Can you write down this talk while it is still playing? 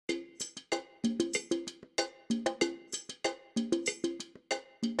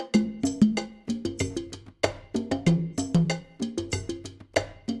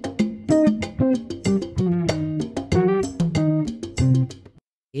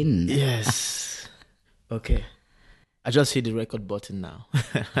begin? Yes. Okay. I just hit the record button now.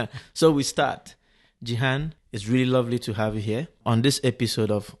 So we start. Jihan, it's really lovely to have you here. On this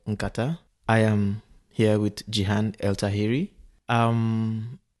episode of Nkata, I am here with Jihan El Tahiri.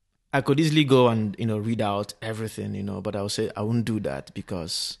 I could easily go and, read out everything, but I'll say I won't do that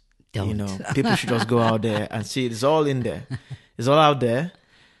because, Don't. people should just go out there and see it's all in there. It's all out there.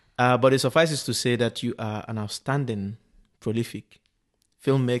 But it suffices to say that you are an outstanding, prolific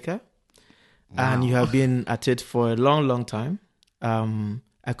filmmaker. Wow. And you have been at it for a long, long time.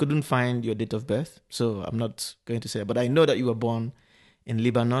 I couldn't find your date of birth, so I'm not going to say it. But I know that you were born in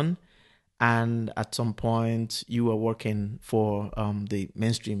Lebanon. And at some point, you were working for the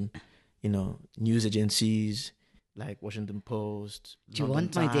mainstream, news agencies like Washington Post. Do you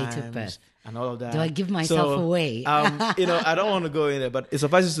London want my date of Times, birth? And all of that. Do I give myself away? I don't want to go in there, but it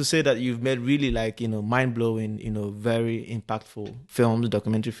suffices to say that you've made really mind-blowing, very impactful films,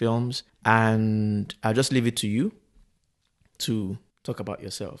 documentary films. And I'll just leave it to you to talk about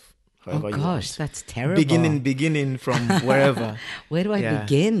yourself. Oh gosh, that's terrible. Beginning from wherever. Where do I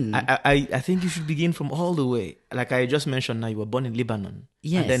begin? I think you should begin from all the way. Like I just mentioned now, you were born in Lebanon.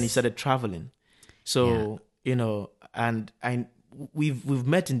 Yes. And then you started traveling. So, we've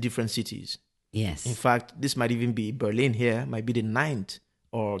met in different cities. Yes. In fact, this might even be Berlin here, might be the 9th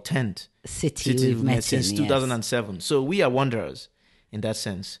or 10th city we've met since in, 2007. Yes. So we are wanderers in that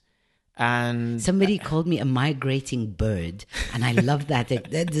sense. And somebody called me a migrating bird, and I love that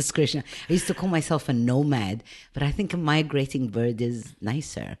description. I used to call myself a nomad, but I think a migrating bird is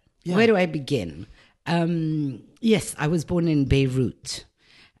nicer. Yeah. Where do I begin? Yes, I was born in Beirut,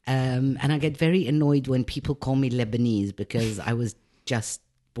 and I get very annoyed when people call me Lebanese because I was just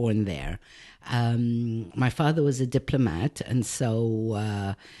born there. My father was a diplomat, and so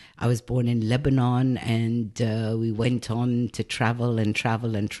I was born in Lebanon, and we went on to travel and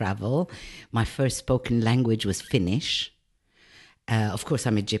travel and travel. My first spoken language was Finnish. Of course,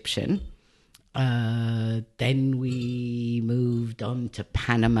 I'm Egyptian. Then we moved on to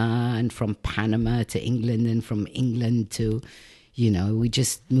Panama, and from Panama to England, and from England to, we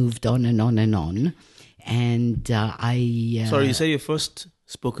just moved on and on and on. And Sorry, you say your first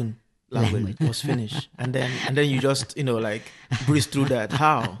spoken language was Finnish, and then you just breeze through that.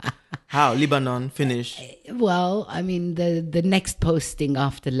 How Lebanon, Finnish? Well, I mean, the next posting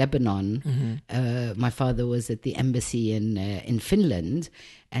after Lebanon, my father was at the embassy in Finland,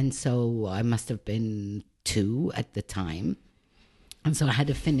 and so I must have been 2 at the time, and so I had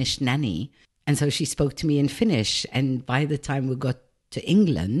a Finnish nanny, and so she spoke to me in Finnish, and by the time we got to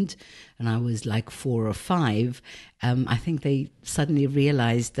England, and I was like 4 or 5, I think they suddenly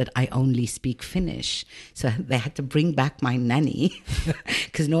realized that I only speak Finnish. So they had to bring back my nanny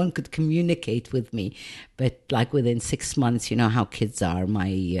because no one could communicate with me. But like within 6 months, you know how kids are,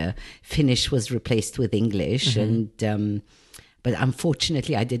 my Finnish was replaced with English. And but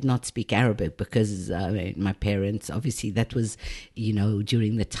unfortunately, I did not speak Arabic because my parents, obviously, that was,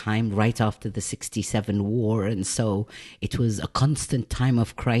 during the time right after the 67 war. And so it was a constant time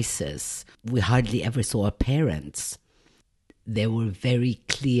of crisis. We hardly ever saw our parents. There were very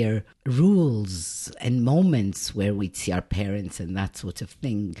clear rules and moments where we'd see our parents and that sort of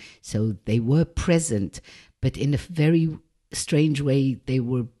thing. So they were present, but in a very strange way, they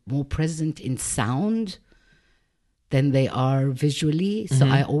were more present in sound than they are visually. So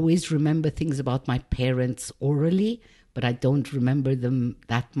I always remember things about my parents orally, but I don't remember them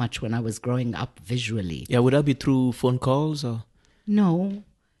that much when I was growing up visually. Yeah, would that be through phone calls or? No.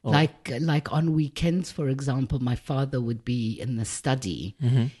 Oh. Like on weekends, for example, my father would be in the study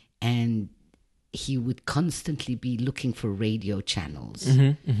and he would constantly be looking for radio channels.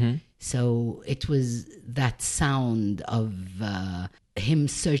 So it was that sound of him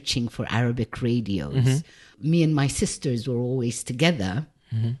searching for Arabic radios. Me and my sisters were always together,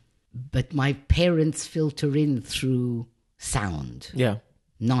 but my parents filter in through sound,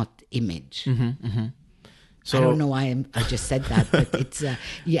 not image. So, I don't know why I just said that, but it's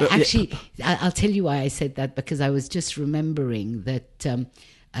I'll tell you why I said that, because I was just remembering that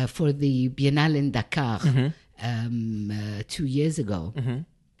for the Biennale in Dakar 2 years ago,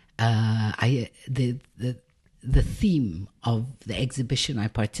 the theme of the exhibition I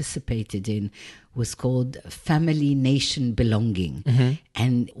participated in was called Family, Nation, Belonging.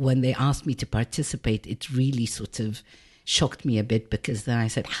 And when they asked me to participate, it really sort of shocked me a bit, because then I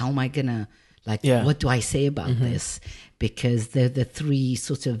said, how am I going to, what do I say about this? Because they're the 3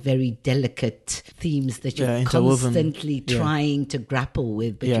 sort of very delicate themes that you're constantly trying to grapple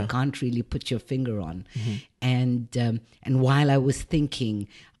with, but you can't really put your finger on. And while I was thinking,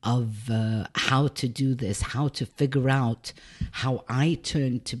 of how to do this, how to figure out how I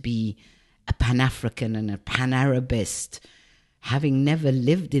turned to be a Pan-African and a Pan-Arabist, having never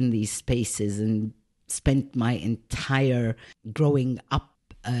lived in these spaces and spent my entire growing up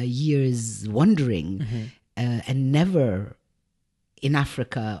years wandering and never in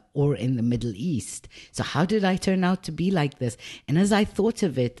Africa or in the Middle East. So how did I turn out to be like this? And as I thought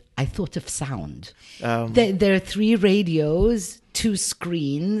of it, I thought of sound. There are 3 radios, 2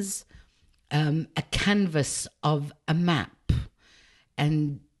 screens, a canvas of a map.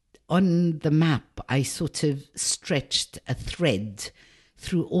 And on the map, I sort of stretched a thread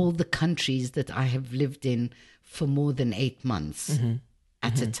through all the countries that I have lived in for more than 8 months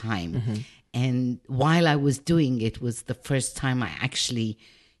at a time. And while I was doing it was the first time I actually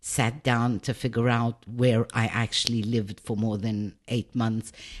sat down to figure out where I actually lived for more than 8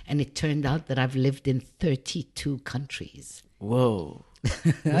 months. And it turned out that I've lived in 32 countries. Whoa.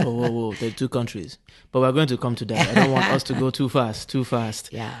 Whoa. 32 countries. But we're going to come to that. I don't want us to go too fast.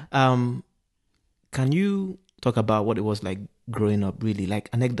 Yeah. Can you talk about what it was like growing up, really? Like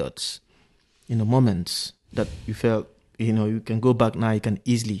anecdotes, moments that you felt, you can go back now, you can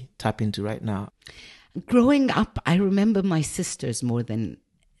easily tap into right now. Growing up, I remember my sisters more than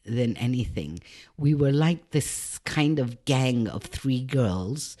anything. We were like this kind of gang of 3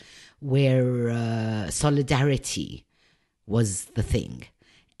 girls where solidarity was the thing.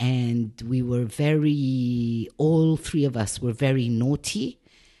 And we were all 3 of us were very naughty,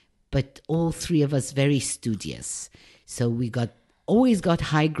 but all 3 of us very studious. So we always got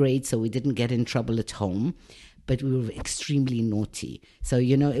high grades, so we didn't get in trouble at home. But we were extremely naughty. So,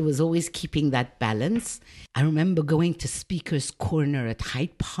 it was always keeping that balance. I remember going to Speaker's Corner at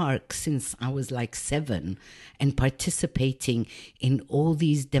Hyde Park since I was like 7 and participating in all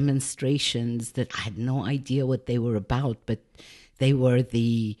these demonstrations that I had no idea what they were about, but they were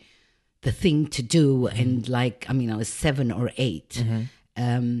the thing to do. And I was 7 or 8.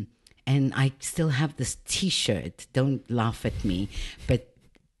 And I still have this T-shirt. Don't laugh at me. But,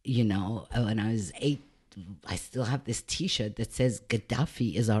 when I was 8, I still have this T-shirt that says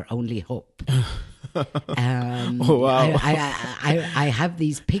Gaddafi is our only hope. Oh, wow. I have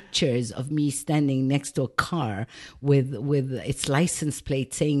these pictures of me standing next to a car with its license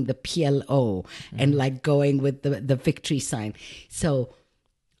plate saying the PLO and going with the victory sign. So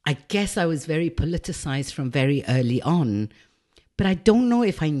I guess I was very politicized from very early on, but I don't know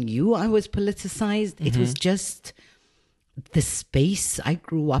if I knew I was politicized. It was just the space I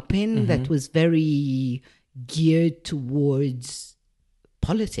grew up in that was very geared towards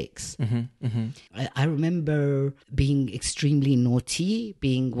politics. I remember being extremely naughty,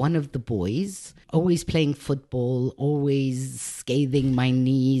 being one of the boys, always playing football, always scathing my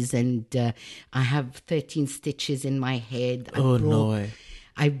knees, and I have 13 stitches in my head. No way.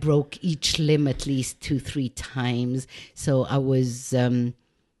 I broke each limb at least 2-3 times, so I was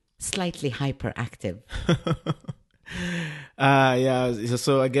slightly hyperactive. Yeah.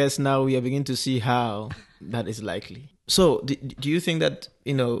 So I guess now we are beginning to see how that is likely. So do you think that,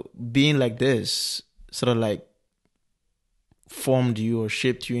 being like this sort of like formed you or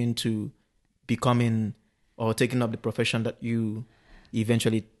shaped you into becoming or taking up the profession that you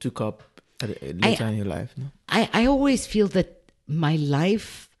eventually took up later in your life? No? I always feel that my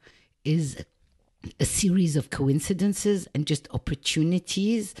life is a series of coincidences and just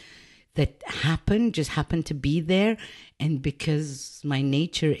opportunities that just happen to be there. And because my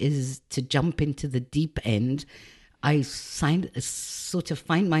nature is to jump into the deep end, I sort of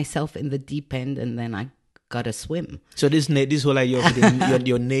find myself in the deep end and then I gotta swim. So this whole idea of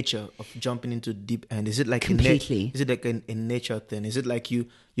your nature of jumping into deep end, is it like completely? Is it like a nature thing? Is it like you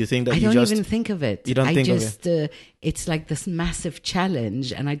think that I don't even think of it. You don't think of it? It's like this massive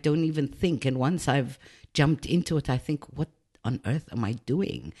challenge and I don't even think. And once I've jumped into it, I think, what on earth am I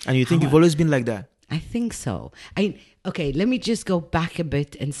doing? And you think you've always been like that? I think so. Okay, let me just go back a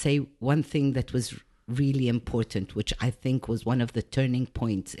bit and say one thing that was really important, which I think was one of the turning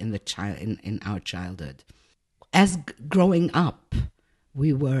points in our childhood. As growing up,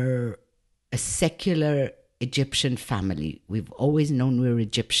 we were a secular Egyptian family. We've always known we're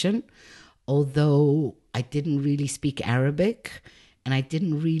Egyptian, although I didn't really speak Arabic. And I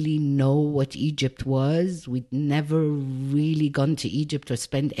didn't really know what Egypt was. We'd never really gone to Egypt or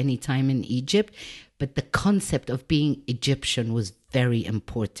spent any time in Egypt. But the concept of being Egyptian was very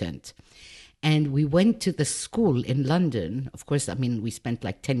important. And we went to the school in London. Of course, we spent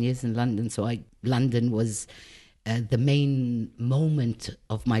like 10 years in London. So London was the main moment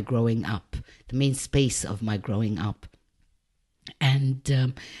of my growing up, the main space of my growing up.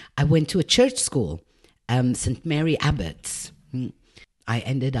 And I went to a church school, St. Mary Abbots. I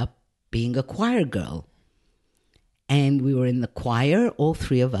ended up being a choir girl. And we were in the choir, all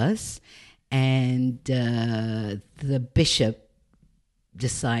three of us, and the bishop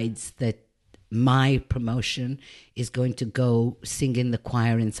decides that my promotion is going to go sing in the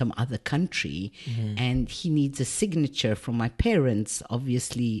choir in some other country, and he needs a signature from my parents,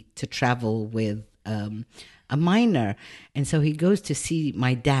 obviously, to travel with a minor. And so he goes to see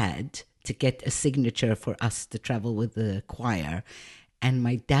my dad to get a signature for us to travel with the choir. And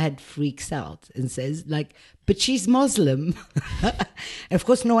my dad freaks out and says, like, but she's Muslim. And of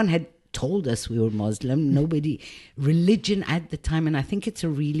course, no one had told us we were Muslim. Nobody, religion at the time, and I think it's a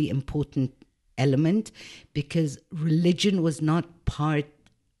really important element because religion was not part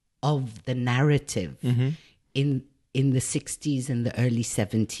of the narrative in the 60s and the early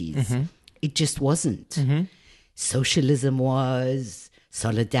 70s. It just wasn't. Socialism was,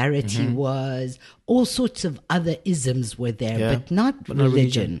 solidarity was, all sorts of other isms were there, but not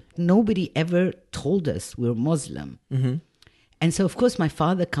religion. Nobody ever told us we were Muslim. And so, of course, my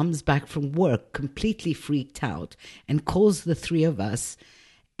father comes back from work completely freaked out and calls the three of us.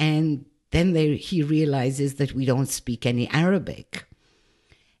 And then he realizes that we don't speak any Arabic.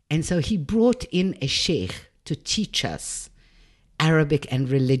 And so he brought in a sheikh to teach us Arabic and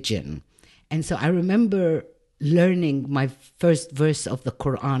religion. And so I remember learning my first verse of the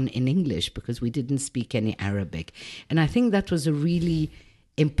Quran in English because we didn't speak any Arabic. And I think that was a really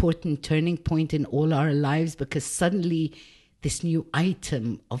important turning point in all our lives because suddenly this new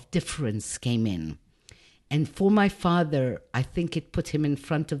item of difference came in. And for my father, I think it put him in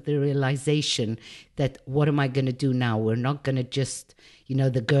front of the realization that what am I going to do now? We're not going to just,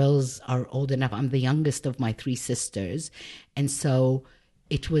 the girls are old enough. I'm the youngest of my three sisters. And so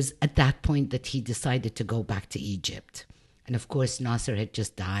it was at that point that he decided to go back to Egypt. And of course, Nasser had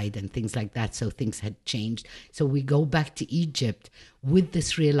just died and things like that. So things had changed. So we go back to Egypt with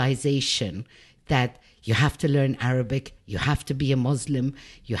this realization that you have to learn Arabic, you have to be a Muslim,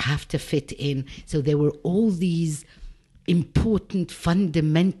 you have to fit in. So there were all these important,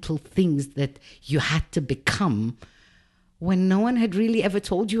 fundamental things that you had to become when no one had really ever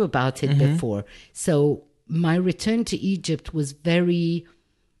told you about it before. So my return to Egypt was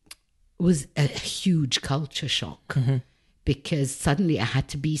a huge culture shock because suddenly I had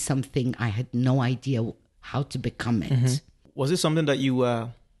to be something I had no idea how to become it. Was it something that you were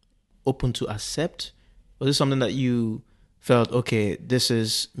open to accept? Was it something that you felt, okay, this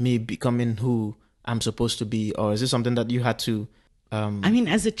is me becoming who I'm supposed to be? Or is it something that you had to... I mean,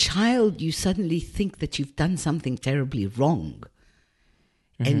 as a child, you suddenly think that you've done something terribly wrong.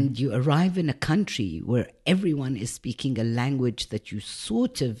 And you arrive in a country where everyone is speaking a language that you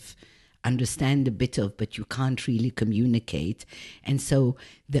sort of understand a bit of, but you can't really communicate. And so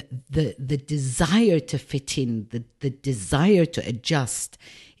the desire to fit in, the desire to adjust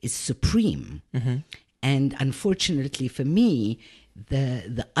is supreme. And unfortunately for me,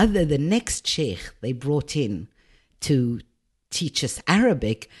 the next sheikh they brought in to teach us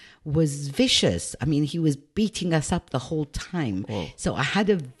Arabic was vicious. I mean, he was beating us up the whole time. Whoa. So I had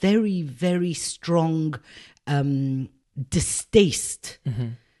a very, very strong distaste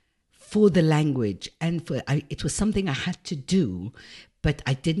for the language, and it was something I had to do, but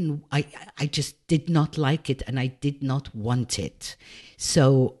I just did not like it, and I did not want it.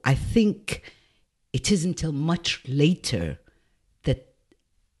 So I think it isn't until much later that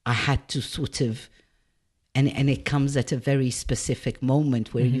I had to sort of, and it comes at a very specific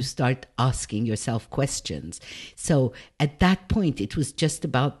moment where you start asking yourself questions. So at that point, it was just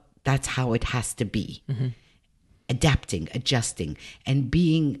about, that's how it has to be. Adapting, adjusting, and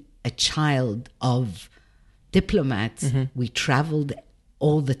being a child of diplomats, we traveled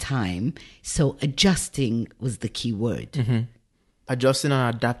all the time. So adjusting was the key word. Adjusting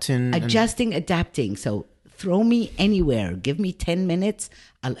and adapting. Adapting. So throw me anywhere. Give me 10 minutes.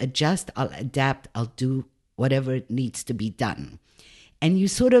 I'll adjust. I'll adapt. I'll do whatever needs to be done. And you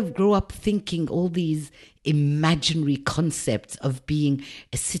sort of grow up thinking all these imaginary concepts of being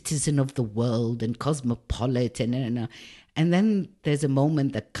a citizen of the world and cosmopolitan. And then there's a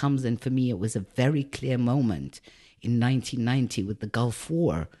moment that comes, and for me it was a very clear moment in 1990 with the Gulf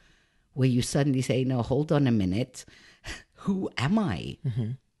War, where you suddenly say, no, hold on a minute. Who am I?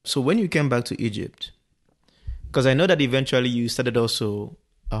 So when you came back to Egypt, because I know that eventually you started also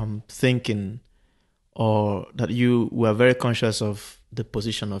thinking, or that you were very conscious of the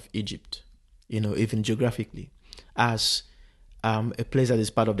position of Egypt, even geographically, as a place that is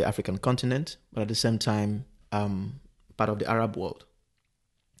part of the African continent, but at the same time, part of the Arab world.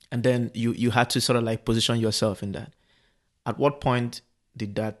 And then you had to sort of like position yourself in that. At what point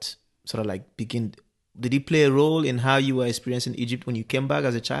did that sort of like begin? did he play a role in how you were experiencing Egypt when you came back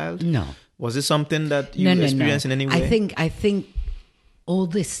as a child? No. Was it something that you No. experienced in any way? I think all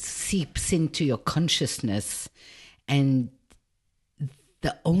this seeps into your consciousness, and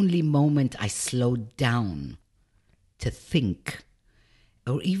the only moment I slowed down to think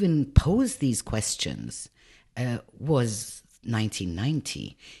or even pose these questions was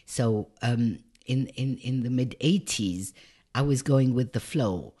 1990. So in the mid 80s, I was going with the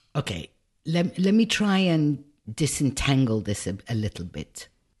flow. Okay, let me try and disentangle this a little bit.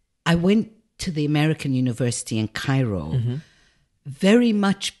 I went to the American University in Cairo very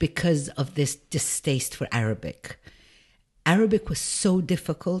much because of this distaste for Arabic. Arabic was so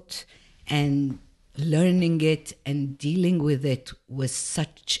difficult, and learning it and dealing with it was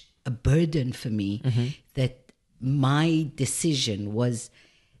such a burden for me that my decision was,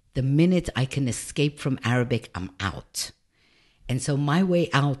 the minute I can escape from Arabic, I'm out. And so my way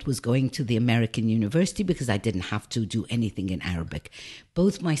out was going to the American University because I didn't have to do anything in Arabic.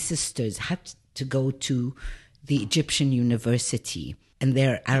 Both my sisters had to go to the Egyptian University, and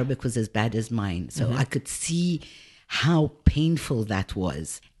their Arabic was as bad as mine. So I could see how painful that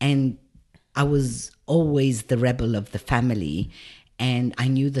was. And I was always the rebel of the family. And I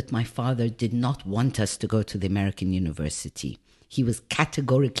knew that my father did not want us to go to the American University. He was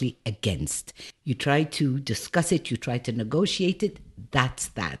categorically against. You try to discuss it, you try to negotiate it, that's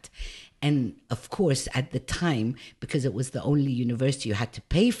that. And of course, at the time, because it was the only university you had to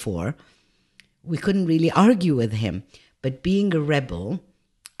pay for, we couldn't really argue with him. But being a rebel,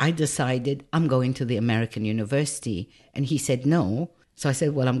 I decided I'm going to the American University. And he said no. So I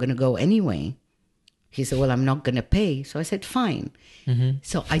said, well, I'm going to go anyway. He said, well, I'm not going to pay. So I said, fine.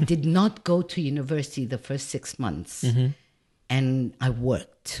 So I did not go to university the first 6 months. And I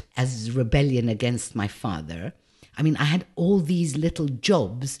worked as rebellion against my father. I mean, I had all these little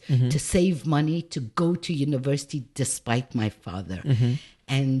jobs to save money to go to university despite my father.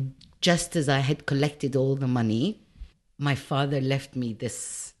 And just as I had collected all the money, my father left me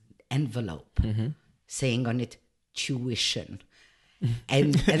this envelope saying on it, tuition.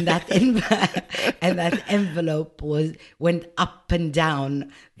 And that envelope went up and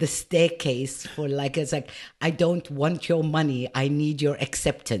down the staircase for it's like, I don't want your money, I need your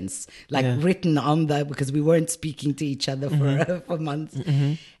acceptance, written on because we weren't speaking to each other for months.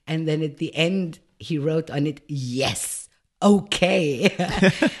 And then at the end he wrote on it, yes, okay.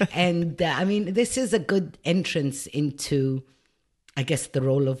 And I mean, this is a good entrance into, I guess, the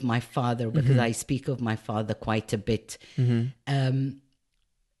role of my father, because I speak of my father quite a bit.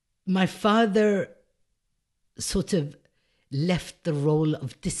 My father sort of left the role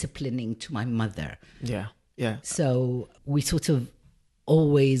of disciplining to my mother. Yeah. So we sort of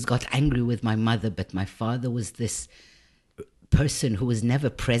always got angry with my mother, but my father was this person who was never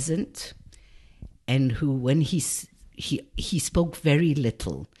present, and who, when he spoke very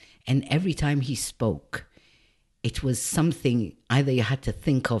little, and every time he spoke, it was something either you had to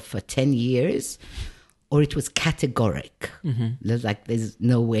think of for 10 years or it was categoric. Like there's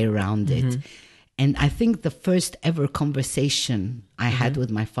no way around it. And I think the first ever conversation I had with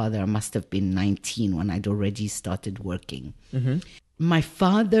my father, I must have been 19 when I'd already started working. My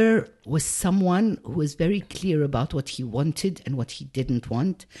father was someone who was very clear about what he wanted and what he didn't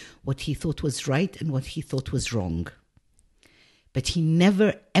want, what he thought was right and what he thought was wrong. But he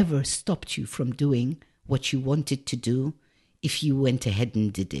never, ever stopped you from doing what you wanted to do if you went ahead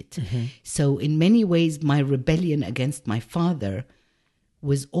and did it. So in many ways, my rebellion against my father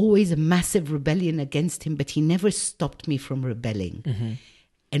was always a massive rebellion against him, but he never stopped me from rebelling.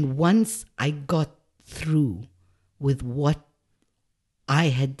 And once I got through with what I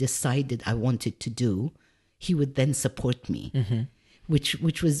had decided I wanted to do, he would then support me,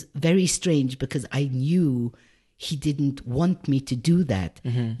 which was very strange, because I knew he didn't want me to do that,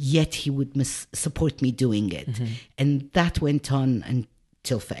 yet he would support me doing it. And that went on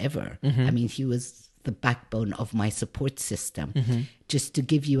until forever. I mean, he was the backbone of my support system. Just to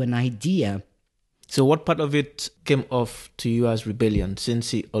give you an idea. So what part of it came off to you as rebellion,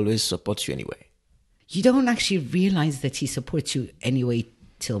 since he always supports you anyway? You don't actually realize that he supports you anyway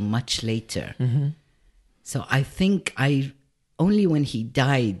till much later. So I think only when he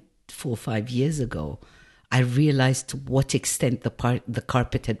died 4 or 5 years ago, I realized to what extent the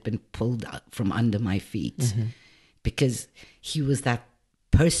carpet had been pulled out from under my feet. Because he was that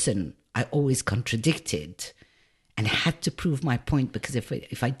person I always contradicted and had to prove my point, because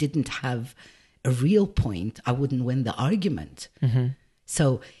if I didn't have a real point, I wouldn't win the argument.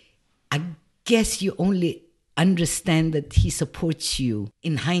 So I guess you only understand that he supports you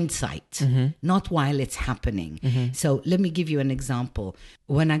in hindsight, not while it's happening. So let me give you an example.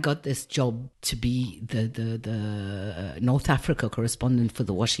 When I got this job to be the North Africa correspondent for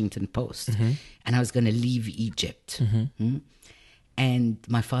the Washington Post, and I was going to leave Egypt, and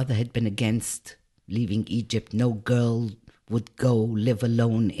my father had been against leaving Egypt. No girl would go live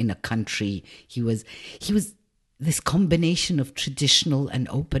alone in a country. He was this combination of traditional and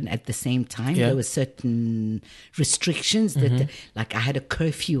open at the same time. Yeah. There were certain restrictions that, like I had a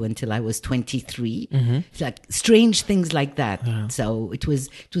curfew until I was 23. Like strange things like that. Yeah. So it was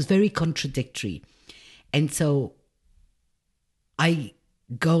very contradictory. And so I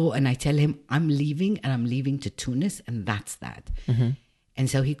go and I tell him I'm leaving, and I'm leaving to Tunis, and that's that. And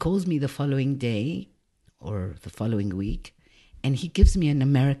so he calls me the following day or the following week, and he gives me an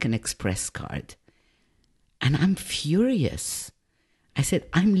American Express card. And I'm furious. I said,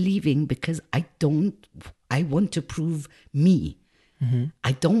 I'm leaving because I want to prove me.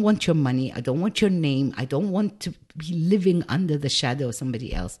 I don't want your money. I don't want your name. I don't want to be living under the shadow of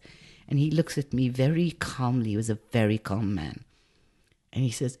somebody else. And he looks at me very calmly. He was a very calm man. And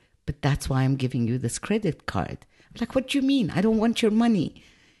he says, but that's why I'm giving you this credit card. I'm like, what do you mean? I don't want your money.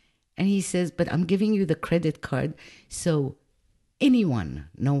 And he says, but I'm giving you the credit card so anyone,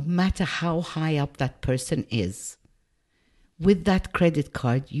 no matter how high up that person is, with that credit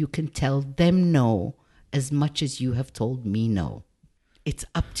card, you can tell them no as much as you have told me no. It's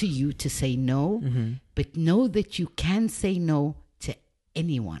up to you to say no, but know that you can say no to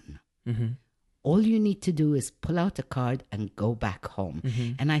anyone. All you need to do is pull out a card and go back home.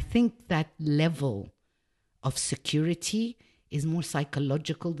 And I think that level of security is more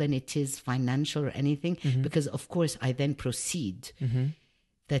psychological than it is financial or anything, because of course I then proceed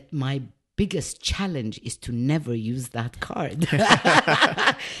that my biggest challenge is to never use that card.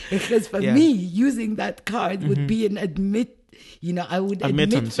 Because for me, using that card would be an I would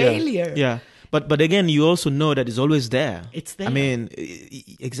admit failure. Yeah. But again, you also know that it's always there. It's there. I mean,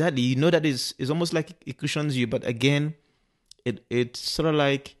 exactly. You know that it's almost like it cushions you, but again, it's sort of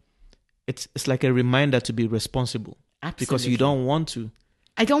like it's like a reminder to be responsible. Absolutely. Because you don't want to.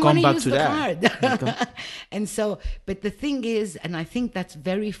 I don't come want to back use to the that. card. And so, but the thing is, and I think that's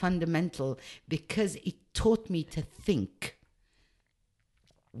very fundamental, because it taught me to think,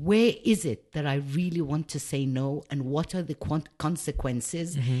 where is it that I really want to say no, and what are the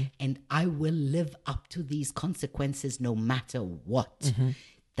consequences? And I will live up to these consequences no matter what.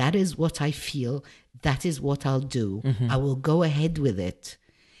 That is what I feel. That is what I'll do. I will go ahead with it,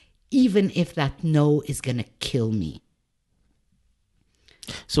 even if that no is going to kill me.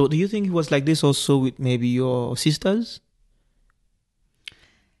 So do you think it was like this also with maybe your sisters?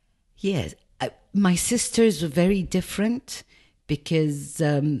 Yes. My sisters were very different because,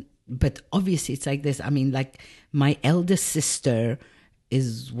 but obviously it's like this. I mean, like my eldest sister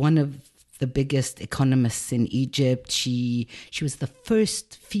is one of the biggest economists in Egypt. She was the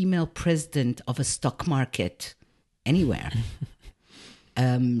first female president of a stock market anywhere.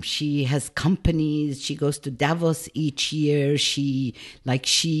 She has companies. She goes to Davos each year. She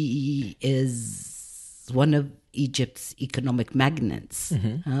is one of Egypt's economic magnates.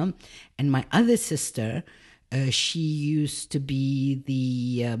 And my other sister, she used to be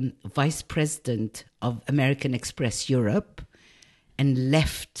the vice president of American Express Europe and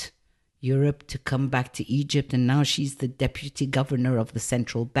left Europe to come back to Egypt. And now she's the deputy governor of the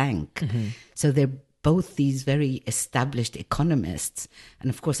central bank. So they're both these very established economists.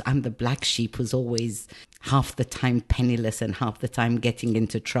 And of course, I'm the black sheep who's always half the time penniless and half the time getting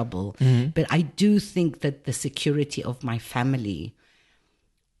into trouble. But I do think that the security of my family,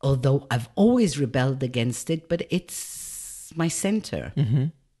 although I've always rebelled against it, but it's my center.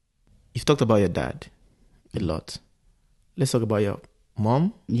 You've talked about your dad a lot. Let's talk about your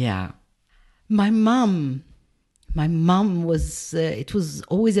mom. Yeah. My mom was, it was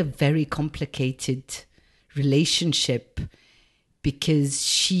always a very complicated relationship because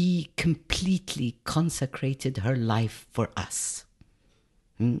she completely consecrated her life for us.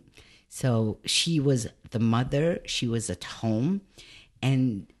 So she was the mother, she was at home,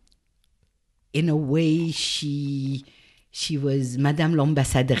 and in a way she was Madame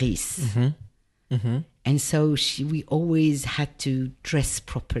l'Ambassadrice. And so we always had to dress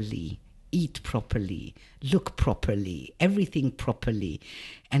properly, eat properly, look properly, everything properly.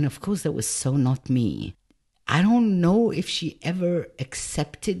 And of course, that was so not me. I don't know if she ever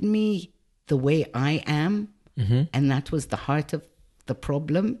accepted me the way I am. And that was the heart of the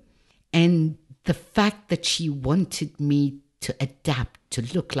problem. And the fact that she wanted me to adapt, to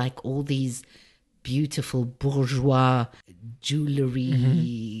look like all these beautiful bourgeois jewelry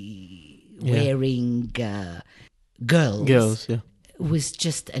wearing girls. Girls, yeah. Was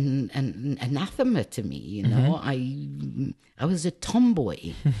just an anathema to me, you know. I was a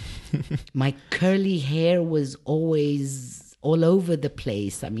tomboy. My curly hair was always all over the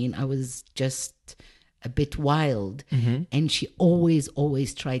place. I mean, I was just a bit wild. And she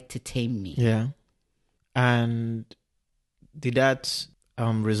always tried to tame me. Yeah. And did that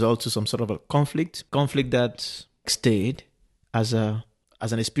result to some sort of a conflict that stayed as an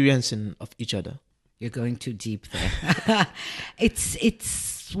experience of each other? You're going too deep there.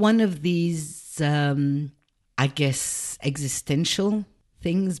 It's one of these, I guess, existential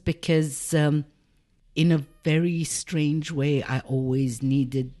things, because in a very strange way, I always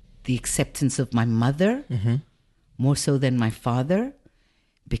needed the acceptance of my mother more so than my father,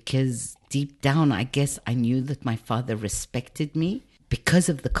 because deep down, I guess I knew that my father respected me because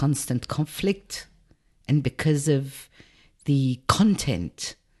of the constant conflict and because of the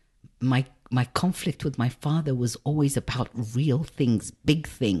content. My conflict with my father was always about real things, big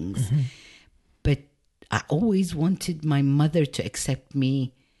things. But I always wanted my mother to accept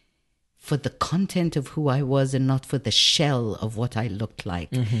me for the content of who I was and not for the shell of what I looked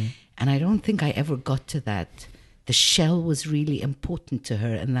like. And I don't think I ever got to that. The shell was really important to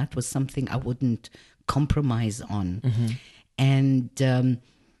her, and that was something I wouldn't compromise on. And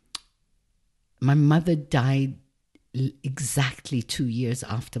my mother died exactly 2 years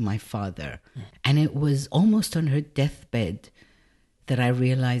after my father. And it was almost on her deathbed that I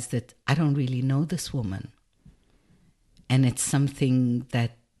realized that I don't really know this woman. And it's something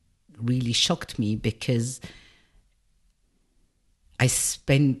that really shocked me, because I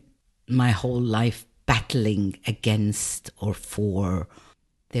spent my whole life battling against or for.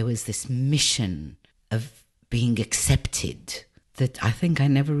 There was this mission of being accepted that I think I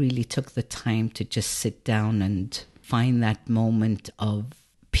never really took the time to just sit down and find that moment of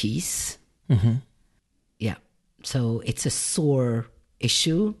peace. Yeah. So it's a sore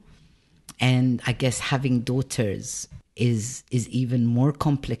issue. And I guess having daughters is even more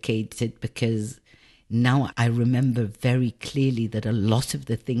complicated, because now I remember very clearly that a lot of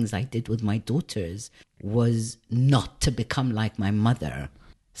the things I did with my daughters was not to become like my mother.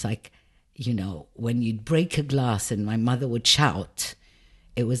 It's like, you know, when you'd break a glass and my mother would shout,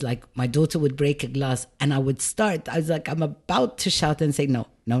 it was like my daughter would break a glass and I was like, I'm about to shout and say, no,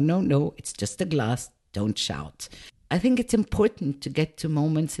 it's just a glass, don't shout. I think it's important to get to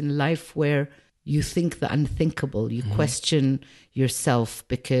moments in life where you think the unthinkable, you question yourself,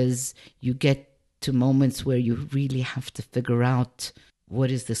 because you get to moments where you really have to figure out, what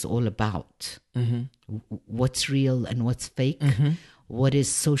is this all about? What's real and what's fake? What is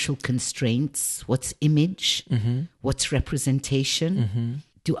social constraints? What's image? What's representation?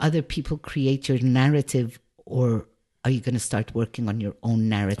 Do other people create your narrative, or are you going to start working on your own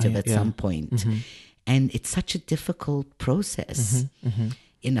narrative at some point? And it's such a difficult process.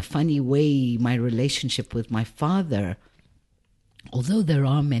 In a funny way, my relationship with my father, although there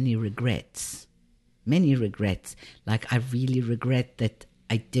are many regrets, like I really regret that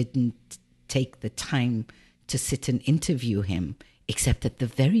I didn't take the time to sit and interview him, except at the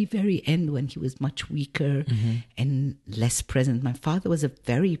very, very end when he was much weaker and less present. My father was a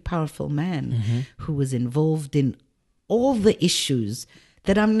very powerful man who was involved in all the issues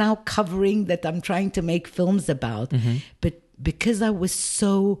that I'm now covering, that I'm trying to make films about. But because I was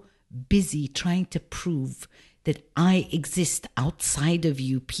so busy trying to prove that I exist outside of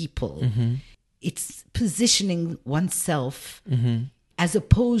you people, it's positioning oneself as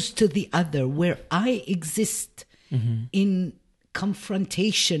opposed to the other, where I exist in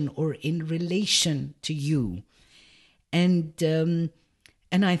confrontation or in relation to you. And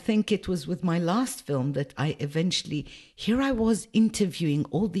I think it was with my last film that I eventually, here I was interviewing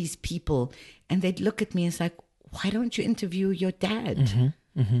all these people, and they'd look at me and it's like, why don't you interview your dad?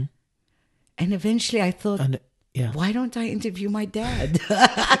 And eventually I thought, why don't I interview my dad?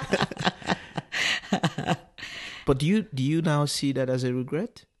 But do you now see that as a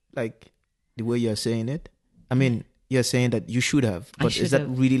regret? Like the way you're saying it? I mean, you're saying that you should have, but is that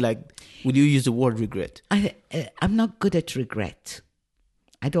really like, would you use the word regret? I'm not good at regret.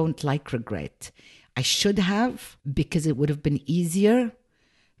 I don't like regret. I should have, because it would have been easier.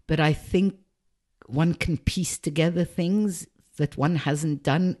 But I think one can piece together things that one hasn't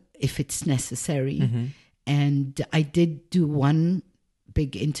done if it's necessary. And I did do one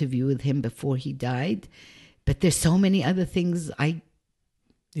big interview with him before he died. But there's so many other things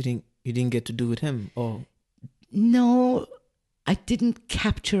You didn't get to do with him? Or no, I didn't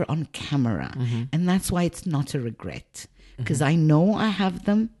capture on camera. And that's why it's not a regret. Because I know I have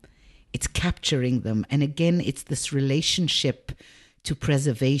them. It's capturing them. And again, it's this relationship to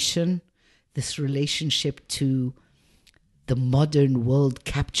preservation, this relationship to the modern world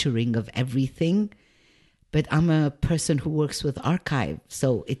capturing of everything. But I'm a person who works with archive,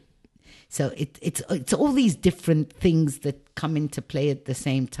 so it's all these different things that come into play at the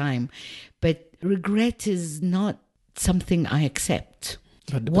same time. But regret is not something I accept.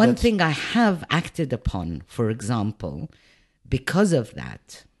 One thing I have acted upon, for example, because of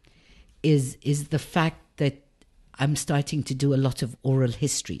that, is the fact that I'm starting to do a lot of oral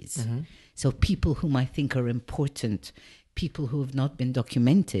histories. Mm-hmm. So people whom I think are important, people who have not been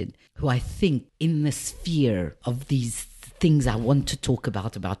documented, who I think in the sphere of these things I want to talk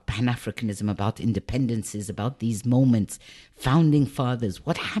about Pan-Africanism, about independences, about these moments, founding fathers,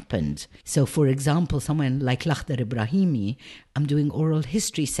 what happened? So, for example, someone like Lakhdar Ibrahimi, I'm doing oral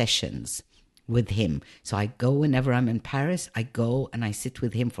history sessions with him. So I go whenever I'm in Paris, I go and I sit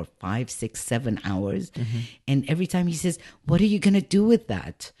with him for 5, 6, 7 hours. Mm-hmm. And every time he says, what are you going to do with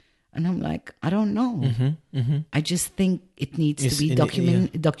that? And I'm like, I don't know. Mm-hmm, mm-hmm. I just think it needs to be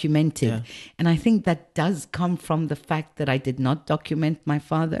documented. Yeah. And I think that does come from the fact that I did not document my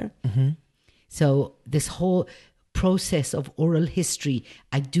father. Mm-hmm. So this whole process of oral history,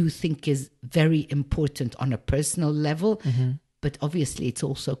 I do think is very important on a personal level. Mm-hmm. But obviously it's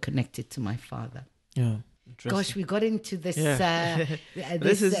also connected to my father. Yeah. Gosh, we got into this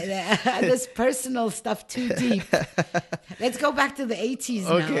this personal stuff too deep. Let's go back to the 80s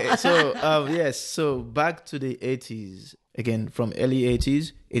now. Okay, so yes, so back to the 80s. Again, from early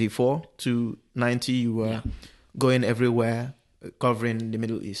 80s, 84 to 90, you were going everywhere, covering the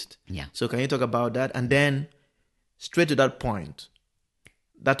Middle East. Yeah. So can you talk about that? And then straight to that point,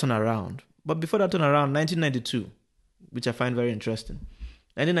 that turnaround. But before that turnaround, 1992, which I find very interesting.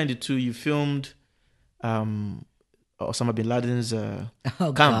 1992, you filmed Osama bin Laden's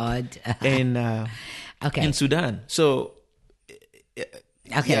camp in Sudan. So,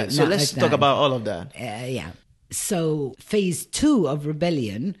 let's talk about all of that. So phase 2 of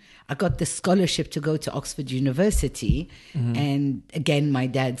Rebellion, I got the scholarship to go to Oxford University. Mm-hmm. And again, my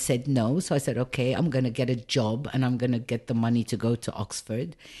dad said no. So I said, okay, I'm going to get a job and I'm going to get the money to go to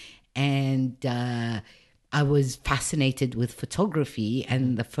Oxford. And I was fascinated with photography.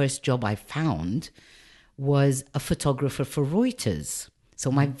 And the first job I found was a photographer for Reuters.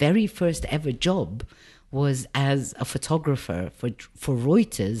 So my very first ever job was as a photographer for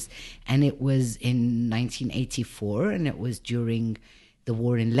Reuters, and it was in 1984, and it was during the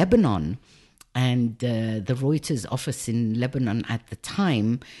war in Lebanon. And the Reuters office in Lebanon at the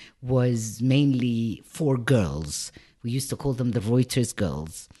time was mainly for girls. We used to call them the Reuters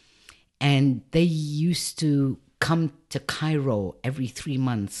girls. And they used to come to Cairo every 3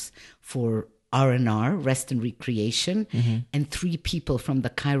 months for R&R, rest and recreation, mm-hmm. and 3 people from the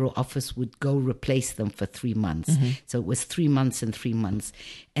Cairo office would go replace them for 3 months. Mm-hmm. So it was 3 months and 3 months.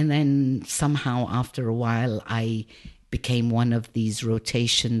 And then somehow after a while, I became one of these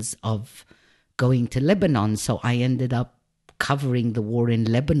rotations of going to Lebanon. So I ended up covering the war in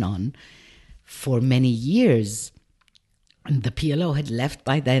Lebanon for many years. And the PLO had left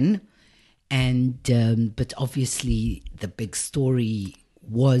by then. And but obviously the big story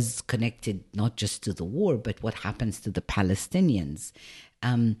was connected not just to the war, but what happens to the Palestinians.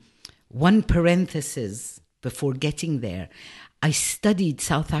 One parenthesis before getting there, I studied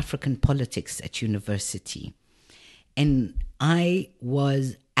South African politics at university, and I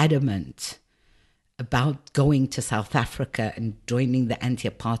was adamant about going to South Africa and joining the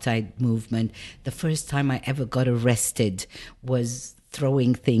anti-apartheid movement. The first time I ever got arrested was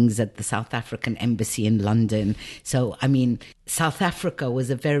throwing things at the South African embassy in London. So, I mean, South Africa was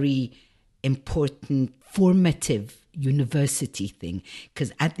a very important, formative university thing,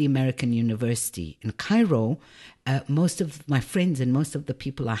 because at the American University in Cairo, most of my friends and most of the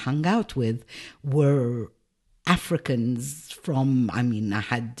people I hung out with were Africans from, I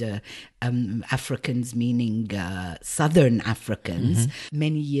had Africans meaning Southern Africans. Mm-hmm.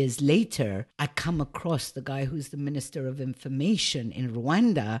 Many years later, I come across the guy who's the Minister of Information in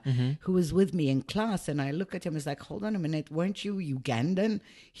Rwanda, mm-hmm. who was with me in class. And I look at him, it's like, hold on a minute, weren't you Ugandan?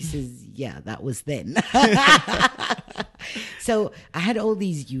 He says, yeah, that was then. So I had all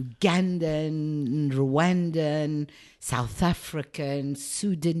these Ugandan, Rwandan, South African,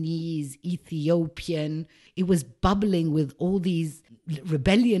 Sudanese, Ethiopian. It was bubbling with all these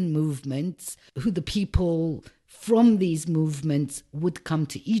rebellion movements, who the people from these movements would come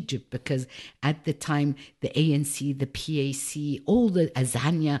to Egypt, because at the time, the ANC, the PAC, all the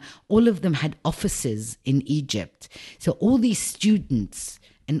Azania, all of them had offices in Egypt. So all these students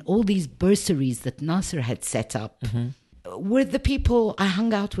and all these bursaries that Nasser had set up mm-hmm. were the people I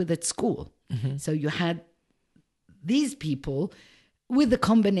hung out with at school. Mm-hmm. So you had these people with a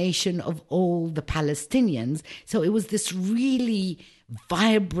combination of all the Palestinians. So it was this really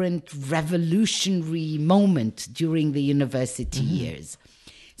vibrant, revolutionary moment during the university years.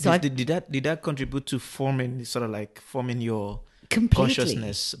 So did that contribute to forming your completely.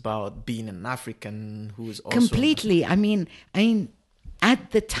 consciousness about being an African who is also Completely. I mean,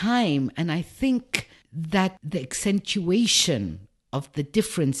 at the time, and I think that the accentuation of the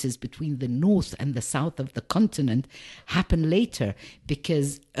differences between the north and the south of the continent happened later,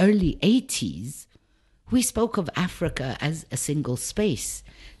 because early 80s, we spoke of Africa as a single space.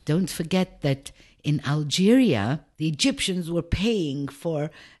 Don't forget that in Algeria, the Egyptians were paying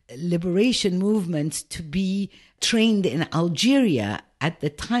for liberation movements to be trained in Algeria at the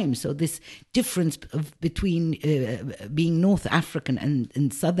time. So this difference between being North African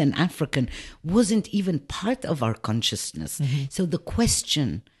and Southern African wasn't even part of our consciousness. Mm-hmm. So the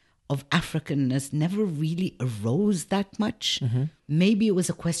question of Africanness never really arose that much. Mm-hmm. Maybe it was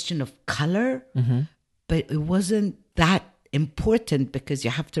a question of color, mm-hmm. but it wasn't that important, because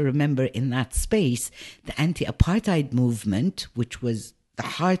you have to remember, in that space, the anti-apartheid movement, which was the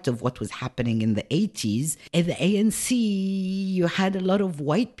heart of what was happening in the 80s, at the ANC, you had a lot of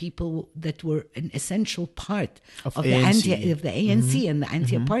white people that were an essential part of the ANC mm-hmm. and the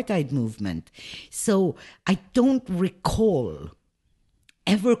anti-apartheid mm-hmm. movement. So I don't recall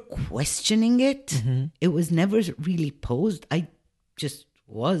ever questioning it. Mm-hmm. It was never really posed. I just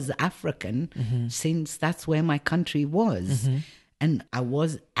was African mm-hmm. since that's where my country was. Mm-hmm. And I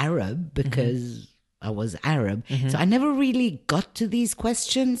was Arab because mm-hmm. I was Arab. Mm-hmm. So I never really got to these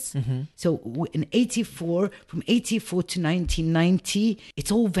questions. Mm-hmm. So in 84, from 84 to 1990,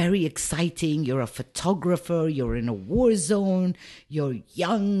 it's all very exciting. You're a photographer, you're in a war zone, you're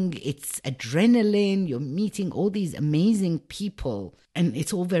young, it's adrenaline, you're meeting all these amazing people, and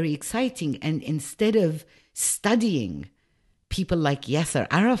it's all very exciting. And instead of studying people like Yasser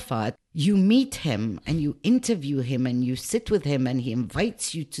Arafat, you meet him and you interview him and you sit with him and he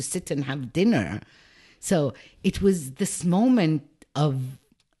invites you to sit and have dinner. So it was this moment of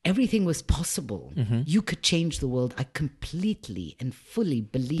everything was possible. Mm-hmm. You could change the world. I completely and fully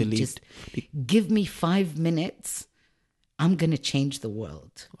believed. Just give me 5 minutes, I'm going to change the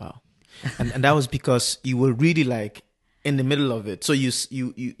world. Wow. And that was because you were really like in the middle of it. So you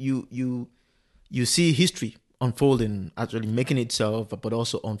see history unfolding, actually making itself, but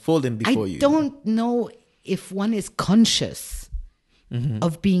also unfolding before you. I don't know if one is conscious mm-hmm.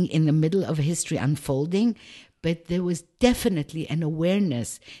 of being in the middle of history unfolding, but there was definitely an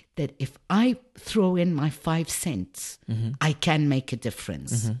awareness that if I throw in my 5 cents, mm-hmm. I can make a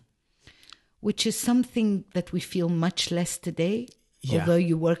difference, mm-hmm. which is something that we feel much less today, although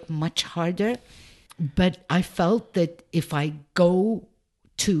you work much harder. But I felt that if I go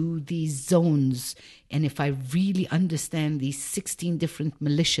to these zones, and if I really understand these 16 different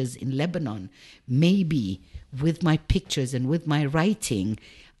militias in Lebanon, maybe with my pictures and with my writing,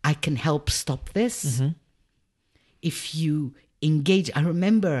 I can help stop this. Mm-hmm. If you engage, I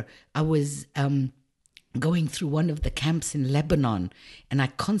remember I was going through one of the camps in Lebanon, and I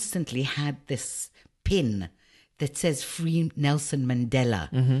constantly had this pin that says "Free Nelson Mandela,"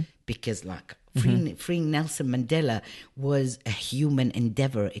 mm-hmm. because freeing Nelson Mandela was a human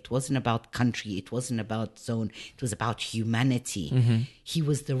endeavor. It wasn't about country. It wasn't about zone. It was about humanity. Mm-hmm. He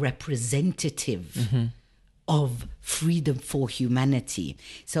was the representative mm-hmm. of freedom for humanity.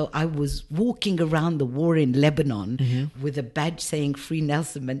 So I was walking around the war in Lebanon mm-hmm. with a badge saying "Free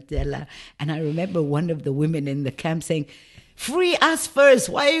Nelson Mandela." And I remember one of the women in the camp saying, "Free us first.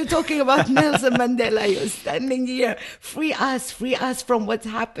 Why are you talking about Nelson Mandela? You're standing here. Free us from what's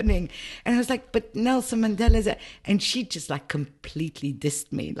happening." And I was like, "But Nelson Mandela's..." And she just like completely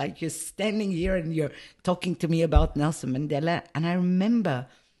dissed me. Like, "You're standing here and you're talking to me about Nelson Mandela." And I remember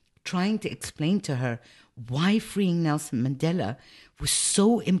trying to explain to her why freeing Nelson Mandela was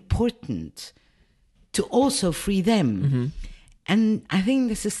so important to also free them. Mm-hmm. And I think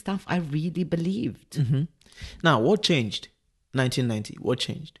this is stuff I really believed. Mm-hmm. Now, what changed? 1990, what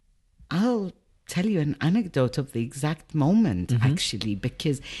changed? I'll tell you an anecdote of the exact moment, mm-hmm. actually,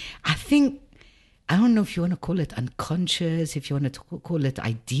 because I think, I don't know if you want to call it unconscious, if you want to call it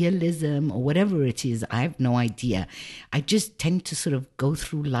idealism or whatever it is, I have no idea. I just tend to sort of go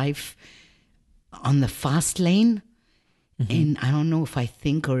through life on the fast lane, mm-hmm. and I don't know if I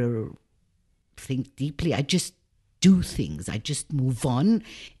think deeply. I just do things. I just move on.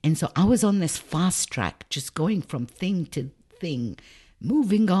 And so I was on this fast track, just going from thing to thing,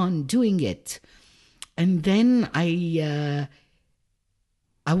 moving on, doing it. And then I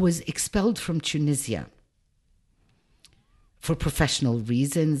was expelled from Tunisia for professional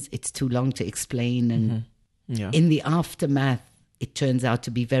reasons. It's too long to explain. And mm-hmm. in the aftermath, it turns out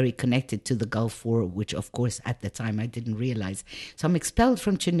to be very connected to the Gulf War, which, of course, at the time I didn't realize. So I'm expelled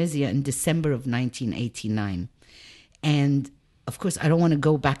from Tunisia in December of 1989. And of course, I don't want to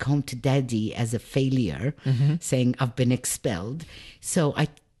go back home to daddy as a failure, saying I've been expelled. So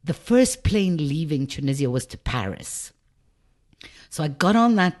the first plane leaving Tunisia was to Paris. So I got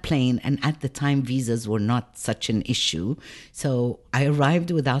on that plane, and at the time, visas were not such an issue. So I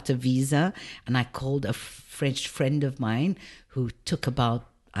arrived without a visa, and I called a French friend of mine who took about,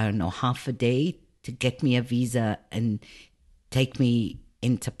 I don't know, half a day to get me a visa and take me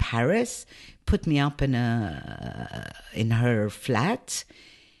into Paris, put me up in her flat.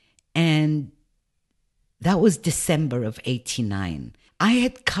 And that was December of 89. I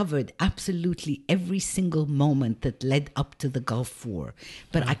had covered absolutely every single moment that led up to the Gulf War,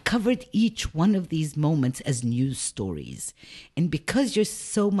 but I covered each one of these moments as news stories. And because you're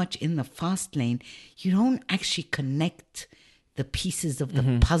so much in the fast lane, you don't actually connect the pieces of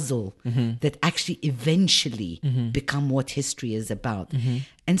the puzzle that actually eventually become what history is about.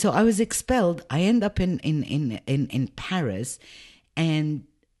 And so I was expelled. I end up in Paris, and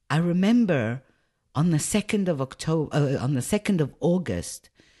I remember on the 2nd of August,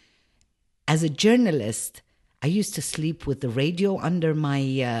 as a journalist, I used to sleep with the radio under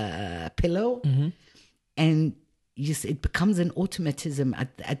my pillow, and it becomes an automatism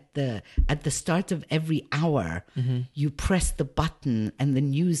at the start of every hour. You press the button and the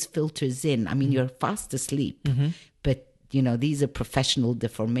news filters in. I mean, you're fast asleep, but these are professional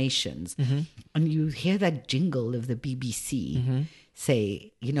deformations, and you hear that jingle of the BBC.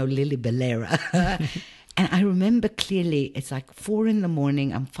 Say, Lily Balera. And I remember clearly, it's like 4 a.m,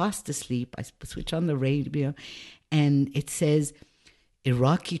 I'm fast asleep, I switch on the radio, and it says,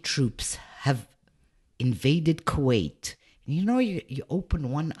 Iraqi troops have invaded Kuwait. And you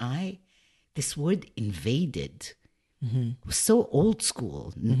open one eye, this word invaded was so old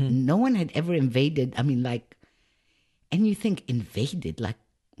school. No one had ever invaded. I mean, and you think invaded, like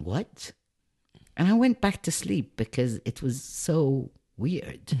what? And I went back to sleep because it was so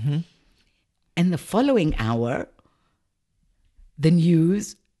weird. And the following hour, the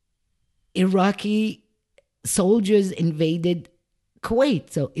news, Iraqi soldiers invaded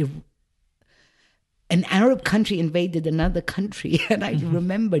Kuwait. So an Arab country invaded another country. And I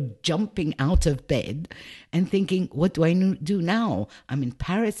remember jumping out of bed and thinking, what do I do now? I'm in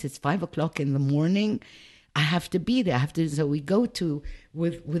Paris. It's 5:00 in the morning. I have to be there. So we go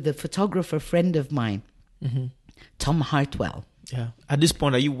with a photographer friend of mine, Tom Hartwell. Yeah. At this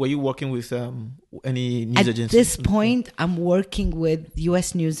point, were you working with any news agency? At this point, I'm working with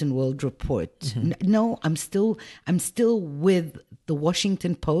U.S. News and World Report. No, I'm still with the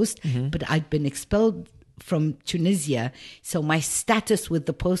Washington Post, but I'd been expelled from Tunisia, so my status with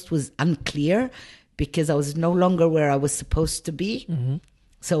the Post was unclear because I was no longer where I was supposed to be.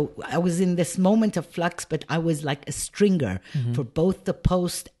 So I was in this moment of flux, but I was like a stringer for both the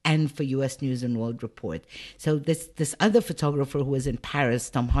Post and for U.S. News and World Report. So this other photographer who was in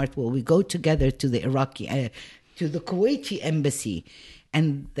Paris, Tom Hartwell, we go together to the to the Kuwaiti embassy.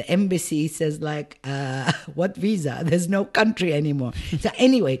 And the embassy says what visa? There's no country anymore. So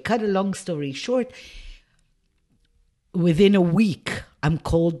anyway, cut a long story short, within a week, I'm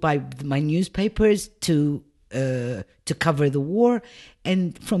called by my newspapers to cover the war.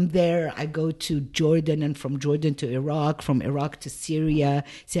 And from there, I go to Jordan, and from Jordan to Iraq, from Iraq to Syria.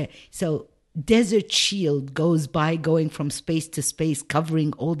 So Desert Shield goes by, going from space to space,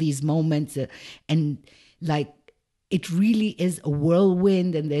 covering all these moments. And it really is a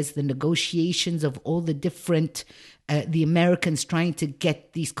whirlwind. And there's the negotiations of all the different, the Americans trying to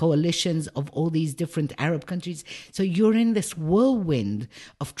get these coalitions of all these different Arab countries. So you're in this whirlwind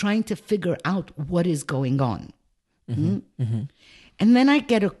of trying to figure out what is going on. And then I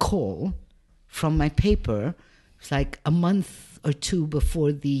get a call from my paper. It's like a month or two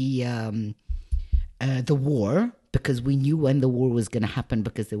before the war, because we knew when the war was going to happen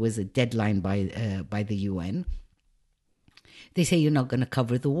because there was a deadline by the UN. They say, you're not going to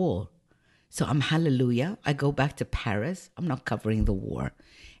cover the war. So I'm hallelujah. I go back to Paris. I'm not covering the war.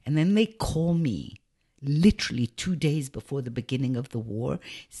 And then they call me literally 2 days before the beginning of the war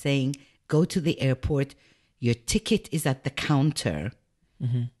saying, go to the airport. Your ticket is at the counter.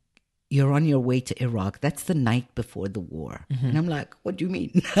 You're on your way to Iraq. That's the night before the war. And I'm like, what do you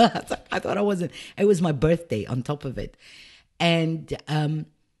mean? I thought I wasn't. It was my birthday on top of it. And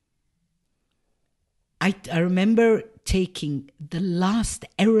I remember taking the last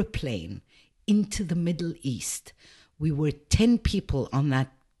airplane into the Middle East. We were 10 people on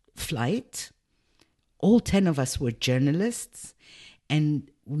that flight. All 10 of us were journalists.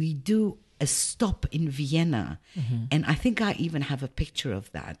 And we do a stop in Vienna. And I think I even have a picture of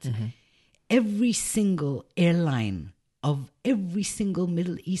that. Every single airline of every single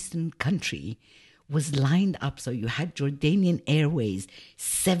Middle Eastern country was lined up. So you had Jordanian Airways,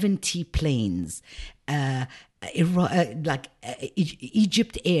 70 planes,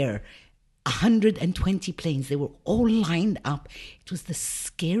 Egypt Air, 120 planes. They were all lined up. It was the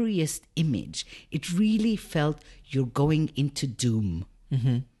scariest image. It really felt you're going into doom.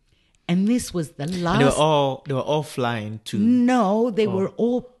 And this was the last. And they were all flying to. No, they were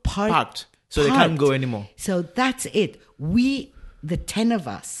all parked. So they can't go anymore. So that's it. We, the 10 of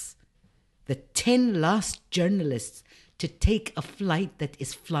us, the 10 last journalists to take a flight that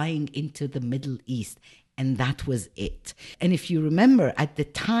is flying into the Middle East. And that was it. And if you remember, at the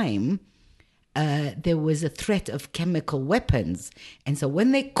time, there was a threat of chemical weapons. And so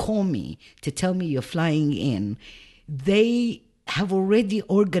when they call me to tell me you're flying in, they have already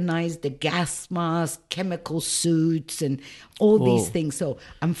organized the gas mask, chemical suits, and all these things. So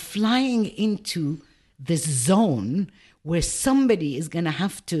I'm flying into this zone where somebody is going to I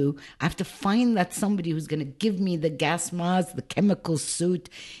have to find that somebody who's going to give me the gas mask, the chemical suit,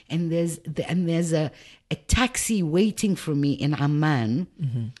 and there's a taxi waiting for me in Amman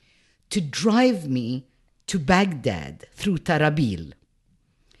to drive me to Baghdad through Tarabil.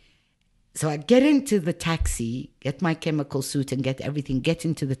 So I get into the taxi, get my chemical suit and get everything, get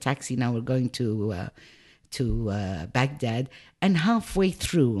into the taxi. Now we're going to Baghdad. And halfway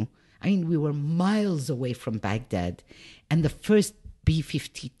through, I mean, we were miles away from Baghdad, and the first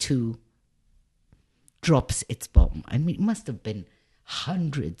B-52 drops its bomb. I mean, it must have been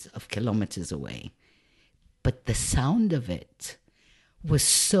hundreds of kilometers away. But the sound of it was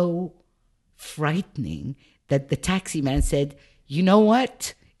so frightening that the taxi man said, you know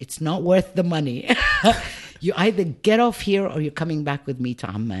what? It's not worth the money. You either get off here or you're coming back with me to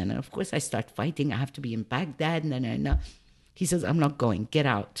Amman. And of course I start fighting. I have to be in Baghdad. No. He says, I'm not going. Get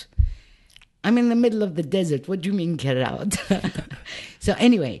out. I'm in the middle of the desert. What do you mean get out? So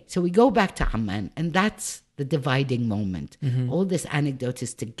anyway, so we go back to Amman, and that's the dividing moment. All this anecdote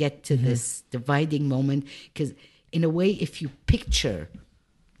is to get to this dividing moment, because in a way, if you picture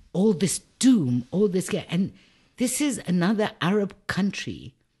all this doom, all this, and this is another Arab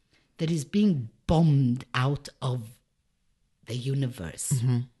country that is being bombed out of the universe.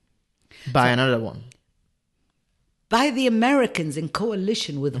 By another one. By the Americans in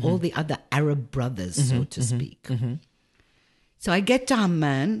coalition with all the other Arab brothers, so to speak. So I get to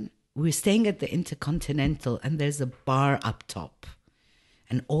Amman. We're staying at the Intercontinental, and there's a bar up top.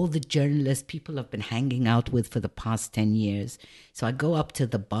 And all the journalists, people have been hanging out with for the past 10 years. So I go up to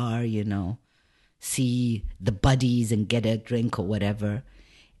the bar, see the buddies and get a drink or whatever.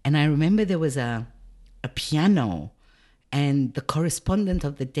 And I remember there was a piano, and the correspondent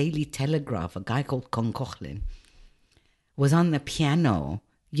of the Daily Telegraph, a guy called Con Cochlin, was on the piano.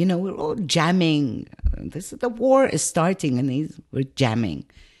 We're all jamming. The war is starting, and we're jamming.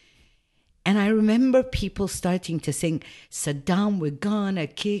 And I remember people starting to sing, Saddam, we're gonna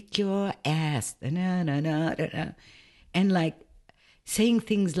kick your ass. And saying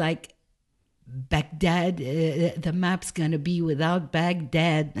things like, Baghdad, the map's going to be without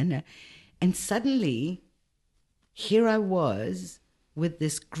Baghdad. And suddenly, here I was with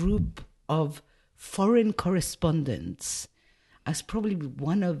this group of foreign correspondents. I was probably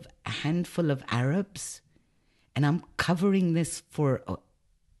one of a handful of Arabs, and I'm covering this for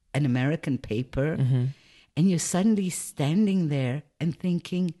an American paper. And you're suddenly standing there and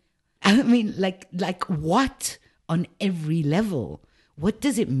thinking, I mean, like what on every level? What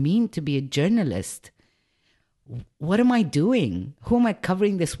does it mean to be a journalist? What am I doing? Who am I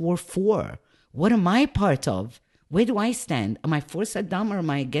covering this war for? What am I part of? Where do I stand? Am I for Saddam or am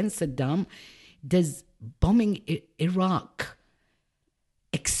I against Saddam? Does bombing Iraq,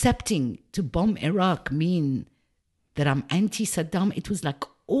 accepting to bomb Iraq, mean that I'm anti-Saddam? It was like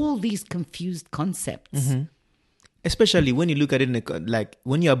all these confused concepts. Especially when you look at it, like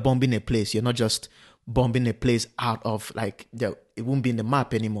when you're bombing a place, you're not just bombing a place out of it won't be in the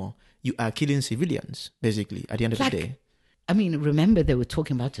map anymore. You are killing civilians, basically, at the end of the day. I mean, remember they were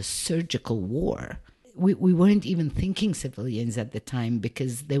talking about a surgical war. We weren't even thinking civilians at the time,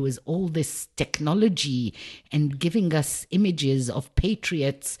 because there was all this technology and giving us images of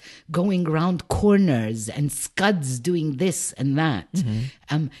patriots going around corners and Scuds doing this and that.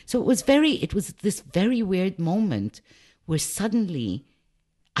 So it was this very weird moment where suddenly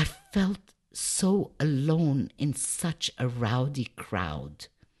I felt so alone in such a rowdy crowd.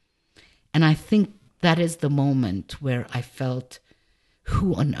 And I think that is the moment where I felt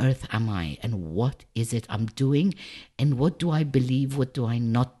who on earth am I and what is it I'm doing and what do I believe, what do I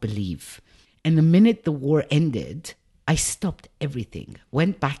not believe? And the minute the war ended, I stopped everything,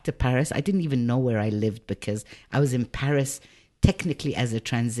 went back to Paris. I didn't even know where I lived because I was in Paris technically as a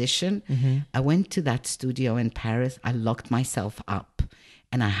transition. I went to that studio in Paris. I locked myself up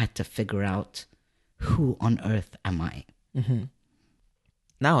and I had to figure out who on earth am I?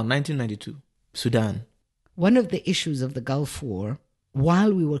 Now, 1992, Sudan. One of the issues of the Gulf War,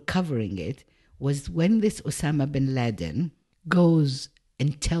 while we were covering it, was when this Osama bin Laden goes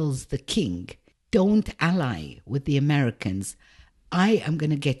and tells the king, don't ally with the Americans. I am going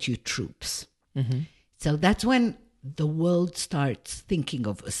to get you troops. So that's when the world starts thinking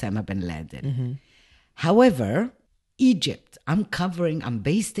of Osama bin Laden. However, Egypt, I'm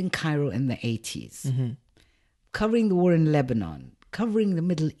based in Cairo in the 80s, covering the war in Lebanon, covering the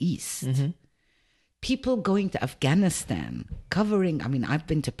Middle East, people going to Afghanistan, I've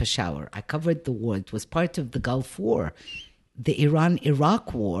been to Peshawar, I covered the war, it was part of the Gulf War. The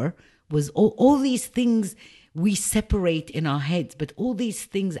Iran-Iraq war was all these things we separate in our heads, but all these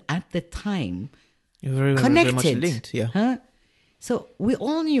things at the time connected. Very much linked, yeah. Huh? So we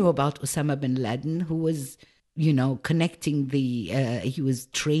all knew about Osama bin Laden, who was, connecting he was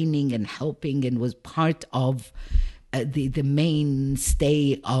training and helping and was part of the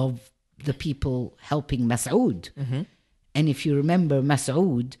mainstay of the people helping Masoud. And if you remember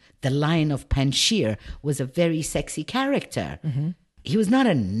Masoud, the Lion of Panjshir, was a very sexy character. He was not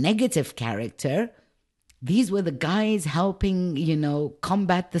a negative character. These were the guys helping,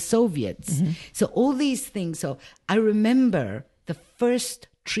 combat the Soviets. So all these things. So I remember the first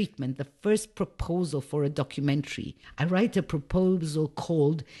treatment, the first proposal for a documentary. I write a proposal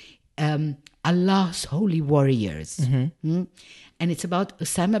called Allah's Holy Warriors. And it's about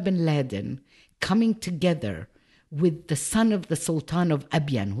Osama bin Laden coming together with the son of the Sultan of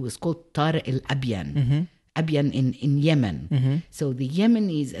Abyan, who was called Tariq al-Abyan. Abyan in Yemen. So the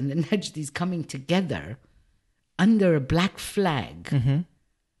Yemenis and the Najdis coming together under a black flag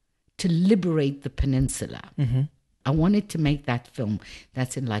to liberate the peninsula. I wanted to make that film.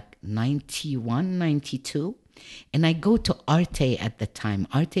 That's in like 91, 92. And I go to Arte at the time.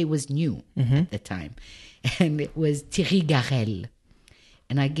 Arte was new at the time. And it was Thierry Garel.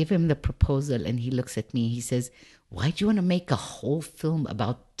 And I give him the proposal and he looks at me. He says, why do you want to make a whole film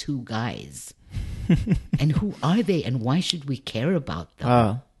about two guys? And who are they and why should we care about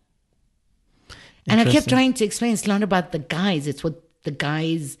them? And I kept trying to explain, it's not about the guys, it's what the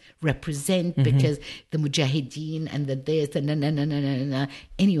guys represent because the Mujahideen and the this and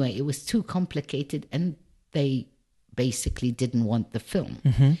Anyway, it was too complicated and they basically didn't want the film.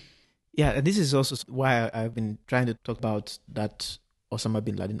 Yeah, and this is also why I've been trying to talk about that Osama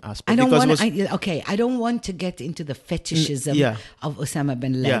bin Laden aspect. I don't want to get into the fetishism of Osama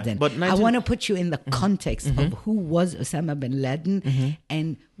bin Laden. But I want to put you in the context of who was Osama bin Laden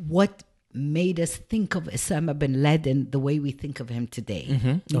and what made us think of Osama bin Laden the way we think of him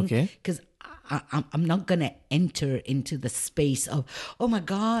today. Okay. Because I'm not going to enter into the space of, oh my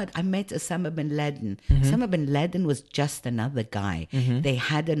God, I met Osama bin Laden. Osama bin Laden was just another guy. They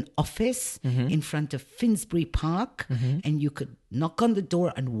had an office in front of Finsbury Park and you could knock on the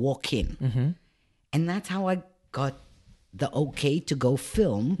door and walk in. And that's how I got the okay to go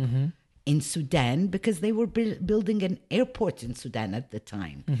film in Sudan because they were building an airport in Sudan at the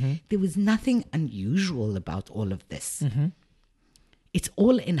time. There was nothing unusual about all of this. It's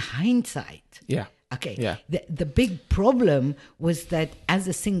all in hindsight. Yeah. Okay. Yeah. The big problem was that as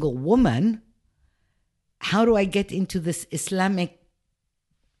a single woman, how do I get into this Islamic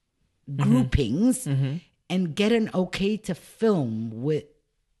groupings and get an okay to film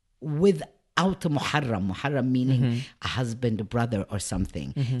without a muharram? Muharram meaning a husband, a brother or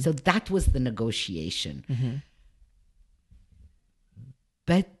something. So that was the negotiation.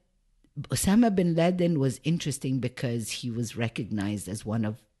 But Osama bin Laden was interesting because he was recognized as one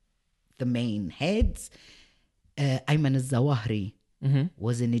of the main heads. Ayman al-Zawahri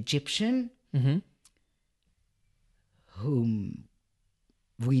was an Egyptian whom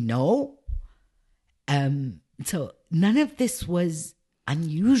we know. So none of this was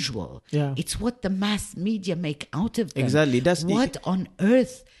unusual. Yeah. It's what the mass media make out of them. Exactly. That's what on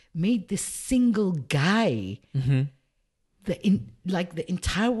earth made this single guy... The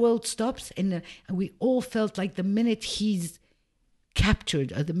entire world stops and we all felt like the minute he's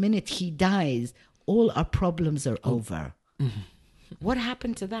captured or the minute he dies, all our problems are over. What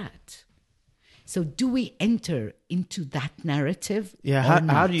happened to that? So do we enter into that narrative? Yeah.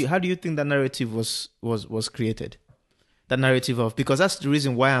 How do you think that narrative was created? That narrative because that's the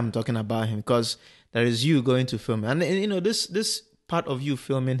reason why I'm talking about him, because there is you going to film and this part of you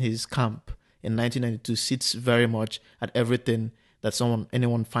filming his camp in 1992 sits very much at everything that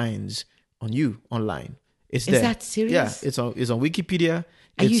anyone finds on you online. It's Is there. that serious? Yeah, it's on Wikipedia.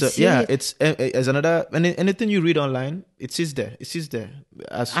 Are you serious? Yeah, it's as another anything you read online, it sits there. It sits there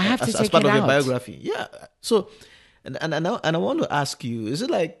as I have to as check part it of your out. biography. Yeah. So, and I want to ask you, is it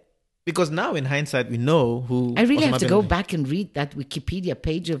like, because now in hindsight we know who I really Osama have to bin go Laden- back and read that Wikipedia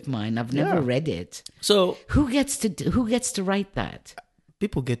page of mine. I've never Yeah. read it. So Who gets to write that?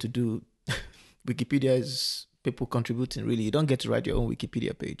 people get to do Wikipedia is people contributing. Really, you don't get to write your own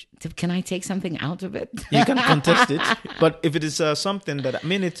Wikipedia page. Can I take something out of it? You can contest it, but if it is something that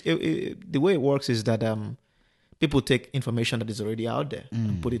the way it works is that people take information that is already out there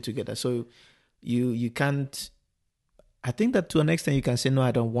and put it together. So you can't. I think that to an extent you can say no,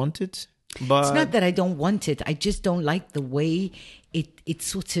 I don't want it. But It's not that I don't want it. I just don't like the way it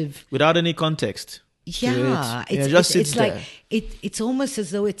sort of. without any context. Yeah, it just sits it's like there. it's almost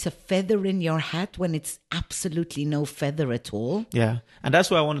as though it's a feather in your hat when it's absolutely no feather at all. Yeah, and that's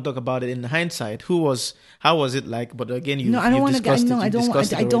why I want to talk about it in hindsight. How was it like? But again, No, I don't want to. discussed it. No, You've I don't want.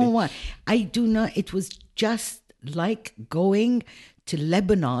 discussed it I don't already. want. I do not. It was just like going to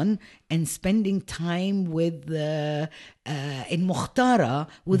Lebanon and spending time with in Mukhtara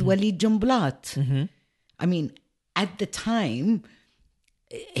with Walid Jumblat. I mean, at the time,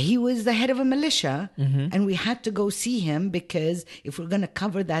 he was the head of a militia, and we had to go see him because if we're going to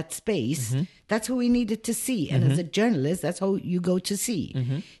cover that space, that's who we needed to see. And as a journalist, that's how you go to see.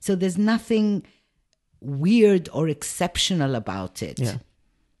 So there's nothing weird or exceptional about it. Yeah.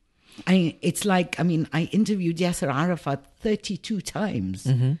 I interviewed Yasser Arafat 32 times.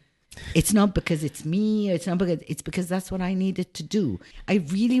 It's not because it's me. It's because that's what I needed to do. I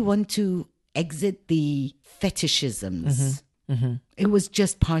really want to exit the fetishisms. It was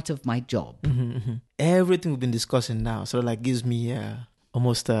just part of my job. Everything we've been discussing now sort of like gives me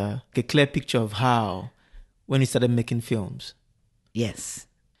almost a clear picture of how, when you started making films. Yes.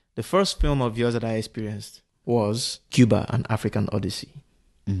 The first film of yours that I experienced was Cuba: An African Odyssey.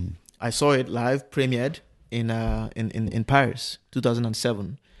 I saw it live, premiered in Paris,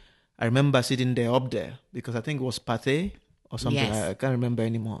 2007. I remember sitting there up there because I think it was Pathé or something. Yes. I can't remember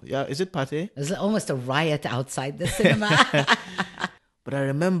anymore. Yeah, is it Pathé? There's almost a riot outside the cinema. But I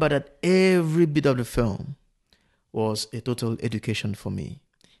remember that every bit of the film was a total education for me.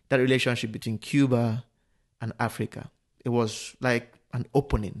 That relationship between Cuba and Africa. It was like an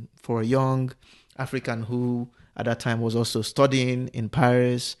opening for a young African who at that time was also studying in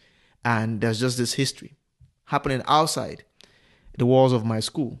Paris. And there's just this history happening outside the walls of my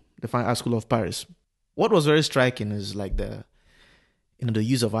school, the Fine Art School of Paris. What was very striking is like the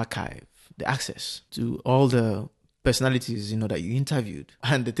use of archive, the access to all the personalities, that you interviewed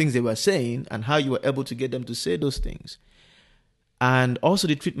and the things they were saying and how you were able to get them to say those things. And also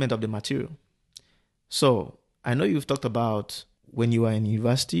the treatment of the material. So I know you've talked about when you were in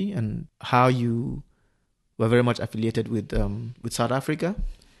university and how you were very much affiliated with South Africa.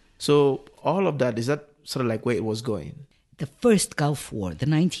 So all of that, is that sort of like where it was going? The first Gulf War, the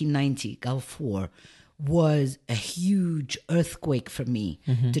 1990 Gulf War, was a huge earthquake for me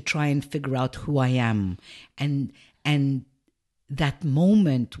to try and figure out who I am. And that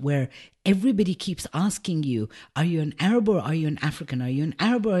moment where everybody keeps asking you, are you an Arab or are you an African? Are you an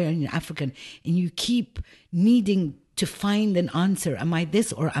Arab or are you an African? And you keep needing to find an answer. Am I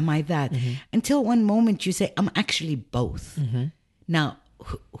this or am I that? Until one moment you say, I'm actually both. Now,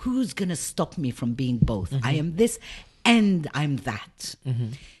 who's going to stop me from being both? I am this and I'm that.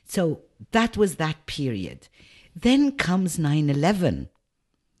 So that was that period. Then comes 9/11.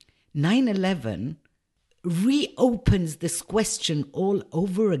 9/11 reopens this question all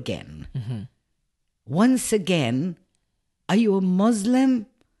over again. Once again, are you a Muslim?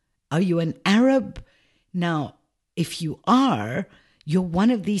 Are you an Arab? Now, if you are, you're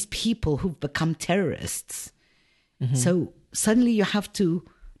one of these people who've become terrorists. So suddenly you have to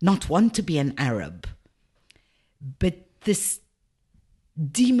not want to be an Arab. But this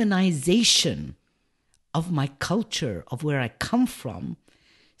demonization of my culture, of where I come from,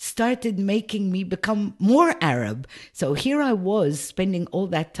 started making me become more Arab. So here I was spending all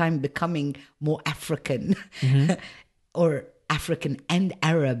that time becoming more African or African and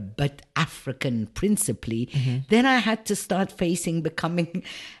Arab, but African principally. Then I had to start facing becoming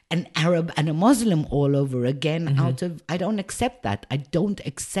an Arab and a Muslim all over again out of, I don't accept that. I don't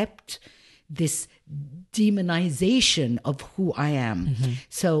accept this demonization of who I am.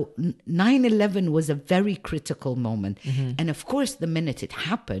 So 9/11 was a very critical moment. And of course, the minute it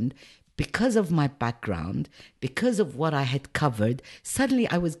happened, because of my background, because of what I had covered, suddenly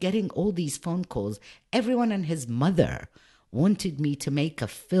I was getting all these phone calls. Everyone and his mother wanted me to make a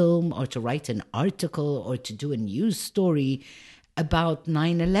film or to write an article or to do a news story about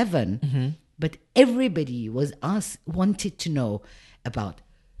 9/11. But everybody wanted to know about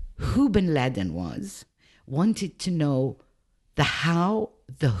who bin Laden was, wanted to know the how,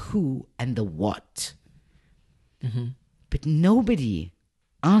 the who, and the what. But nobody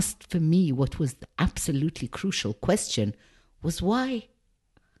asked for me what was the absolutely crucial question was why?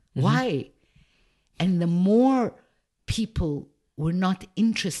 Why? And the more people were not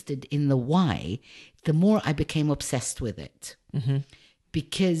interested in the why, the more I became obsessed with it.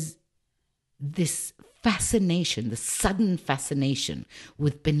 Because this fascination, the sudden fascination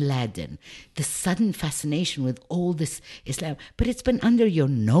with bin Laden, the sudden fascination with all this Islam, but it's been under your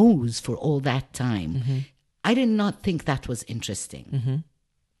nose for all that time. I did not think that was interesting.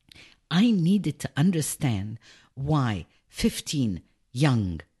 I needed to understand why 15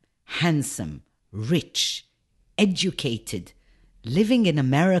 young, handsome, rich, educated, living in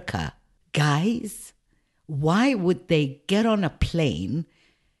America guys, why would they get on a plane,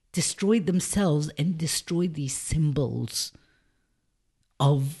 destroy themselves, and destroy these symbols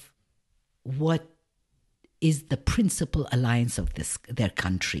of what is the principal alliance of their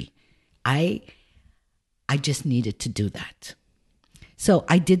country? I just needed to do that. So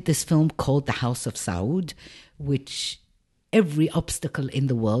I did this film called The House of Saud, which every obstacle in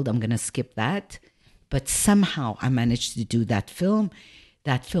the world, I'm going to skip that, but somehow I managed to do that film.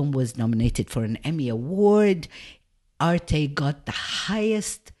 That film was nominated for an Emmy Award. Arte got the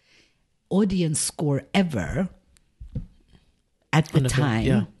highest audience score ever at the time.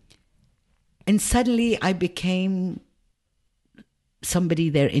 Yeah. And suddenly I became somebody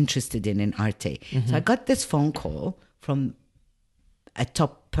they're interested in Arte. So I got this phone call from a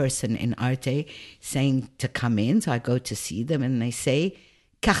top person in Arte saying to come in. So I go to see them and they say,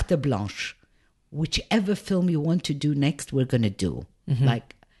 carte blanche, whichever film you want to do next, we're going to do.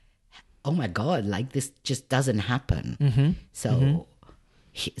 Like, oh my God, like this just doesn't happen. So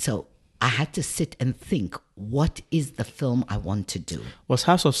I had to sit and think, what is the film I want to do? Was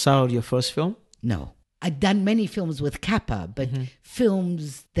House of Saud your first film? No. I'd done many films with Kappa, but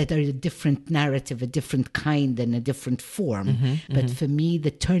films that are a different narrative, a different kind and a different form. But for me,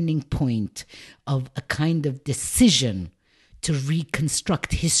 the turning point of a kind of decision to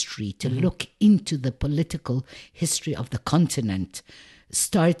reconstruct history, to look into the political history of the continent,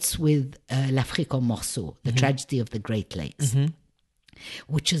 starts with L'Afrique en morceaux, the tragedy of the Great Lakes,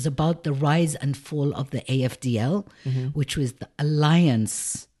 which is about the rise and fall of the AFDL, which was the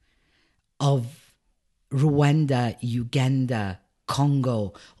alliance of Rwanda, Uganda,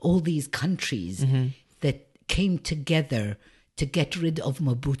 Congo, all these countries that came together to get rid of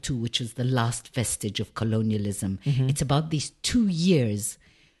Mobutu, which is the last vestige of colonialism. It's about these 2 years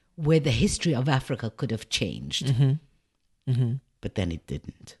where the history of Africa could have changed. But then it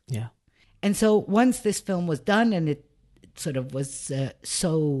didn't. Yeah. And so once this film was done and it sort of was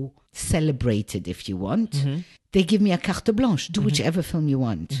so celebrated, if you want, they give me a carte blanche, do whichever film you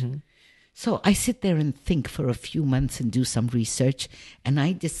want. So I sit there and think for a few months and do some research, and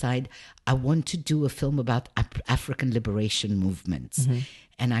I decide I want to do a film about African liberation movements.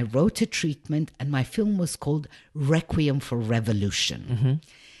 And I wrote a treatment, and my film was called Requiem for Revolution.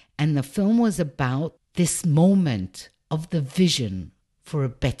 And the film was about this moment of the vision for a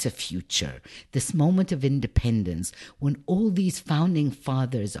better future, this moment of independence when all these founding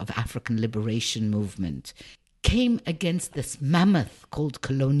fathers of African liberation movement came against this mammoth called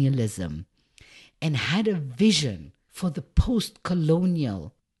colonialism and had a vision for the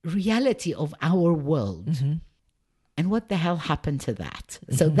post-colonial reality of our world. And what the hell happened to that?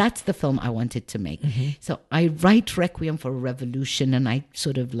 So that's the film I wanted to make. So I write Requiem for a Revolution and I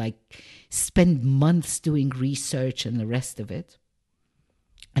sort of like spend months doing research and the rest of it.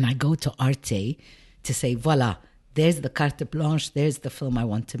 And I go to Arte to say, voila, there's the carte blanche, there's the film I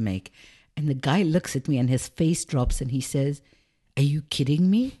want to make. And the guy looks at me and his face drops and he says, are you kidding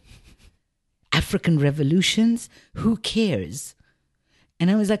me? African revolutions? Who cares?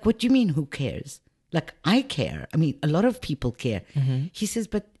 And I was like, what do you mean, who cares? Like, I care. I mean, a lot of people care. He says,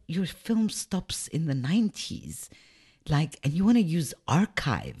 but your film stops in the 90s. Like, and you want to use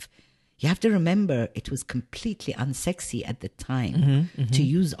archive. You have to remember it was completely unsexy at the time to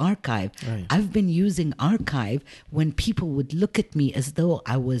use archive. Right. I've been using archive when people would look at me as though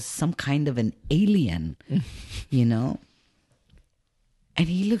I was some kind of an alien, you know? And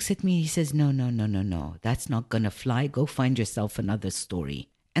he looks at me and he says, no, that's not going to fly. Go find yourself another story.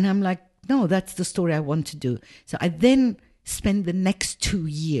 And I'm like, no, that's the story I want to do. So I then spend the next 2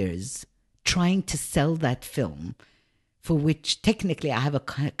 years trying to sell that film for which technically I have a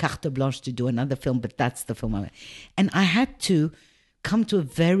carte blanche to do another film, but that's the film. And I had to come to a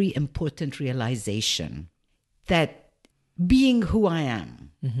very important realization that being who I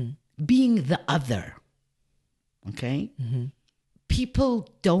am, being the other, okay? People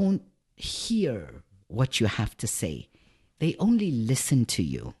don't hear what you have to say. They only listen to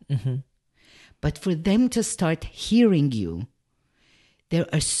you. But for them to start hearing you, there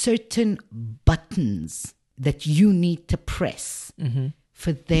are certain buttons that you need to press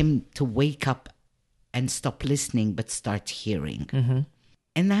for them to wake up and stop listening but start hearing.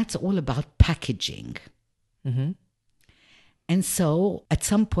 And that's all about packaging. And so at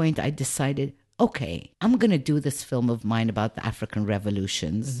some point I decided, okay, I'm going to do this film of mine about the African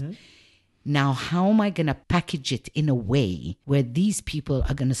revolutions. Now, how am I going to package it in a way where these people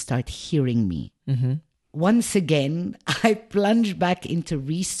are going to start hearing me? Once again, I plunge back into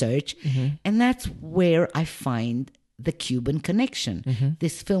research, and that's where I find the Cuban connection.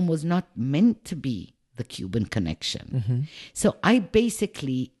 This film was not meant to be the Cuban connection. So I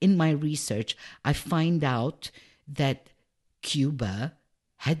basically, in my research, I find out that Cuba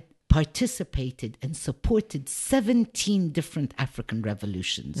had participated and supported 17 different African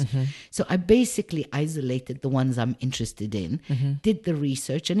revolutions. So I basically isolated the ones I'm interested in, did the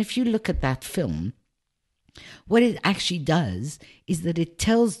research, and if you look at that film, what it actually does is that it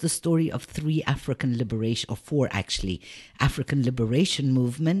tells the story of four African liberation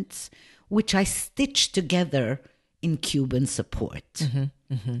movements, which I stitched together in Cuban support.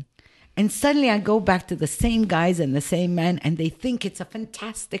 And suddenly I go back to the same guys and the same man, and they think it's a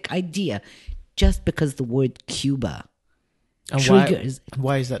fantastic idea just because the word Cuba triggers.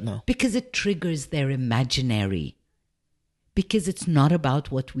 Why is that now? Because it triggers their imaginary. Because it's not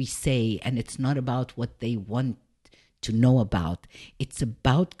about what we say, and it's not about what they want to know about. It's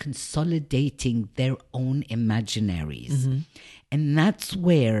about consolidating their own imaginaries. And that's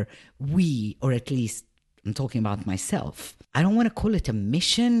where we, or at least I'm talking about myself, I don't want to call it a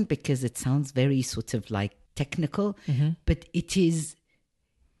mission because it sounds very sort of like technical, but it is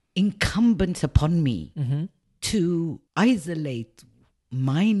incumbent upon me to isolate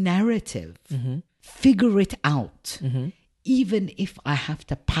my narrative, figure it out, even if I have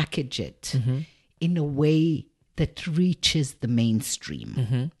to package it in a way that reaches the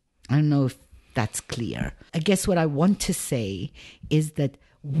mainstream. I don't know if that's clear. I guess what I want to say is that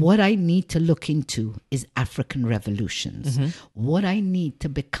what I need to look into is African revolutions. What I need to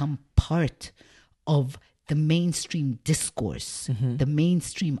become part of the mainstream discourse, the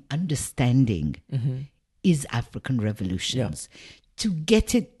mainstream understanding is African revolutions. To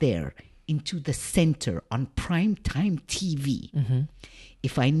get it there into the center on primetime TV,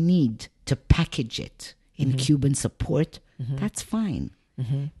 if I need to package it in Cuban support, that's fine.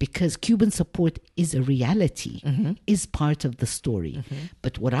 Because Cuban support is a reality, is part of the story.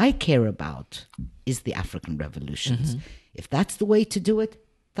 But what I care about is the African revolutions. If that's the way to do it,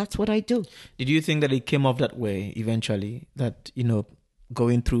 that's what I do. Did you think that it came off that way eventually? That,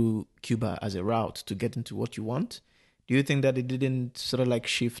 going through Cuba as a route to get into what you want? Do you think that it didn't sort of like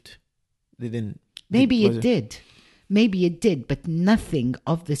shift? Maybe it did. Maybe it did, but nothing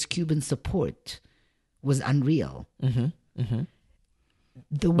of this Cuban support was unreal.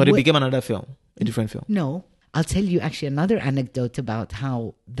 But it became another film, a different film. No, I'll tell you actually another anecdote about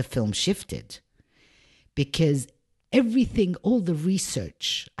how the film shifted. Because everything, all the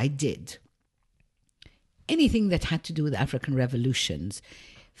research I did, anything that had to do with African revolutions,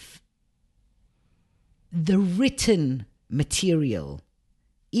 the written material,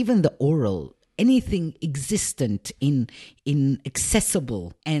 even the oral, anything existent in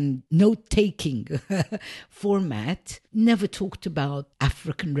accessible and note-taking format never talked about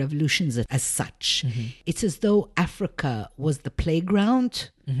African revolutions as such. It's as though Africa was the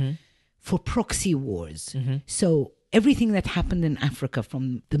playground for proxy wars. So everything that happened in Africa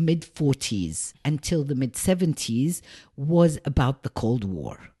from the mid-40s until the mid-70s was about the Cold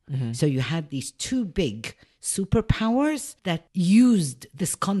War. So you had these two big superpowers that used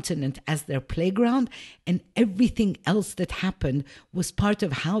this continent as their playground, and everything else that happened was part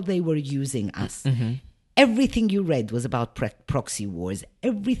of how they were using us. Everything you read was about proxy wars.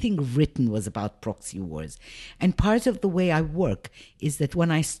 Everything written was about proxy wars. And part of the way I work is that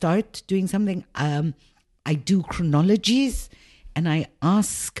when I start doing something, I do chronologies, and I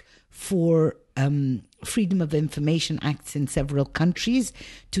ask for Freedom of Information Acts in several countries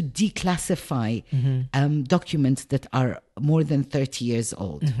to declassify documents that are more than 30 years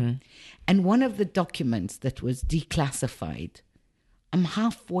old. And one of the documents that was declassified, I'm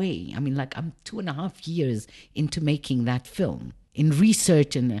halfway. I'm 2.5 years into making that film in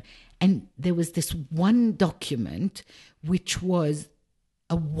research, and And there was this one document which was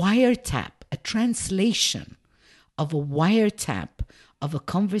a wiretap, a translation of a wiretap of a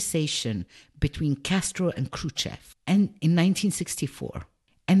conversation between Castro and Khrushchev and in 1964.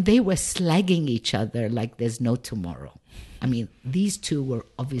 And they were slagging each other like there's no tomorrow. I mean, these two were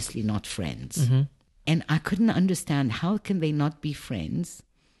obviously not friends. And I couldn't understand, how can they not be friends?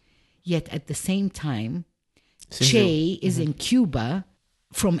 Yet at the same time, Che is in Cuba,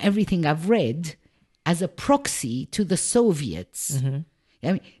 from everything I've read, as a proxy to the Soviets.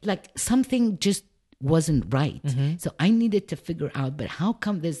 I mean, like, something just wasn't right. So I needed to figure out, but how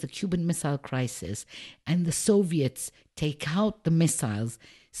come there's the Cuban Missile Crisis and the Soviets take out the missiles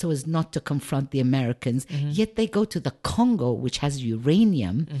so as not to confront the Americans, yet they go to the Congo, which has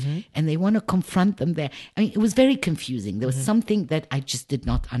uranium, and they want to confront them there. I mean, it was very confusing. There was something that I just did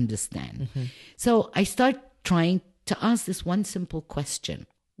not understand. So I start trying to ask this one simple question.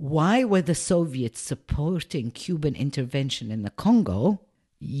 Why were the Soviets supporting Cuban intervention in the Congo,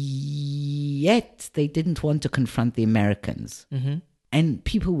 yet they didn't want to confront the Americans? And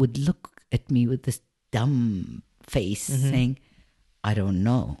people would look at me with this dumb face saying, I don't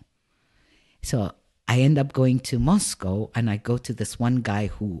know. So I end up going to Moscow, and I go to this one guy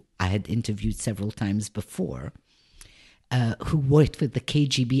who I had interviewed several times before, who worked with the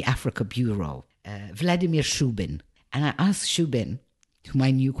KGB Africa Bureau, Vladimir Shubin. And I asked Shubin, whom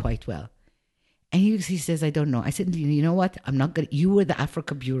I knew quite well, and he says, I don't know. I said, you know what? I'm not going to, you were the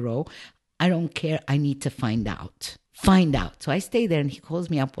Africa Bureau. I don't care. I need to find out. Find out. So I stay there, and he calls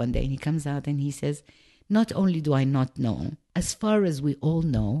me up one day, and he comes out and he says, not only do I not know, as far as we all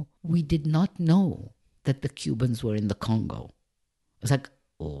know, we did not know that the Cubans were in the Congo. I was like,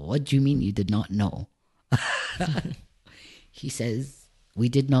 oh, what do you mean you did not know? He says, we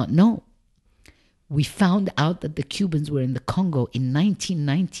did not know. We found out that the Cubans were in the Congo in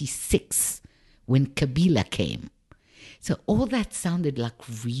 1996 when Kabila came. So all that sounded like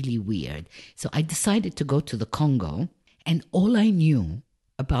really weird. So I decided to go to the Congo, and all I knew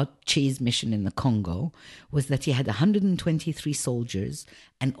about Che's mission in the Congo was that he had 123 soldiers,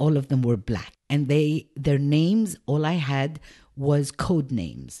 and all of them were black. And their names, all I had was code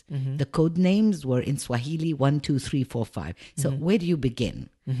names. The code names were in Swahili 1, 2, 3, 4, 5. So where do you begin?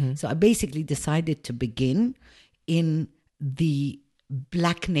 So I basically decided to begin in the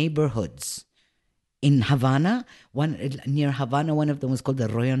black neighborhoods in Havana. Near Havana, one of them was called the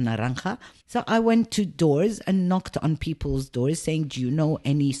Arroyo Naranja. So I went to doors and knocked on people's doors saying, do you know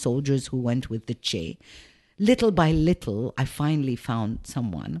any soldiers who went with the Che? Little by little, I finally found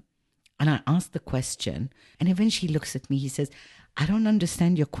someone. And I asked the question. And eventually he looks at me, he says, I don't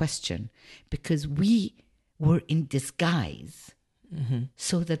understand your question, because we were in disguise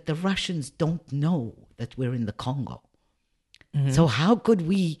so that the Russians don't know that we're in the Congo. So how could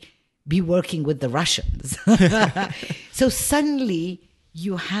we be working with the Russians? So suddenly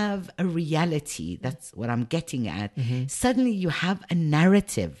you have a reality. That's what I'm getting at. Suddenly you have a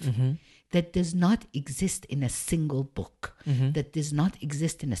narrative that does not exist in a single book, that does not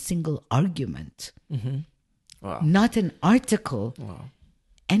exist in a single argument, not an article.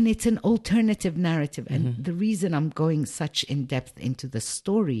 And it's an alternative narrative. And the reason I'm going such in depth into the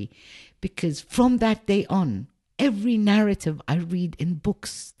story, because from that day on, every narrative I read in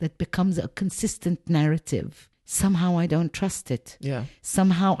books that becomes a consistent narrative, somehow I don't trust it.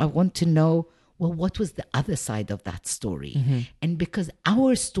 Somehow I want to know, well, what was the other side of that story? And because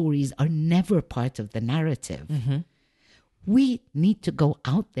our stories are never part of the narrative, we need to go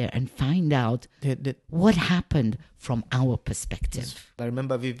out there and find out what happened from our perspective. I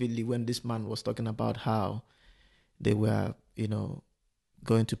remember vividly when this man was talking about how they were,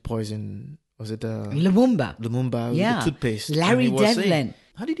 going to poison, was it Lumumba with the toothpaste. Larry Devlin.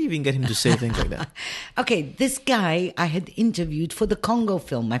 How did you even get him to say things like that? Okay, this guy I had interviewed for the Congo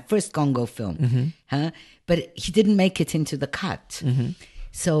film, my first Congo film. But he didn't make it into the cut.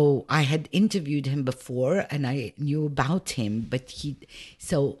 So I had interviewed him before and I knew about him.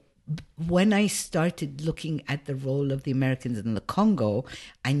 So when I started looking at the role of the Americans in the Congo,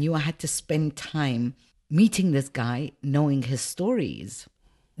 I knew I had to spend time meeting this guy, knowing his stories.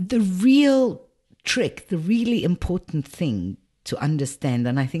 The real trick, the really important thing to understand,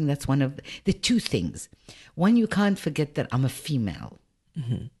 and I think that's one of the two things. One, you can't forget that I'm a female,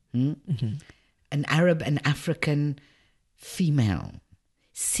 an Arab and African female,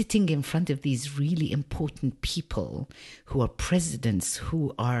 sitting in front of these really important people who are presidents,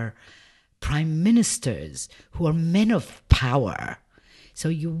 who are prime ministers, who are men of power. So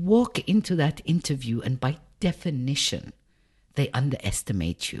you walk into that interview and by definition, they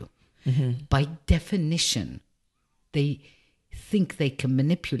underestimate you. By definition, they think they can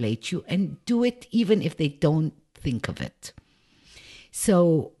manipulate you and do it even if they don't think of it.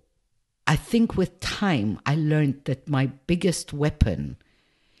 So I think with time, I learned that my biggest weapon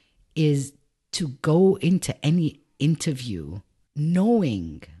is to go into any interview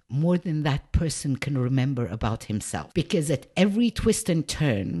knowing more than that person can remember about himself. Because at every twist and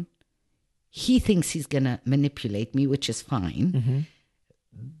turn, he thinks he's going to manipulate me, which is fine.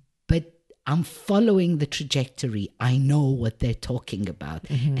 But I'm following the trajectory. I know what they're talking about.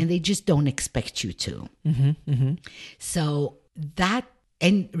 And they just don't expect you to. So that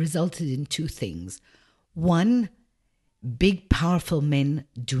resulted in two things. One, big, powerful men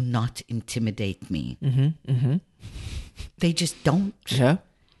do not intimidate me. They just don't. Yeah.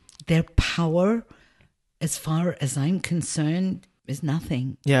 Their power, as far as I'm concerned, is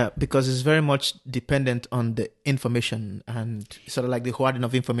nothing. Yeah, because it's very much dependent on the information and sort of like the hoarding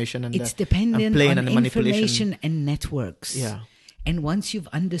of information. And it's dependent and playing on and the manipulation. information and networks. Yeah. And once you've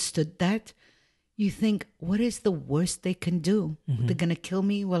understood that, you think, what is the worst they can do? They're going to kill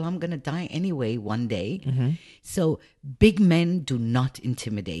me? Well, I'm going to die anyway one day. So big men do not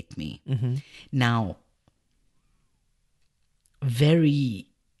intimidate me. Now, very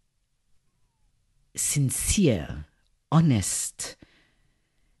sincere, honest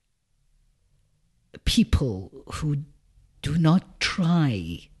people who do not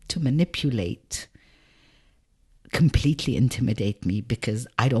try to manipulate completely intimidate me because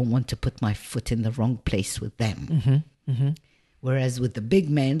I don't want to put my foot in the wrong place with them. Whereas with the big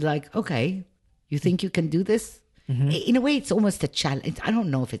men, like, okay, you think you can do this? In a way, it's almost a challenge. I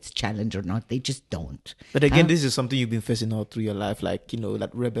don't know if it's a challenge or not. They just don't. But again, this is something you've been facing all through your life, like,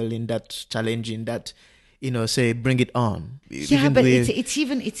 that rebelling, that challenging, that, say, bring it on. Yeah, but it's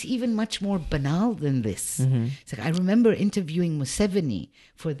even much more banal than this. It's like I remember interviewing Museveni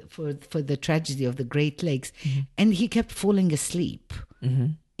for the tragedy of the Great Lakes, and he kept falling asleep.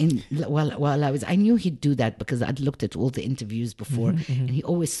 While I knew he'd do that because I'd looked at all the interviews before, and he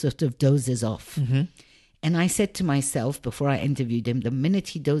always sort of dozes off. And I said to myself before I interviewed him, the minute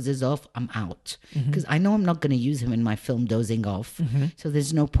he dozes off, I'm out. Because I know I'm not going to use him in my film dozing off. So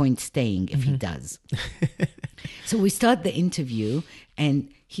there's no point staying if he does. So we start the interview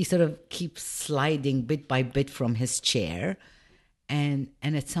and he sort of keeps sliding bit by bit from his chair. And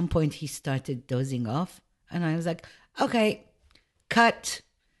at some point he started dozing off. And I was like, okay, cut.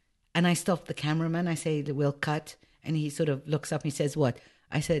 And I stopped the cameraman. I say, we'll cut. And he sort of looks up and he says, what?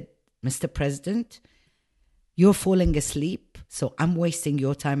 I said, Mr. President, you're falling asleep, so I'm wasting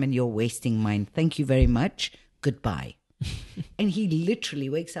your time and you're wasting mine. Thank you very much. Goodbye. And he literally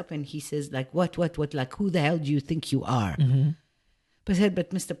wakes up and he says, like, what? Like, who the hell do you think you are? But I said,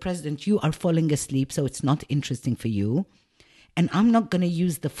 but Mr. President, you are falling asleep, so it's not interesting for you. And I'm not going to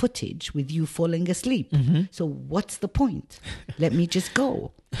use the footage with you falling asleep. So what's the point? Let me just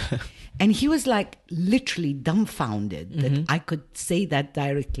go. And he was like literally dumbfounded that I could say that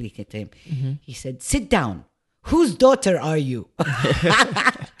directly to him. He said, sit down. Whose daughter are you?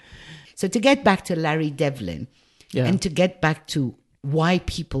 So to get back to Larry Devlin and to get back to why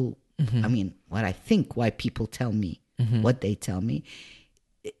people, I mean, what I think why people tell me what they tell me,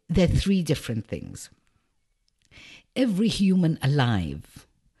 there are three different things. Every human alive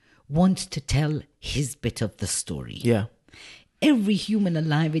wants to tell his bit of the story. Yeah. Every human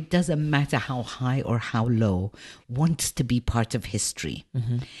alive, it doesn't matter how high or how low, wants to be part of history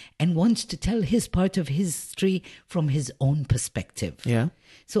and wants to tell his part of history from his own perspective. Yeah.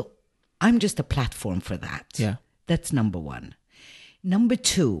 So I'm just a platform for that. Yeah. That's number one. Number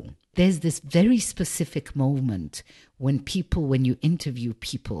two, there's this very specific moment when you interview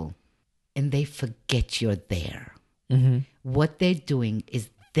people and they forget you're there. What they're doing is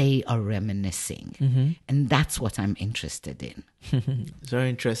they are reminiscing. And that's what I'm interested in. It's very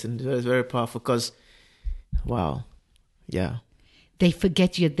interesting. It's very powerful because, wow. Yeah. They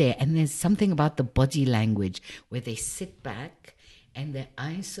forget you're there. And there's something about the body language where they sit back and their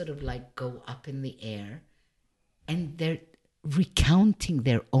eyes sort of like go up in the air and they're recounting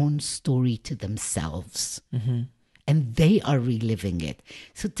their own story to themselves. And they are reliving it.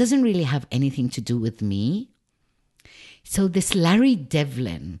 So it doesn't really have anything to do with me. So this Larry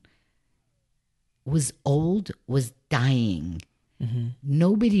Devlin was old, was dying.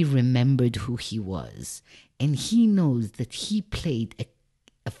 Nobody remembered who he was. And he knows that he played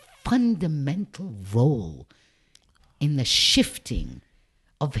a fundamental role in the shifting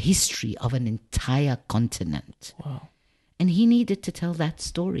of history of an entire continent. Wow. And he needed to tell that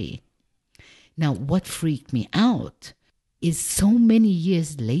story. Now, what freaked me out is so many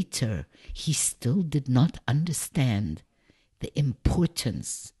years later, he still did not understand the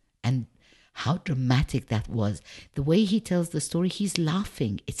importance and how dramatic that was. The way he tells the story, he's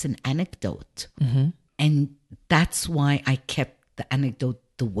laughing. It's an anecdote. And that's why I kept the anecdote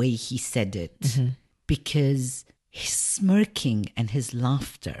the way he said it. Because his smirking and his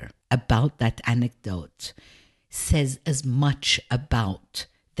laughter about that anecdote says as much about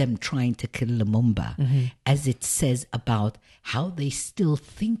them trying to kill Lumumba as it says about how they still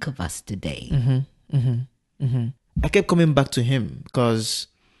think of us today. I kept coming back to him because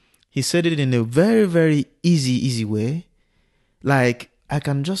he said it in a very, very easy way. Like, I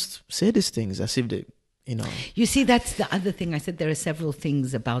can just say these things as if they, You see, that's the other thing. I said there are several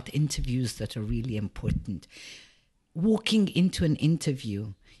things about interviews that are really important. Walking into an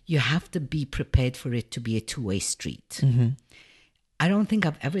interview, you have to be prepared for it to be a two-way street. I don't think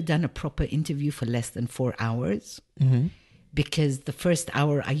I've ever done a proper interview for less than 4 hours because the first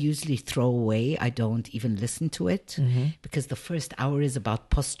hour I usually throw away. I don't even listen to it because the first hour is about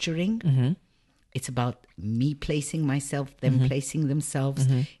posturing. It's about me placing myself, them placing themselves.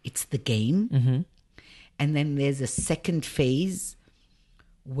 It's the game. And then there's a second phase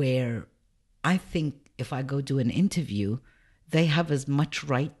where I think if I go do an interview, they have as much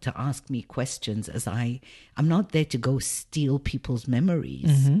right to ask me questions as I'm not there to go steal people's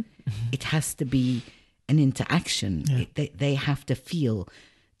memories. It has to be an interaction. They have to feel,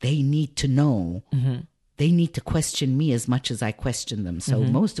 they need to know. They need to question me as much as I question them. So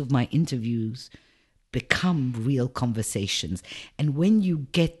most of my interviews become real conversations. And when you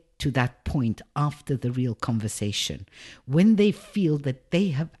get to that point after the real conversation, when they feel that they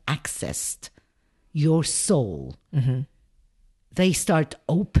have accessed your soul, they start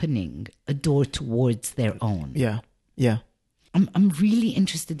opening a door towards their own. I'm really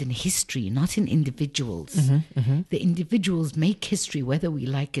interested in history, not in individuals. The individuals make history whether we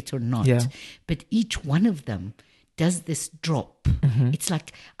like it or not. But each one of them does this drop. It's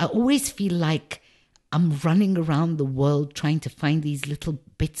like, I always feel like I'm running around the world trying to find these little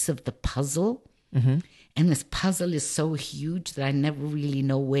bits of the puzzle. And this puzzle is so huge that I never really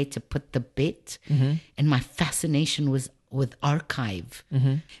know where to put the bit. And my fascination was with archive.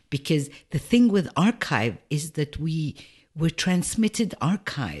 Because the thing with archive is that we're transmitted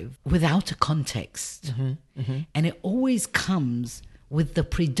archive without a context. And it always comes with the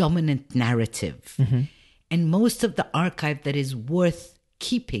predominant narrative. And most of the archive that is worth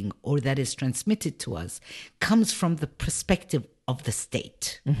keeping or that is transmitted to us comes from the perspective of the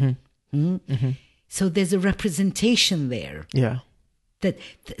state. So there's a representation there.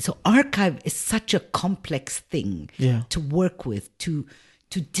 So archive is such a complex thing to work with, to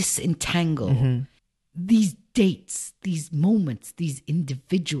disentangle. These dates, these moments, these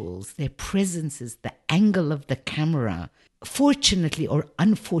individuals, their presences, the angle of the camera, fortunately or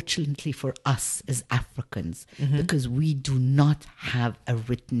unfortunately for us as Africans, because we do not have a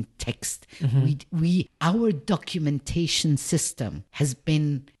written text. Our documentation system has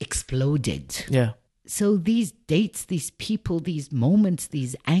been exploded. So these dates, these people, these moments,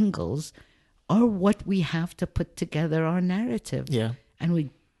 these angles are what we have to put together our narrative. And we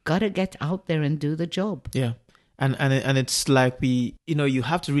got to get out there and do the job. And it's like you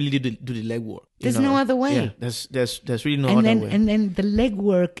have to really do the legwork. There's no other way. There's really no other way. And then the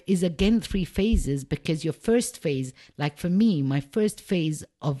legwork is again 3 phases, because your first phase, like for me, my first phase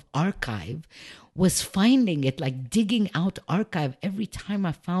of archive was finding it, like digging out archive. Every time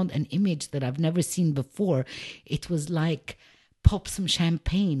I found an image that I've never seen before, it was like pop some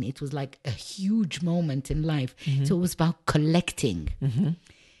champagne. It was like a huge moment in life. So it was about collecting.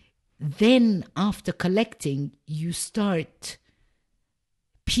 Then after collecting, you start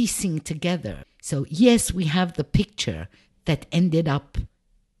piecing together. So yes, we have the picture that ended up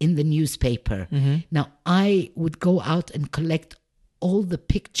in the newspaper. Now I would go out and collect all the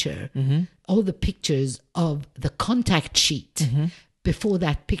pictures of the contact sheet before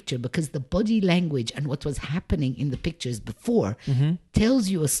that picture, because the body language and what was happening in the pictures before tells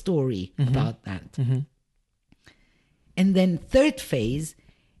you a story about that. And then third phase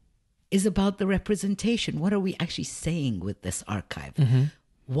is about the representation. What are we actually saying with this archive?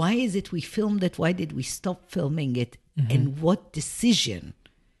 Why is it we filmed it? Why did we stop filming it? And what decision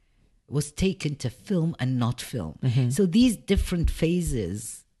was taken to film and not film? So these different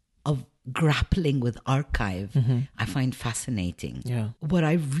phases of grappling with archive, I find fascinating. What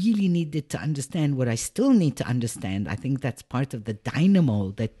I really needed to understand, what I still need to understand, I think that's part of the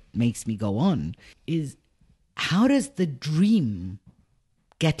dynamo that makes me go on, is how does the dream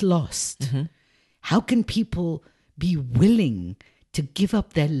get lost? How can people be willing to give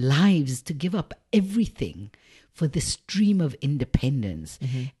up their lives, to give up everything for this dream of independence?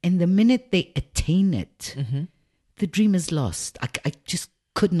 And the minute they attain it, the dream is lost. I just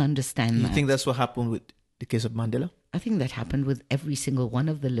couldn't understand You that. think that's what happened with the case of Mandela? I think that happened with every single one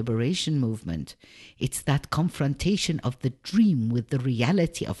of the liberation movement. It's that confrontation of the dream with the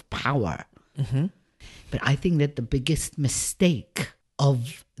reality of power. Mm-hmm. But I think that the biggest mistake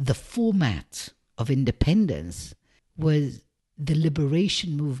of the format of independence was the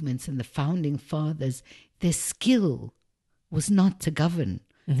liberation movements and the founding fathers. Their skill was not to govern.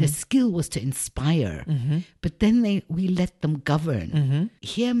 Their skill was to inspire. But then we let them govern.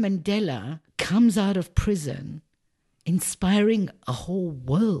 Here Mandela comes out of prison inspiring a whole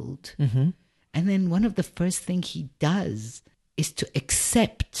world. And then one of the first things he does is to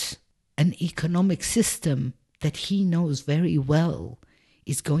accept an economic system that he knows very well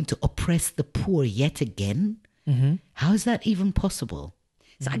is going to oppress the poor yet again. How is that even possible?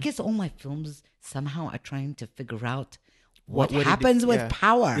 So I guess all my films somehow are trying to figure out what happens with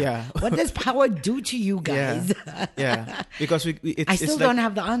power. Yeah. What does power do to you guys? Yeah. Because I still don't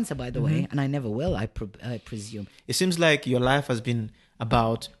have the answer, by the way, and I never will, I presume. It seems like your life has been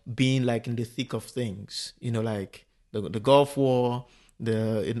about being like in the thick of things, you know, like the Gulf War, the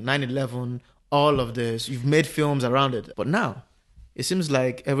 9/11, all of this. You've made films around it. But now it seems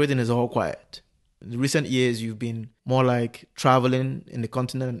like everything is all quiet. In recent years, you've been more like traveling in the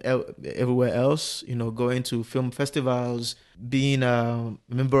continent and everywhere else, you know, going to film festivals, being a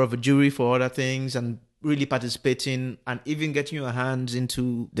member of a jury for other things, and really participating and even getting your hands into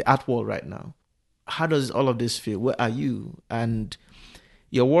the art world right now. How does all of this feel? Where are you? And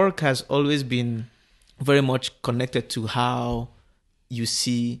your work has always been very much connected to how you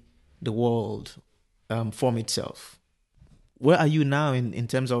see the world form itself. Where are you now in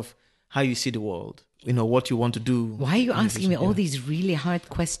terms of how you see the world, you know, what you want to do? Why are you asking me all these really hard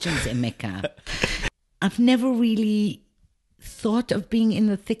questions, Emeka? I've never really thought of being in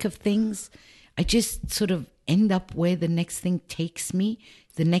the thick of things. I just sort of end up where the next thing takes me,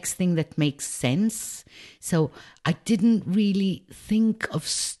 the next thing that makes sense. So I didn't really think of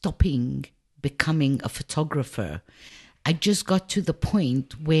stopping becoming a photographer. I just got to the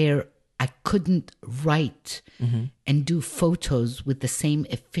point where I couldn't write and do photos with the same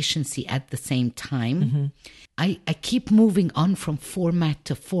efficiency at the same time. I keep moving on from format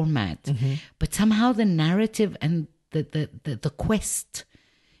to format, but somehow the narrative and the quest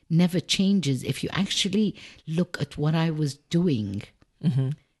never changes. If you actually look at what I was doing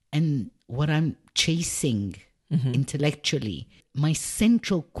and what I'm chasing intellectually, my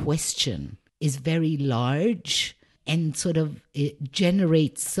central question is very large and sort of it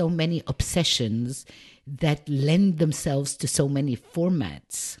generates so many obsessions that lend themselves to so many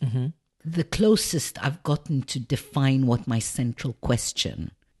formats. The closest I've gotten to define what my central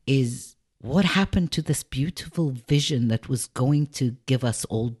question is, what happened to this beautiful vision that was going to give us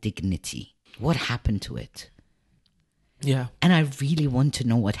all dignity? What happened to it? Yeah. And I really want to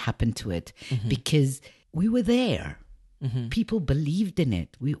know what happened to it because we were there. People believed in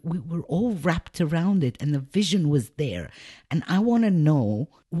it. We were all wrapped around it and the vision was there. And I want to know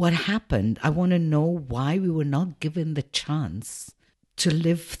what happened. I want to know why we were not given the chance to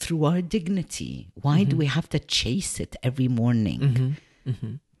live through our dignity. Why do we have to chase it every morning?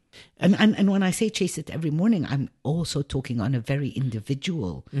 And when I say chase it every morning, I'm also talking on a very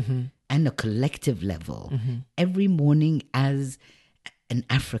individual and a collective level. Every morning as an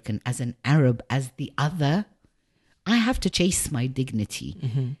African, as an Arab, as the other, I have to chase my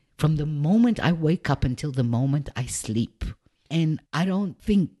dignity from the moment I wake up until the moment I sleep. And I don't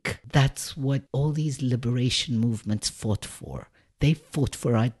think that's what all these liberation movements fought for. They fought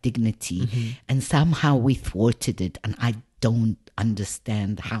for our dignity and somehow we thwarted it. And I don't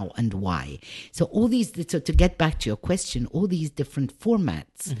understand how and why. So so to get back to your question, all these different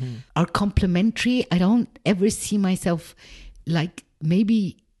formats are complementary. I don't ever see myself like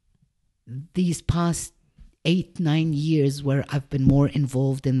maybe these past 8-9 years where I've been more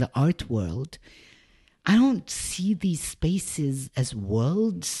involved in the art world, I don't see these spaces as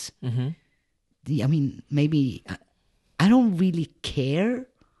worlds. I mean, maybe I don't really care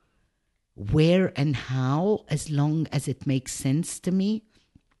where and how, as long as it makes sense to me.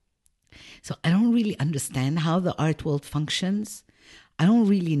 So I don't really understand how the art world functions. I don't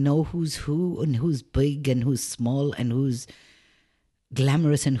really know who's who and who's big and who's small and who's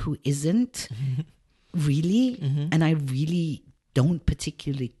glamorous and who isn't. Really. And I really don't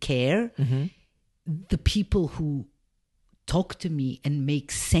particularly care. The people who talk to me and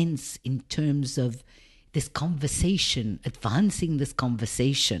make sense in terms of this conversation, advancing this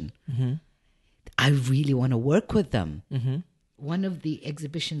conversation, I really want to work with them. One of the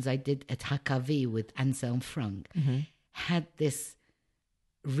exhibitions I did at HKV with Anselm Frank had this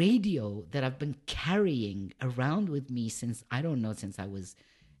radio that I've been carrying around with me since I was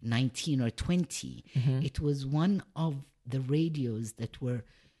 19 or 20. It was one of the radios that were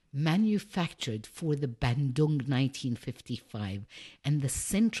manufactured for the Bandung 1955, and the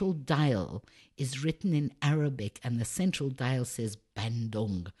central dial is written in Arabic, and the central dial says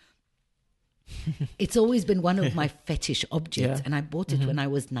Bandung. It's always been one of my fetish objects, and I bought it when I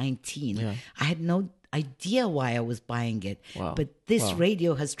was 19. I had no idea why I was buying it, but this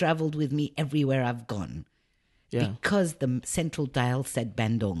radio has traveled with me everywhere I've gone. Because the central dial said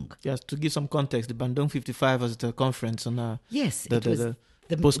Bandung. Yes, to give some context, the Bandung 55 was at a conference on the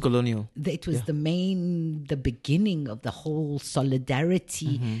post-colonial. It was the beginning of the whole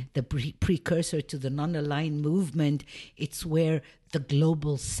solidarity, the precursor to the non-aligned movement. It's where the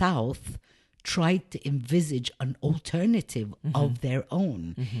global South tried to envisage an alternative of their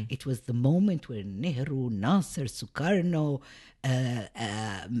own. It was the moment where Nehru, Nasser, Sukarno,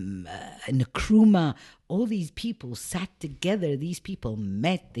 Nkrumah, all these people sat together. These people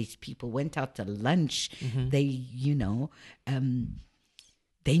met. These people went out to lunch. They,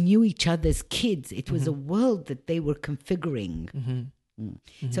 they knew each other's kids. It was a world that they were configuring.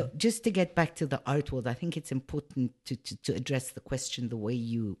 So just to get back to the art world, I think it's important to address the question the way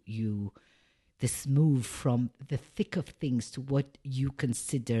you this move from the thick of things to what you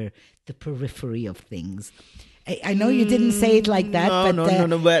consider the periphery of things. I know you didn't say it like that,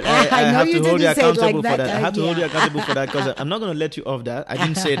 but I have to hold you accountable for that. I have to hold you accountable for that, because I'm not going to let you off that. I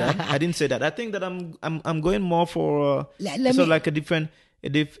didn't say that. I think that I'm going more for like a different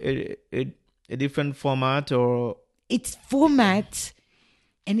format, or it's format,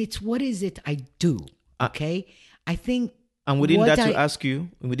 and it's what is it I do. Okay, I think, and within that to ask you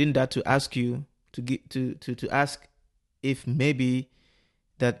to ask if maybe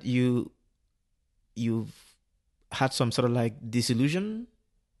that you've had some sort of like disillusion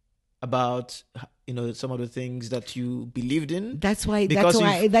about some of the things that you believed in. That's why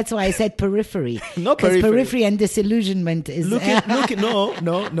I said periphery. No, periphery and disillusionment is looking no.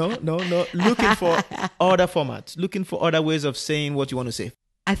 Looking for other formats, looking for other ways of saying what you want to say.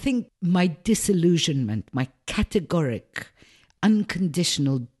 I think my disillusionment, my categoric,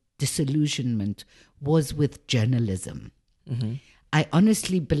 unconditional disillusionment was with journalism. I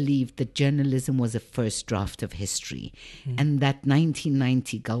honestly believed that journalism was a first draft of history, and that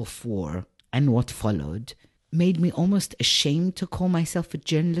 1990 Gulf War and what followed made me almost ashamed to call myself a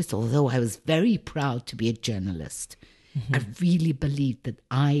journalist, although I was very proud to be a journalist. I really believed that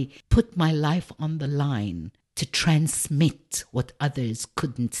I put my life on the line to transmit what others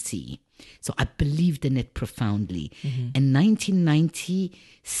couldn't see. So I believed in it profoundly. In 1990,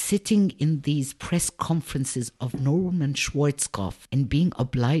 sitting in these press conferences of Norman Schwarzkopf and being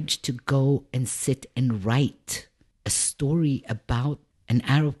obliged to go and sit and write a story about an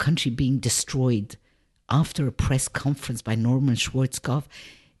Arab country being destroyed after a press conference by Norman Schwarzkopf,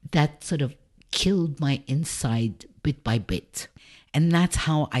 that sort of killed my inside bit by bit. And that's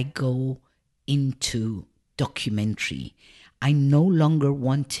how I go into documentary. I no longer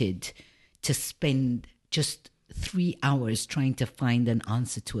wanted to spend just 3 hours trying to find an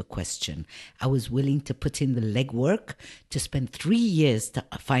answer to a question. I was willing to put in the legwork to spend 3 years to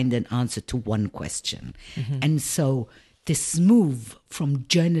find an answer to one question. And so this move from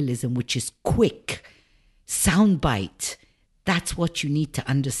journalism, which is quick, soundbite, that's what you need to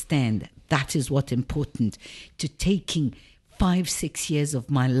understand. That is what's important, to taking 5-6 years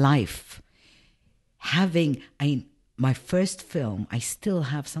of my life, my first film, I still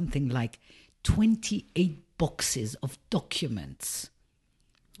have something like 28 boxes of documents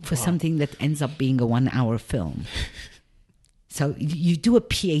for something that ends up being a 1-hour film. So you do a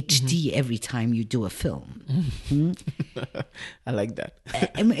PhD every time you do a film. I like that.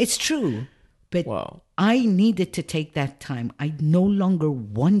 It's true. But I needed to take that time. I no longer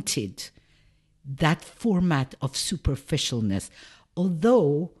wanted that format of superficialness.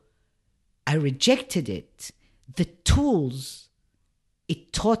 Although I rejected it, the tools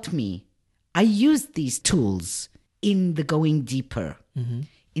it taught me, I used these tools in the going deeper,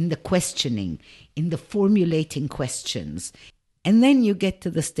 in the questioning, in the formulating questions. And then you get to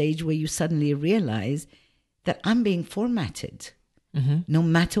the stage where you suddenly realize that I'm being formatted. No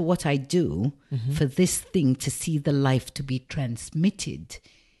matter what I do, for this thing to see the life to be transmitted,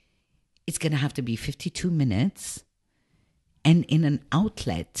 it's going to have to be 52 minutes and in an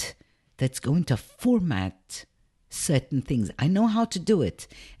outlet that's going to format certain things. I know how to do it,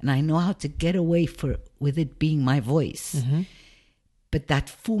 and I know how to get away with it being my voice. But that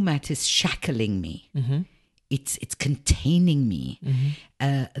format is shackling me. It's containing me.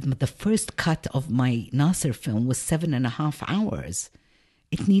 The first cut of my Nasser film was 7.5 hours.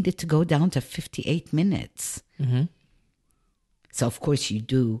 it needed to go down to 58 minutes. So, of course, you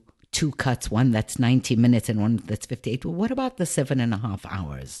do 2 cuts, one that's 90 minutes and one that's 58. Well, what about the 7.5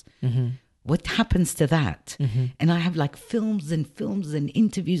 hours? What happens to that? And I have like films and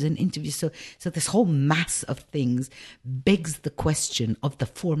interviews and interviews. So this whole mass of things begs the question of the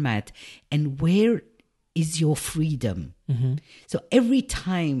format and where is your freedom? So every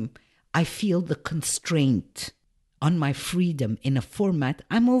time I feel the constraint on my freedom in a format,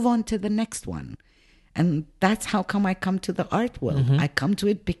 I move on to the next one. And that's how come I come to the art world. I come to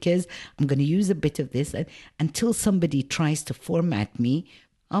it because I'm going to use a bit of this. And until somebody tries to format me,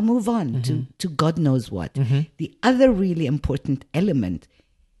 I'll move on to God knows what. The other really important element,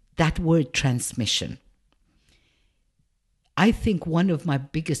 that word transmission. I think one of my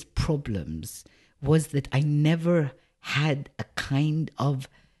biggest problems was that I never had a kind of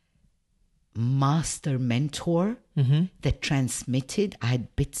master mentor that transmitted. I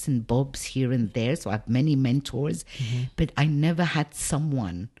had bits and bobs here and there, so I have many mentors, but I never had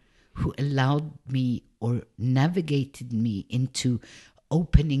someone who allowed me or navigated me into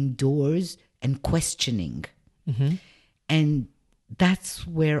opening doors and questioning. And that's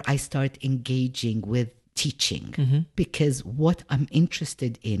where I start engaging with teaching, because what I'm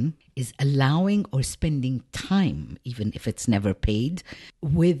interested in is allowing or spending time, even if it's never paid,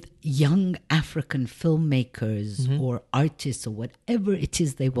 with young African filmmakers or artists or whatever it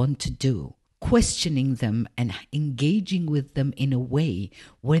is they want to do, questioning them and engaging with them in a way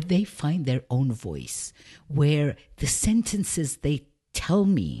where they find their own voice, where the sentences they tell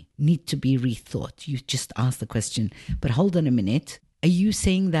me need to be rethought. You just asked the question, but hold on a minute. Are you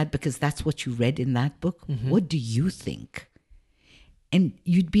saying that because that's what you read in that book? What do you think? And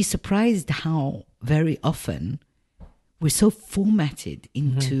you'd be surprised how very often we're so formatted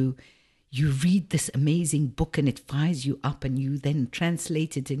into you read this amazing book and it fires you up and you then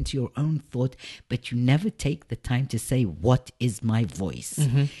translate it into your own thought, but you never take the time to say, what is my voice?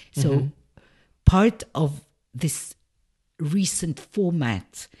 So part of this recent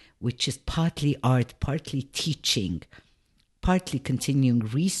format, which is partly art, partly teaching, partly continuing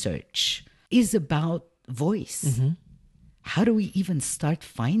research, is about voice. How do we even start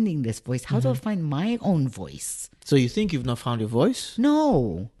finding this voice? How do I find my own voice? So you think you've not found your voice?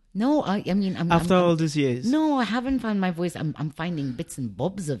 No, I mean, After all these years? No, I haven't found my voice. I'm finding bits and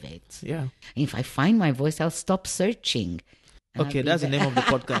bobs of it. Yeah. And if I find my voice, I'll stop searching. Okay, that's the name of the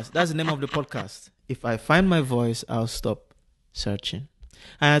podcast. That's the name of the podcast. If I find my voice, I'll stop searching.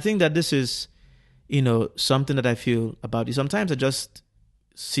 And I think that this is, something that I feel about you. Sometimes I just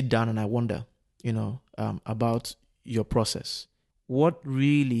sit down and I wonder, about your process. What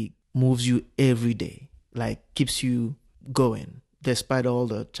really moves you every day, like keeps you going despite all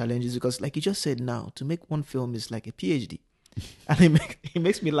the challenges? Because like you just said now, to make one film is like a PhD. And it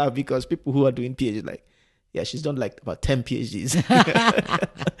makes me laugh because people who are doing PhD, like, yeah, she's done like about 10 PhDs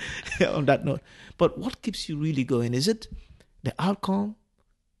on that note. But what keeps you really going? Is it the outcome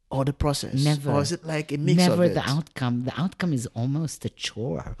or the process? Never. Or is it like a mix of it? Never the outcome. The outcome is almost a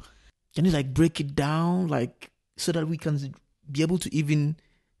chore. Can you like break it down, like, so that we can be able to even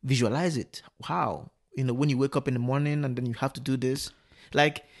visualize it? How? When you wake up in the morning and then you have to do this.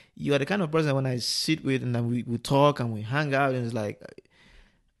 Like, you are the kind of person when I sit with and then we talk and we hang out and it's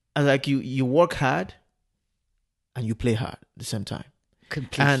like you work hard and you play hard at the same time.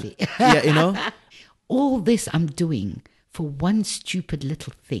 Completely. And, yeah, all this I'm doing for one stupid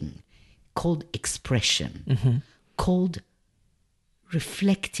little thing called expression, called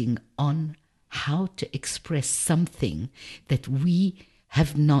reflecting on how to express something that we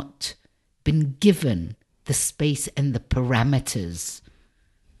have not been given the space and the parameters.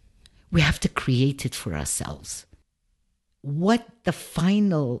 We have to create it for ourselves. What the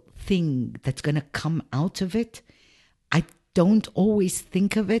final thing that's going to come out of it, I don't always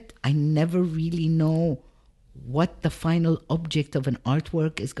think of it. I never really know what the final object of an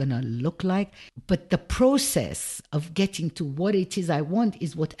artwork is going to look like. But the process of getting to what it is I want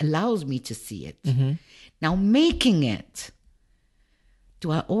is what allows me to see it. Now, making it,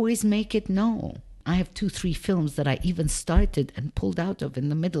 do I always make it? No. I have 2-3 films that I even started and pulled out of in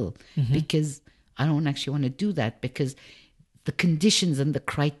the middle because I don't actually want to do that, because the conditions and the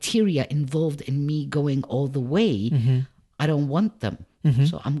criteria involved in me going all the way, I don't want them.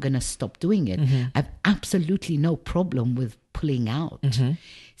 So I'm going to stop doing it. I have absolutely no problem with pulling out.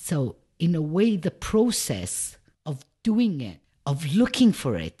 So in a way, the process of doing it, of looking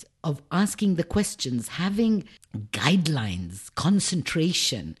for it, of asking the questions, having guidelines,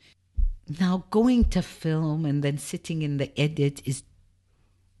 concentration. Now, going to film and then sitting in the edit is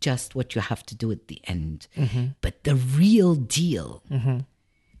just what you have to do at the end. But the real deal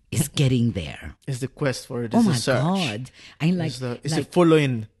is getting there. It's the quest for it. Oh It's my the search. God. I like, It's the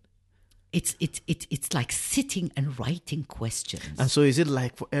following. it's like sitting and writing questions. And so is it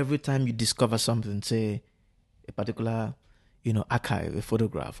like for every time you discover something, say a particular, archive, a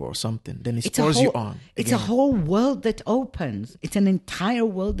photograph or something, then it spurs you on. It's a whole world that opens. It's an entire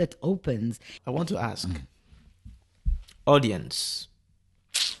world that opens. I want to ask, audience,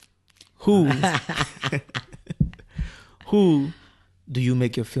 who do you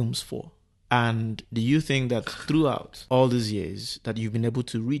make your films for? And do you think that throughout all these years that you've been able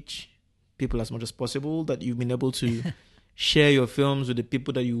to reach people as much as possible, that you've been able to share your films with the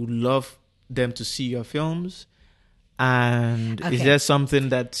people that you would love them to see your films? And is there something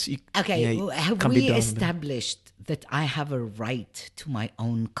that have we established that I have a right to my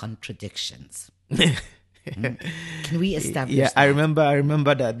own contradictions? Can we establish that? I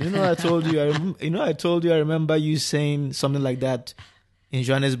remember that. I told you. I remember you saying something like that in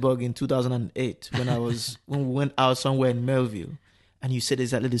Johannesburg in 2008 when we went out somewhere in Melville, and you said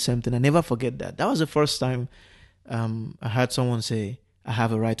exactly the same thing. I never forget that. That was the first time I heard someone say, I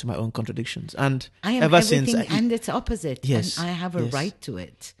have a right to my own contradictions. And I am ever everything since, and its opposite. Yes, and I have a right to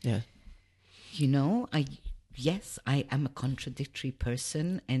it. Yeah. I am a contradictory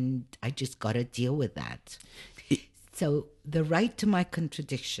person, and I just got to deal with that. So the right to my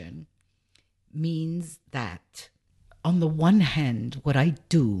contradiction means that on the one hand, what I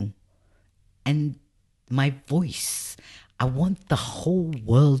do and my voice, I want the whole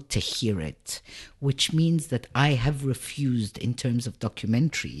world to hear it, which means that I have refused in terms of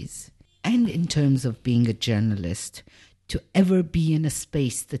documentaries and in terms of being a journalist to ever be in a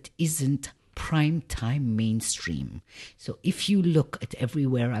space that isn't prime time mainstream. So if you look at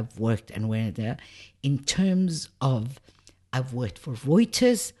everywhere I've worked and where there, in terms of I've worked for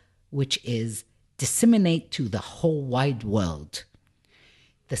Reuters, which is disseminate to the whole wide world.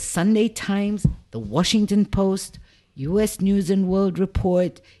 The Sunday Times, the Washington Post, U.S. News and World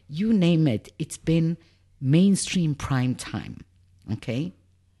Report, you name it, it's been mainstream prime time, okay?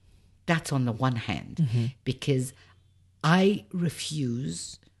 That's on the one hand, because I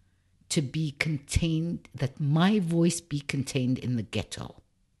refuse to be contained, that my voice be contained in the ghetto.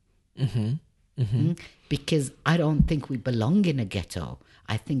 Because I don't think we belong in a ghetto.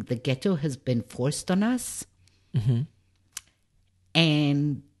 I think the ghetto has been forced on us.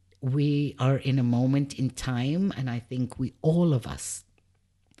 And we are in a moment in time, and I think all of us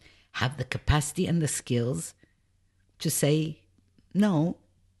have the capacity and the skills to say, no,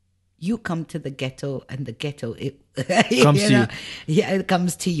 you come to the ghetto, and the ghetto comes to you. Yeah, it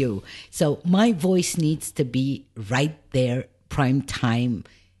comes to you. So my voice needs to be right there, prime time,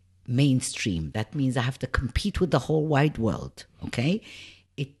 mainstream. That means I have to compete with the whole wide world, okay?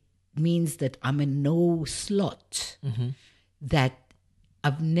 It means that I'm in no slot, that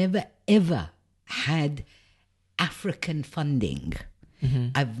I've never, ever had African funding.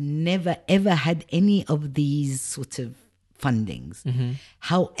 I've never, ever had any of these sorts of fundings.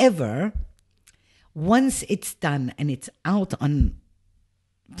 However, once it's done and it's out on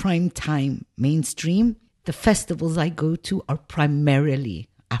prime time mainstream, the festivals I go to are primarily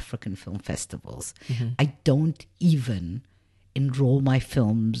African film festivals. I don't even enroll my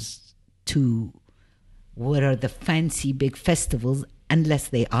films to what are the fancy big festivals unless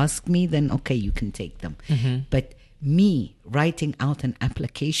they ask me, then okay, you can take them. But me writing out an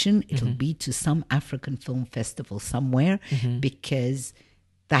application, it'll be to some African film festival somewhere because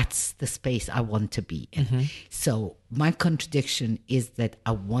that's the space I want to be in. So my contradiction is that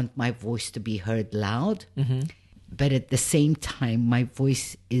I want my voice to be heard loud, but at the same time, my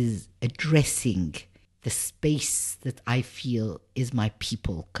voice is addressing the space that I feel is my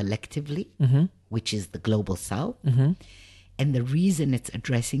people collectively, which is the Global South. And the reason it's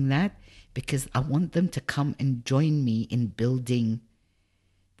addressing that, because I want them to come and join me in building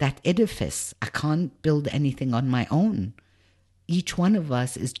that edifice. I can't build anything on my own. Each one of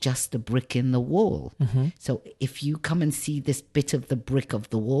us is just a brick in the wall. So if you come and see this bit of the brick of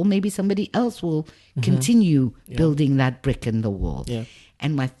the wall, maybe somebody else will continue building that brick in the wall.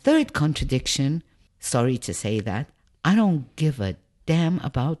 And my third contradiction, sorry to say that, I don't give a damn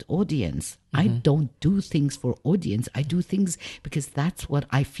about audience. I don't do things for audience. I do things because that's what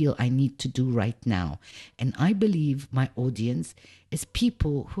I feel I need to do right now. And I believe my audience is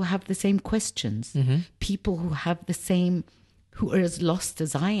people who have the same questions, people who have the same, who are as lost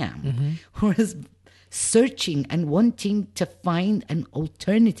as I am, who are as searching and wanting to find an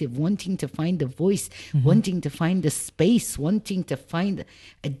alternative, wanting to find a voice, wanting to find a space, wanting to find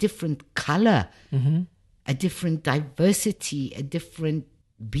a different color, a different diversity, a different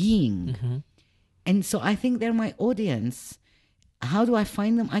being. And so I think they're my audience. How do I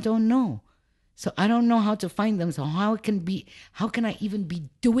find them? I don't know. So I don't know how to find them. So how can I even be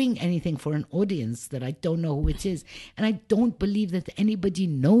doing anything for an audience that I don't know who it is? And I don't believe that anybody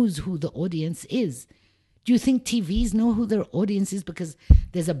knows who the audience is. Do you think TVs know who their audience is because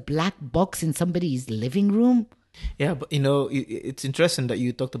there's a black box in somebody's living room? Yeah, but it's interesting that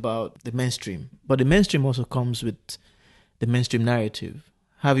you talked about the mainstream. But the mainstream also comes with the mainstream narrative.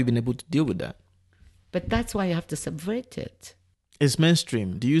 How have you been able to deal with that? But that's why you have to subvert it. It's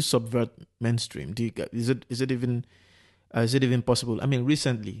mainstream. Do you subvert mainstream? Is it even possible? I mean,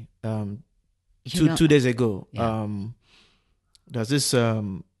 recently, two days ago, there's this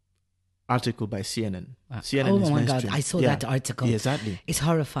article by CNN. CNN is my mainstream. God, I saw that article. Yeah, exactly. It's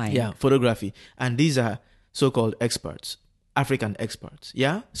horrifying. Yeah, photography. And these are so-called experts, African experts.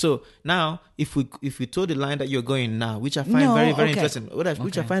 Yeah. So now, if we toe the line that you're going now, which I find very interesting,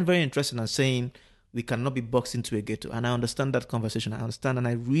 which I find very interesting, and saying we cannot be boxed into a ghetto, and I understand that conversation. I understand, and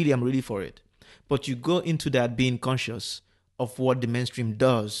I really am ready for it. But you go into that being conscious of what the mainstream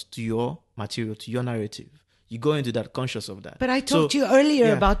does to your material, to your narrative. You go into that conscious of that. But I talked to you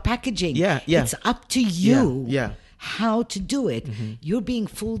earlier about packaging. Yeah. It's up to you. Yeah. How to do it. You're being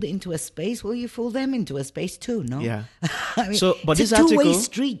fooled into a space. Well, you fool them into a space too, no? Yeah. I mean, but it's this a two-way article,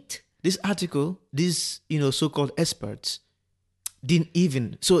 street. This article, these so-called experts didn't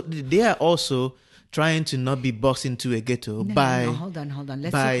even. So they are also trying to not be boxed into a ghetto by. No, hold on.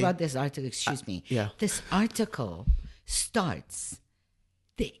 Let's talk about this article. Excuse me. Yeah. This article starts.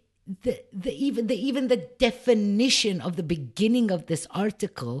 Even the definition of the beginning of this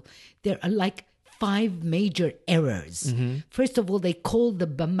article, there are like 5 major errors. First of all, they call the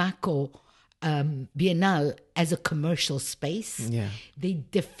Bamako Biennale as a commercial space. Yeah. They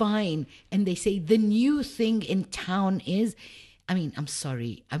define and they say the new thing in town is, I mean, I'm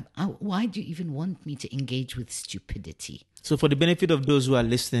sorry. Why do you even want me to engage with stupidity? So for the benefit of those who are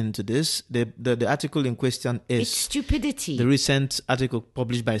listening to this, the article in question is... It's stupidity. The recent article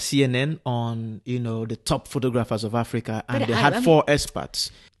published by CNN on, the top photographers of Africa, and they had 4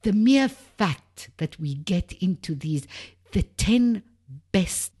 experts. The mere fact that we get into the 10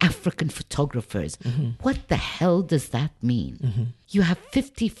 best African photographers, what the hell does that mean? You have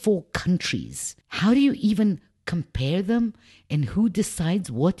 54 countries. How do you even compare them? And who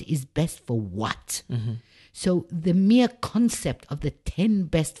decides what is best for what? So the mere concept of the 10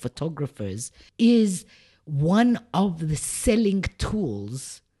 best photographers is one of the selling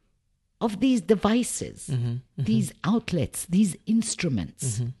tools of these devices, these outlets, these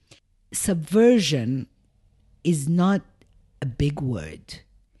instruments. Subversion is not a big word.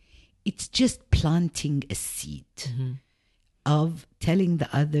 It's just planting a seed of telling the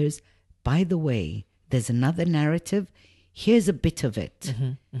others, by the way, there's another narrative. Here's a bit of it.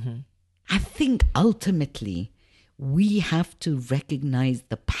 I think ultimately we have to recognize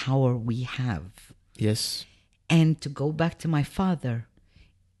the power we have. Yes. And to go back to my father,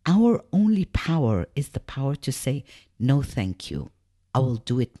 our only power is the power to say, no, thank you. I will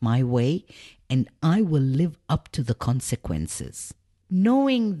do it my way and I will live up to the consequences.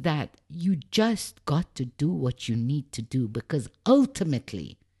 Knowing that you just got to do what you need to do, because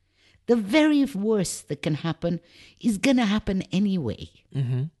ultimately the very worst that can happen is going to happen anyway.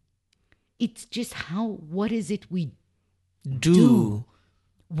 It's just what is it we do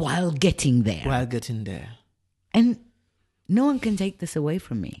while getting there? And no one can take this away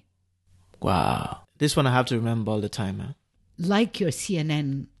from me. Wow. This one I have to remember all the time. Huh? Like your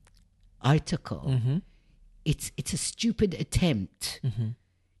CNN article, it's a stupid attempt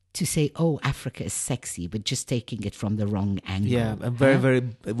to say, oh, Africa is sexy, but just taking it from the wrong angle. Yeah, very,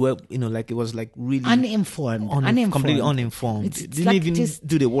 well, like it was like really... Uninformed. Completely uninformed. It didn't like even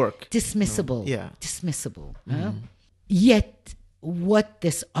do the work. Dismissible. Yeah. Dismissible. Yet, what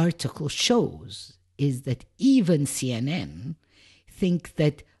this article shows is that even CNN think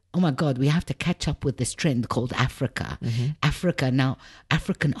that, oh my God, we have to catch up with this trend called Africa. Africa now,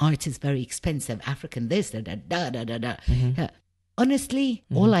 African art is very expensive. African this, da. Honestly,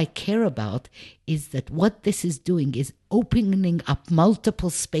 all I care about is that what this is doing is opening up multiple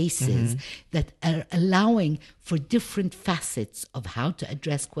spaces that are allowing for different facets of how to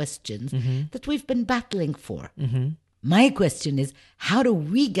address questions that we've been battling for. My question is, how do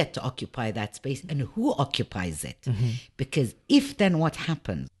we get to occupy that space and who occupies it? Because if then what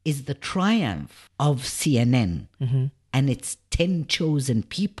happens is the triumph of CNN and its 10 chosen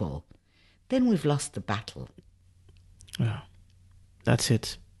people, then we've lost the battle. Yeah. That's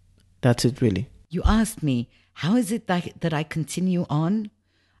it. That's it, really. You asked me, how is it that I continue on?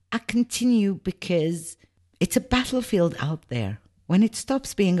 I continue because it's a battlefield out there. When it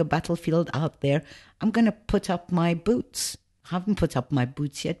stops being a battlefield out there, I'm going to put up my boots Haven't put up my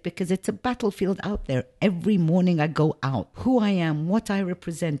boots yet because it's a battlefield out there. Every morning I go out. Who I am, what I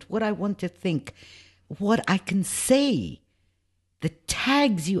represent, what I want to think, what I can say, the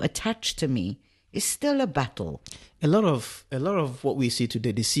tags you attach to me is still a battle. A lot of what we see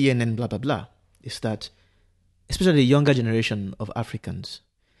today, the CNN blah blah blah, is that especially the younger generation of Africans,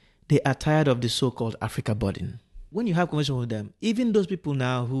 they are tired of the so-called Africa burden. When you have conversation with them, even those people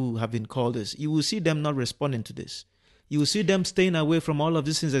now who have been called this, you will see them not responding to this. You will see them staying away from all of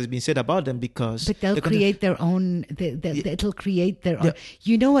these things that's been said about them because... But they'll create their own... It'll create their own...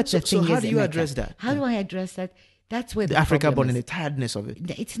 You know what the thing is... So how do you address that? How do I address that? That's where the Africa burden, the tiredness of it.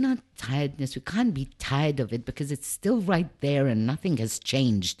 It's not tiredness. We can't be tired of it because it's still right there and nothing has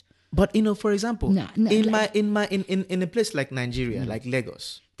changed. But for example, in a place like Nigeria, like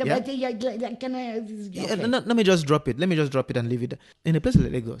Lagos... Let me just drop it. Let me just drop it and leave it. In a place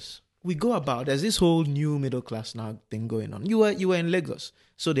like Lagos, we go about, there's this whole new middle class now thing going on. You were in Lagos.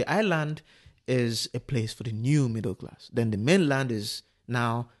 So the island is a place for the new middle class. Then the mainland is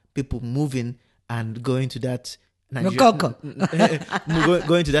now people moving and going to that going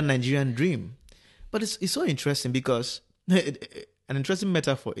to that Nigerian dream. But it's so interesting because an interesting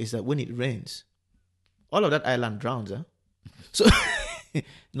metaphor is that when it rains, all of that island drowns. Huh? So,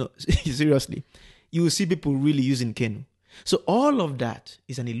 no, seriously, you will see people really using canoe. So all of that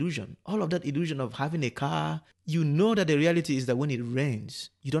is an illusion. All of that illusion of having a car, you know that the reality is that when it rains,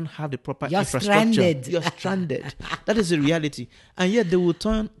 you don't have the proper infrastructure. Stranded. You're stranded. That is the reality. And yet they will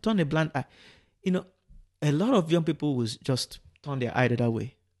turn a blind eye. You know, a lot of young people will just turn their eye that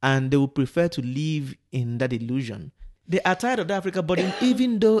way. And they will prefer to live in that illusion. They are tired of the Africa burden,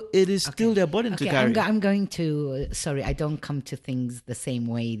 even though it is still their burden to carry. I'm going to... sorry, I don't come to things the same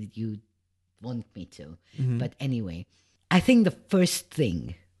way that you want me to. Mm-hmm. But anyway... I think the first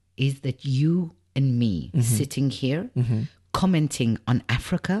thing is that you and me sitting here, commenting on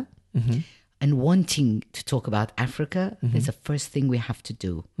Africa and wanting to talk about Africa, there's a first thing we have to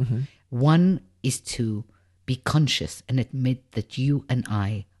do. One is to be conscious and admit that you and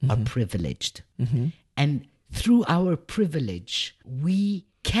I are privileged. And through our privilege, we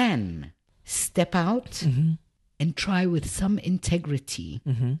can step out and try with some integrity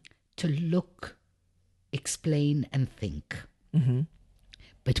to look, explain and think.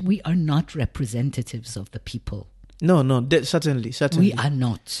 But we are not representatives of the people. No, certainly. We are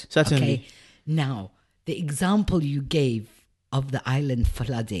not. Certainly. Okay? Now, the example you gave of the island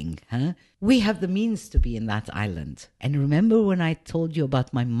flooding, we have the means to be in that island. And remember when I told you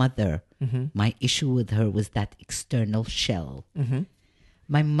about my mother, my issue with her was that external shell.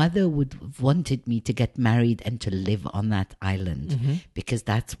 My mother would have wanted me to get married and to live on that island because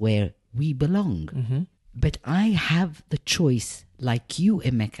that's where we belong. But I have the choice, like you,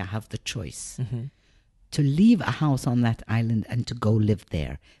 Emeka, have the choice to leave a house on that island and to go live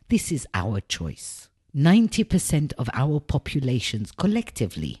there. This is our choice. 90% of our populations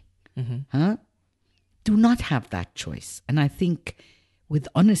collectively do not have that choice. And I think with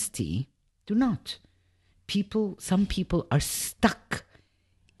honesty, do not. Some people are stuck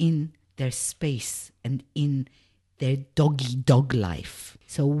in their space and in their dog life.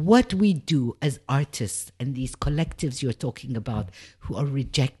 So what we do as artists and these collectives you're talking about who are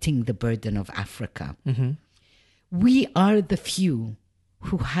rejecting the burden of Africa, we are the few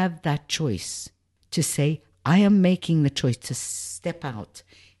who have that choice to say, I am making the choice to step out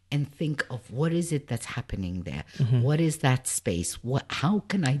and think of what is it that's happening there? What is that space? How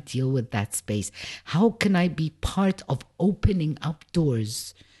can I deal with that space? How can I be part of opening up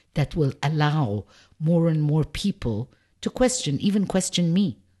doors that will allow more and more people to even question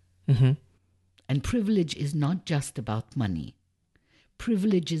me. And privilege is not just about money.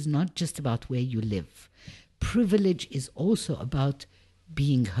 Privilege is not just about where you live. Privilege is also about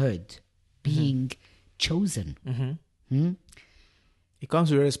being heard, being chosen. It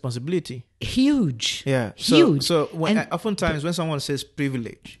comes with a responsibility. Huge. Yeah. Huge. So oftentimes when someone says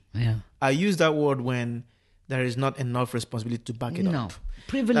privilege, I use that word when there is not enough responsibility to back it up. No.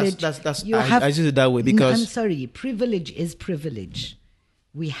 Privilege. I use it that way because... I'm sorry. Privilege is privilege.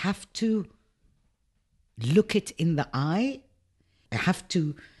 We have to look it in the eye. I have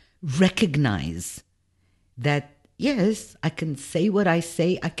to recognize that, yes, I can say what I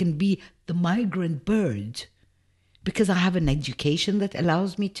say. I can be the migrant bird because I have an education that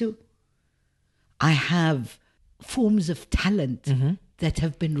allows me to. I have forms of talent that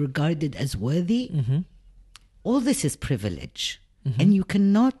have been regarded as worthy. All this is privilege. And you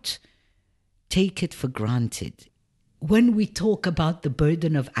cannot take it for granted. When we talk about the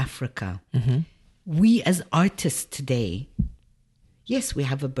burden of Africa, we as artists today, yes, we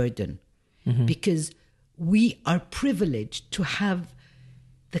have a burden because we are privileged to have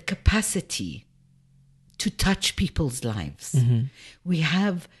the capacity to touch people's lives. We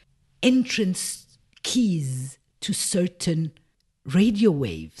have entrance keys to certain radio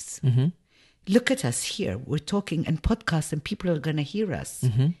waves. Look at us here. We're talking and podcasts, and people are going to hear us.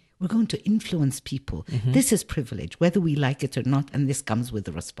 We're going to influence people. This is privilege, whether we like it or not, and this comes with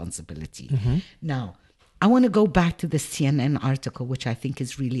a responsibility. Now, I want to go back to the CNN article, which I think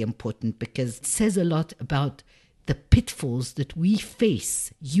is really important because it says a lot about the pitfalls that we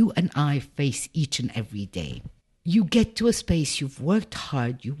face, you and I face each and every day. You get to a space, you've worked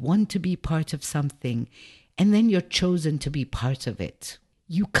hard, you want to be part of something, and then you're chosen to be part of it.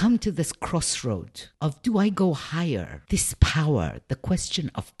 You come to this crossroad of, do I go higher? This power, the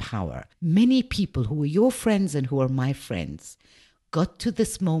question of power. Many people who are your friends and who are my friends got to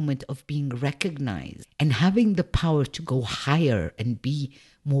this moment of being recognized and having the power to go higher and be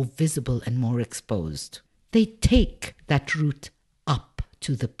more visible and more exposed. They take that route up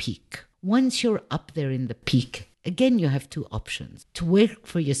to the peak. Once you're up there in the peak, again, you have two options: to work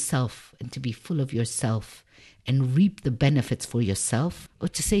for yourself and to be full of yourself and reap the benefits for yourself, or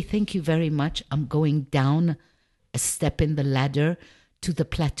to say, thank you very much, I'm going down a step in the ladder to the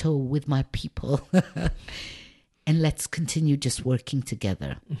plateau with my people. And let's continue just working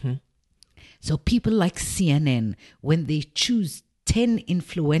together. So people like CNN, when they choose 10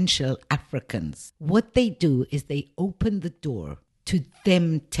 influential Africans, what they do is they open the door to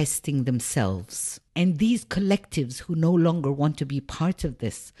them testing themselves. And these collectives who no longer want to be part of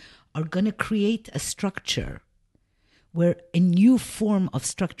this are going to create a structure where a new form of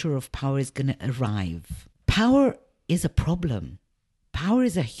structure of power is going to arrive. Power is a problem. Power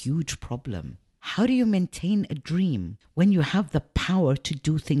is a huge problem. How do you maintain a dream when you have the power to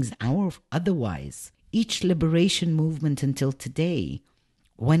do things otherwise? Each liberation movement until today,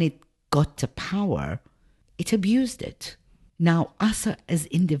 when it got to power, it abused it. Now, us as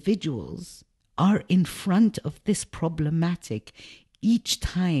individuals are in front of this problematic. Each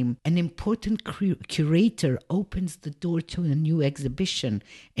time an important curator opens the door to a new exhibition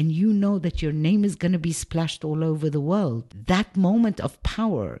and you know that your name is going to be splashed all over the world, that moment of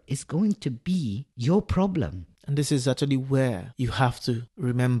power is going to be your problem. And this is actually where you have to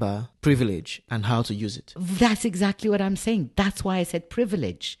remember privilege and how to use it. That's exactly what I'm saying. That's why I said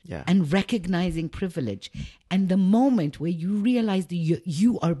privilege. Yeah. And recognizing privilege. And the moment where you realize that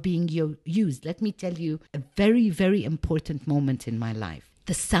you are being used. Let me tell you a very, very important moment in my life.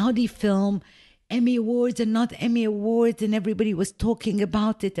 The Saudi film, Emmy Awards and not Emmy Awards, and everybody was talking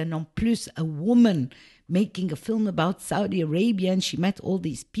about it. And en plus, a woman making a film about Saudi Arabia, and she met all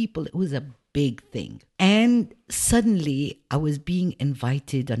these people. It was a big thing. And suddenly I was being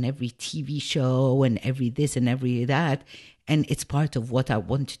invited on every TV show and every this and every that. And it's part of what I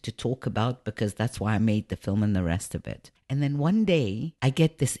wanted to talk about because that's why I made the film and the rest of it. And then one day I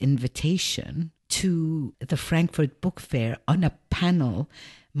get this invitation to the Frankfurt Book Fair on a panel,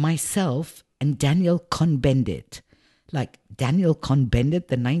 myself and Daniel Cohn-Bendit. Like Daniel Cohn-Bendit,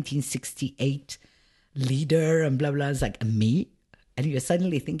 the 1968 leader and blah, blah. It's like, me? And you're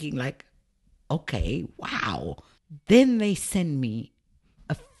suddenly thinking like, okay, wow. Then they send me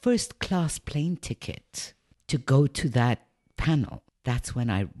a first-class plane ticket to go to that panel. That's when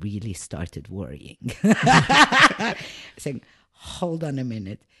I really started worrying. Saying, hold on a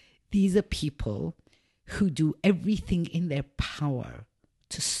minute. These are people who do everything in their power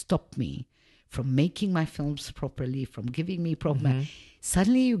to stop me from making my films properly, from giving me proper...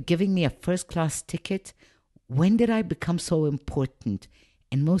 Suddenly you're giving me a first-class ticket. When did I become so important?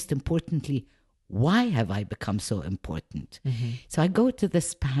 And most importantly, why have I become so important? So I go to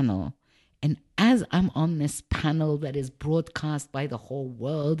this panel, and as I'm on this panel that is broadcast by the whole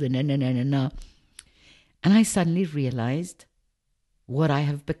world, and I suddenly realized what I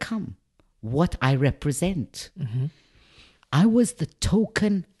have become, what I represent. I was the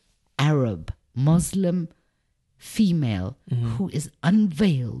token Arab, Muslim female who is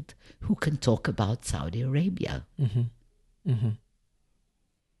unveiled, who can talk about Saudi Arabia.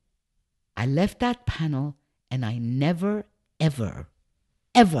 I left that panel and I never, ever,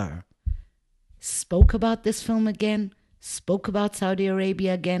 ever spoke about this film again, spoke about Saudi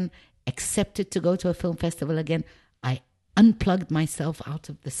Arabia again, accepted to go to a film festival again. I unplugged myself out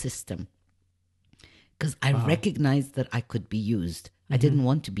of the system because I recognized that I could be used. I didn't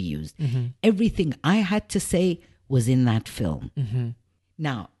want to be used. Everything I had to say was in that film.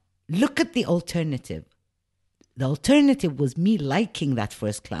 Now, look at the alternative. The alternative was me liking that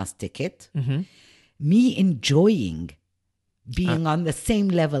first-class ticket, me enjoying being on the same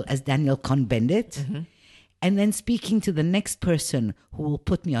level as Daniel Cohn-Bendit, and then speaking to the next person who will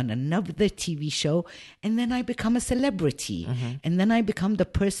put me on another TV show, and then I become a celebrity. And then I become the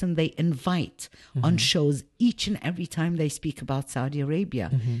person they invite on shows each and every time they speak about Saudi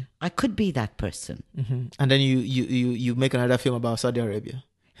Arabia. I could be that person. And then you make another film about Saudi Arabia.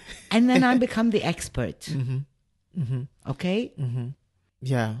 And then I become the expert. Okay?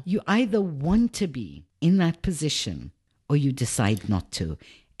 Yeah. You either want to be in that position or you decide not to.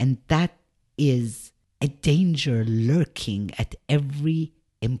 And that is a danger lurking at every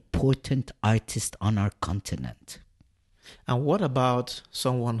important artist on our continent. And what about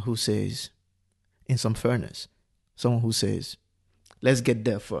someone who says, in some fairness, someone who says, let's get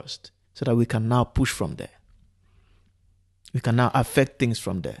there first so that we can now push from there. We can now affect things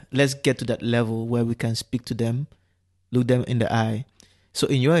from there. Let's get to that level where we can speak to them, look them in the eye. So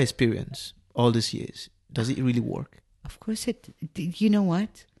in your experience, all these years, does it really work? Of course you know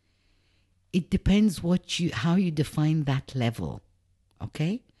what? It depends how you define that level.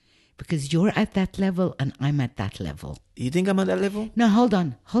 Okay? Because you're at that level and I'm at that level. You think I'm at that level? No, hold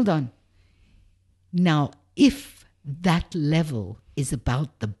on. Now, if that level is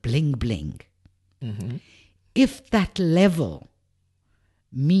about the bling bling, if that level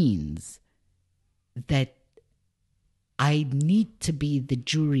means that I need to be the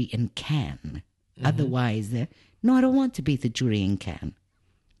jury in Cannes, otherwise, no, I don't want to be the jury in Cannes.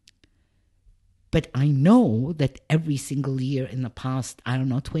 But I know that every single year in the past,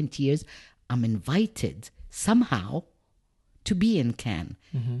 20 years, I'm invited somehow to be in Cannes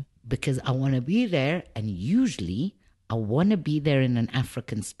because I want to be there, and usually I want to be there in an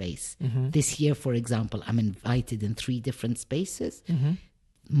African space. This year, for example, I'm invited in 3 different spaces.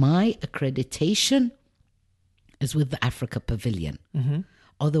 My accreditation is with the Africa Pavilion.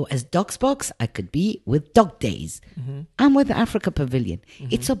 Although as DocSbox, I could be with Dog Days. I'm with the Africa Pavilion.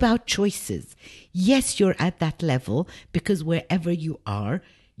 It's about choices. Yes, you're at that level because wherever you are,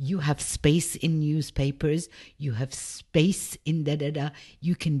 you have space in newspapers, you have space in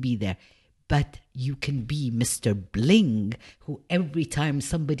you can be there. But you can be Mr. Bling, who every time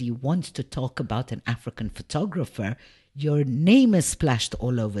somebody wants to talk about an African photographer, your name is splashed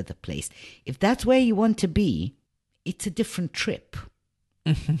all over the place. If that's where you want to be, it's a different trip.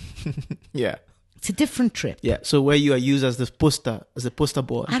 Yeah. It's a different trip. Yeah. So where you are used as a poster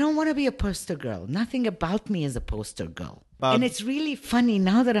boy. I don't want to be a poster girl. Nothing about me is a poster girl. And it's really funny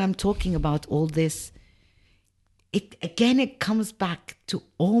now that I'm talking about all this. It comes back to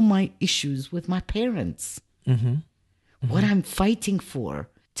all my issues with my parents. What I'm fighting for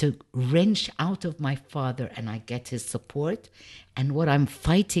to wrench out of my father and I get his support, and what I'm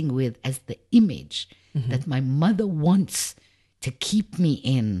fighting with as the image that my mother wants to keep me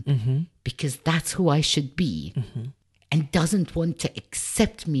in because that's who I should be and doesn't want to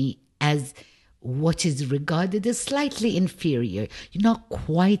accept me as what is regarded as slightly inferior. You're not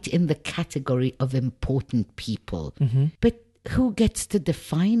quite in the category of important people. But who gets to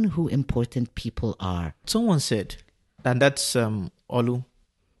define who important people are? Someone said, and that's Olu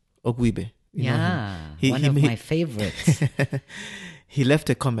Ogwibe. One of my favorites. He left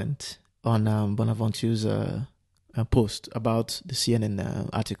a comment on Bonaventure's post about the CNN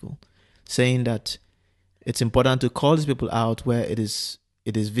article, saying that it's important to call these people out where it is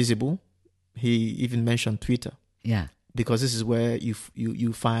visible. He even mentioned Twitter. Yeah. Because this is where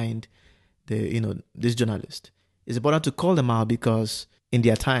you find this journalist. It's important to call them out because in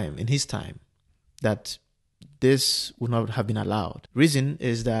his time, that this would not have been allowed. Reason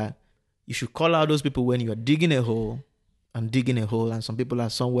is that you should call out those people when you are digging a hole, and some people are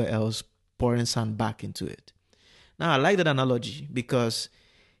somewhere else pouring sand back into it. Now, I like that analogy because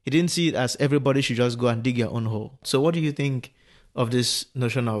he didn't see it as everybody should just go and dig your own hole. So what do you think of this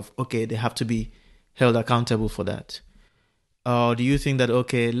notion of, okay, they have to be held accountable for that? Or do you think that,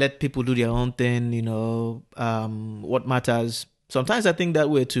 okay, let people do their own thing, what matters? Sometimes I think that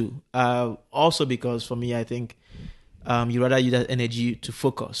way too. Also because for me, I think you rather use that energy to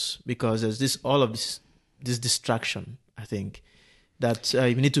focus because there's all of this distraction, I think, that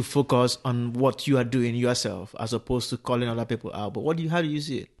you need to focus on what you are doing yourself as opposed to calling other people out. But how do you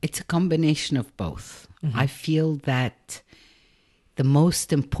see it? It's a combination of both. I feel that the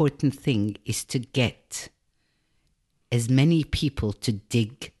most important thing is to get as many people to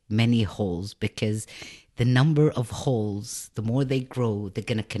dig many holes, because the number of holes, the more they grow, they're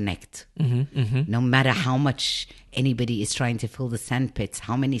going to connect. No matter how much anybody is trying to fill the sandpits,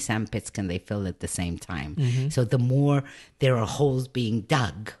 how many sandpits can they fill at the same time? So the more there are holes being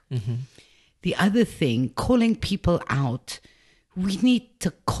dug. The other thing, calling people out, we need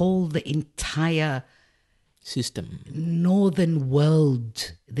to call the entire system, northern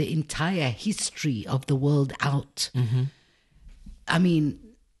world the entire history of the world out. I mean,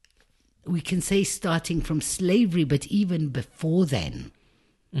 we can say starting from slavery, but even before then.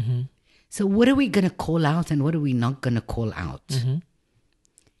 So what are we going to call out and what are we not going to call out?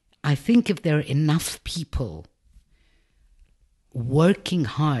 I think if there are enough people working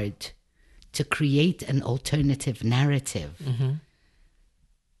hard to create an alternative narrative,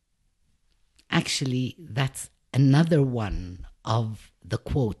 actually, that's another one of the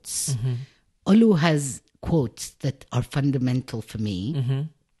quotes. Olu has quotes that are fundamental for me.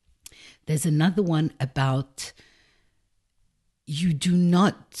 There's another one about you do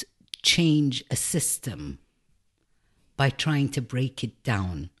not change a system by trying to break it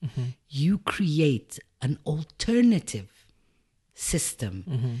down. You create an alternative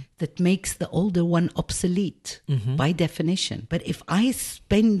system that makes the older one obsolete by definition. But if I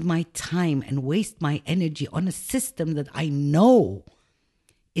spend my time and waste my energy on a system that I know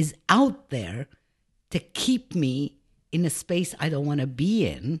is out there to keep me in a space I don't want to be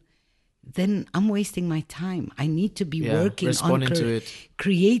in, then I'm wasting my time. I need to be working on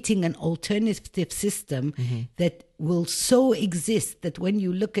creating an alternative system that will so exist that when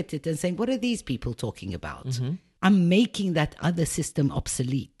you look at it and saying, what are these people talking about? I'm making that other system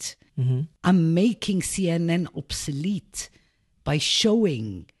obsolete. I'm making CNN obsolete by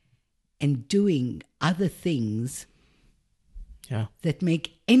showing and doing other things that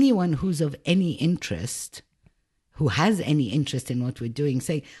make anyone who's of any interest, who has any interest in what we're doing,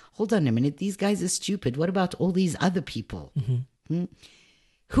 say, hold on a minute, these guys are stupid. What about all these other people?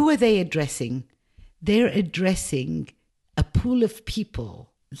 Who are they addressing? They're addressing a pool of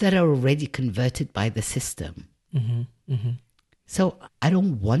people that are already converted by the system. So I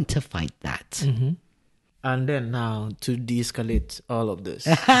don't want to fight that. And then now to de-escalate all of this.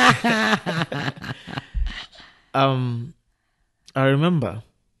 I remember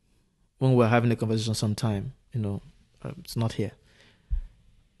when we were having a conversation sometime, it's not here.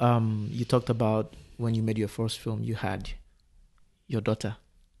 You talked about when you made your first film, you had your daughter,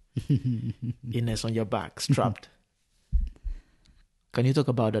 Ines, on your back, strapped. Can you talk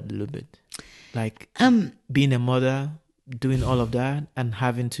about that a little bit? Like being a mother, doing all of that and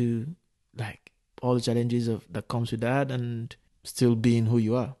having to, like, all the challenges that comes with that and still being who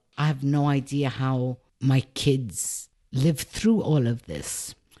you are. I have no idea how my kids live through all of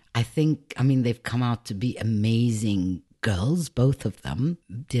this. I mean, they've come out to be amazing girls, both of them.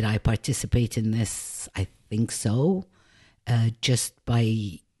 Did I participate in this? I think so. Just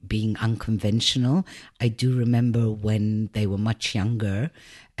by being unconventional. I do remember when they were much younger,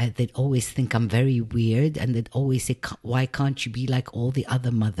 they'd always think I'm very weird, and they'd always say, why can't you be like all the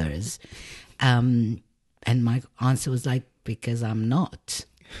other mothers? And my answer was like, because I'm not.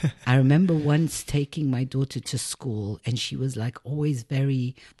 I remember once taking my daughter to school, and she was like always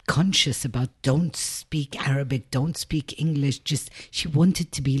very conscious about don't speak Arabic, don't speak English. She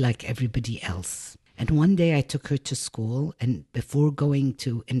wanted to be like everybody else. And one day I took her to school, and before going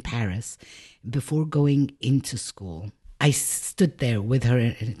into school, I stood there with her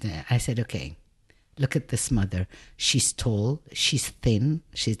and I said, okay, look at this mother. She's tall, she's thin,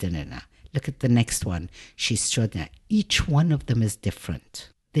 she's da-da-da. Look at the next one. She's extraordinary. Each one of them is different.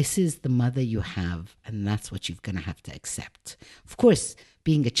 This is the mother you have, and that's what you're going to have to accept. Of course,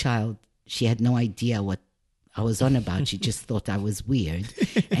 being a child, she had no idea what I was on about. She just thought I was weird.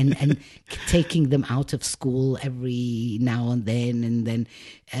 And taking them out of school every now and then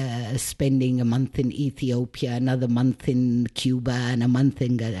spending a month in Ethiopia, another month in Cuba, and a month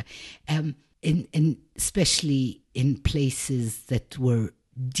in especially in places that were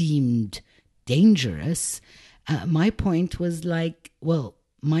deemed dangerous. My point was like, well,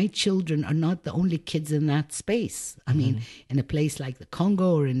 my children are not the only kids in that space. I mean, in a place like the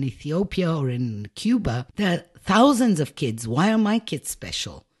Congo or in Ethiopia or in Cuba, there are thousands of kids. Why are my kids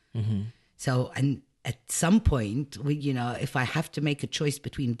special? So, and at some point, if I have to make a choice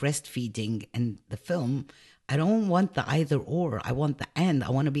between breastfeeding and the film, I don't want the either or. I want the and.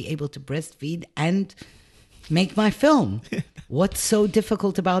 I want to be able to breastfeed and make my film. What's so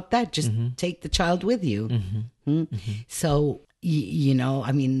difficult about that? Just take the child with you. So,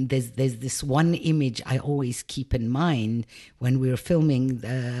 I mean, there's this one image I always keep in mind when we were filming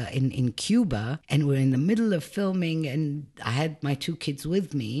in Cuba, and we're in the middle of filming, and I had my two kids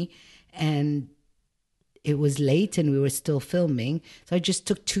with me, and it was late and we were still filming. So I just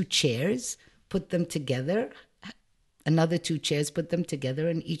took two chairs, put them together, another two chairs, put them together,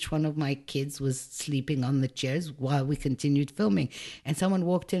 and each one of my kids was sleeping on the chairs while we continued filming. And someone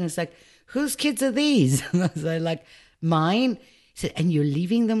walked in and was like, whose kids are these? And I was like, mine. He said, and you're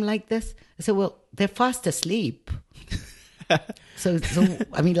leaving them like this? I said, well, they're fast asleep. So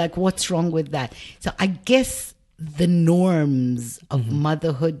I mean, like, what's wrong with that? So I guess the norms of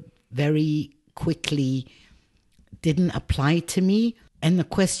motherhood very quickly didn't apply to me. And the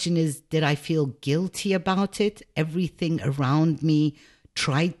question is, did I feel guilty about it? Everything around me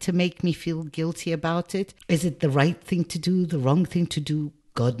tried to make me feel guilty about it. Is it the right thing to do, the wrong thing to do?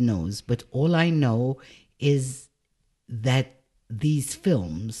 God knows. But all I know is that these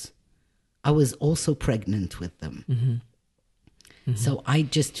films, I was also pregnant with them. So I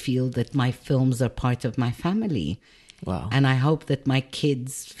just feel that my films are part of my family. Wow. And I hope that my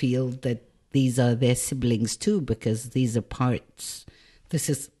kids feel that these are their siblings too, because these are parts. This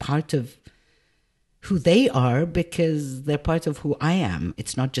is part of who they are, because they're part of who I am.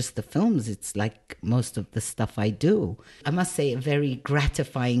 It's not just the films. It's like most of the stuff I do. I must say, a very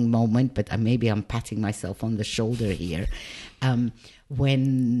gratifying moment, but maybe I'm patting myself on the shoulder here.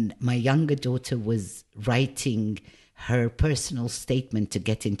 When my younger daughter was writing her personal statement to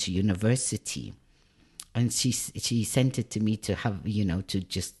get into university, and she sent it to me to have, to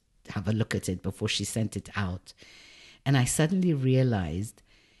just have a look at it before she sent it out. And I suddenly realized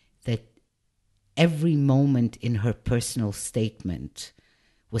that every moment in her personal statement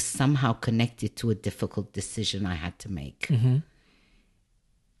was somehow connected to a difficult decision I had to make.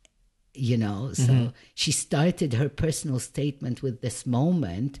 So she started her personal statement with this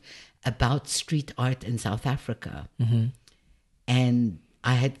moment about street art in South Africa. And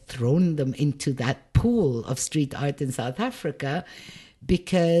I had thrown them into that pool of street art in South Africa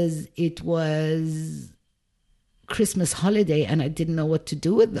because it was Christmas holiday and I didn't know what to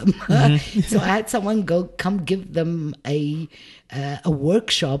do with them. So I had someone come give them a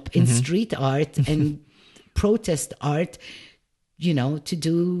workshop in street art and protest art, to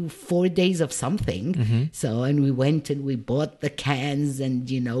do 4 days of something. So, and we went and we bought the cans and,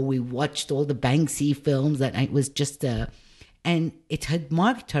 we watched all the Banksy films, and it was just and it had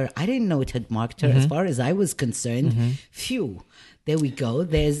marked her. I didn't know it had marked her as far as I was concerned. Phew, there we go.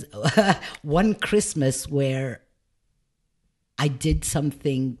 There's one Christmas where I did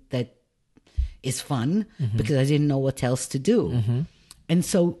something that is fun because I didn't know what else to do. And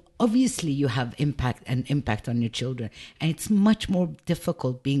so obviously you have an impact on your children. And it's much more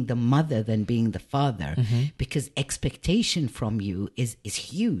difficult being the mother than being the father because expectation from you is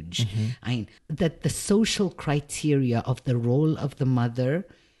huge. I mean, that the social criteria of the role of the mother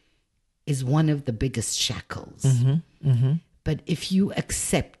is one of the biggest shackles. But if you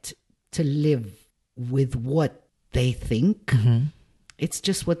accept to live with what they think, it's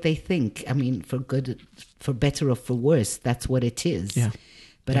just what they think. I mean, for good, for better or for worse, that's what it is.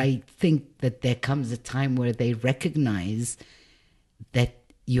 But I think that there comes a time where they recognize that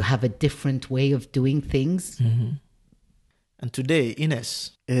you have a different way of doing things. And today,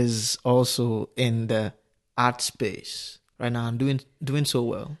 Ines is also in the art space right now and doing so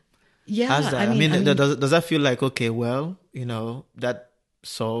well. Yeah, How's that? I mean, does that feel like, okay, well, that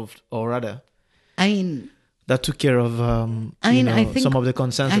solved, or rather, that took care of I think, some of the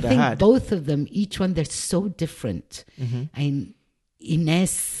concerns that I had? Both of them, each one, they're so different.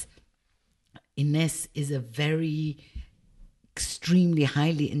 Ines is a very extremely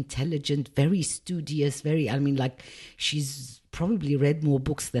highly intelligent, very studious, she's probably read more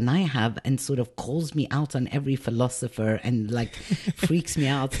books than I have and sort of calls me out on every philosopher and freaks me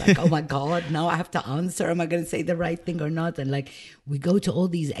out. It's like, oh my God, now I have to answer. Am I going to say the right thing or not? And we go to all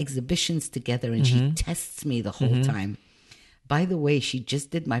these exhibitions together and she tests me the whole time. By the way, she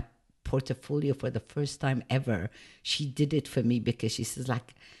just did my portfolio for the first time ever. She did it for me because she says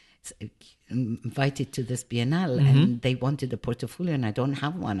invited to this Biennale and they wanted a portfolio and I don't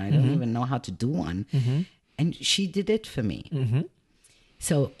have one. I don't even know how to do one. And she did it for me.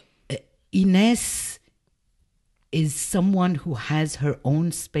 So Ines is someone who has her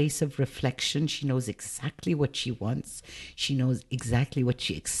own space of reflection. She knows exactly what she wants. She knows exactly what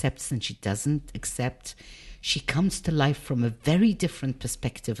she accepts and she doesn't accept. She comes to life from a very different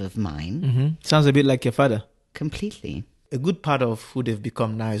perspective of mine. Sounds a bit like your father. Completely. A good part of who they've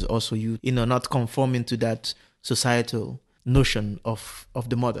become now is also not conforming to that societal notion of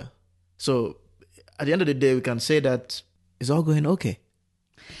the mother. So at the end of the day, we can say that it's all going okay.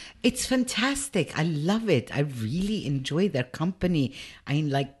 It's fantastic. I love it. I really enjoy their company. I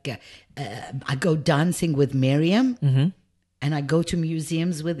go dancing with Miriam and I go to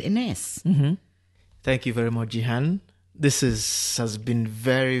museums with Ines. Thank you very much, Jihan. This has been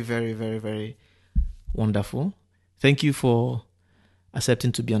very, very, very, very wonderful. Thank you for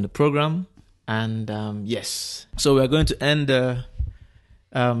accepting to be on the program. And yes, so we're going to end the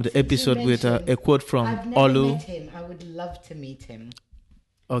episode with a quote from I've never Olu. met him. I would love to meet him.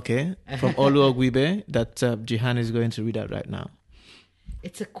 Okay, from Olu Ogwibe that Jihan is going to read out right now.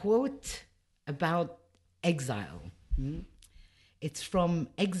 It's a quote about exile. It's from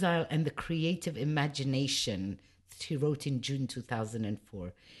Exile and the Creative Imagination that she wrote in June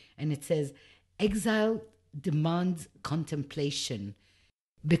 2004. And it says, exile demands contemplation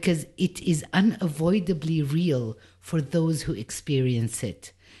because it is unavoidably real for those who experience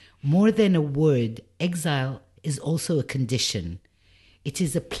it. More than a word, exile is also a condition. It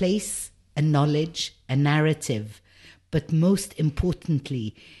is a place, a knowledge, a narrative, but most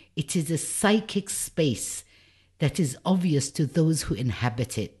importantly, it is a psychic space that is obvious to those who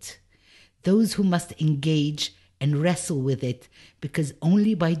inhabit it, those who must engage and wrestle with it, because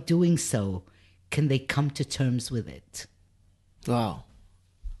only by doing so can they come to terms with it. Wow.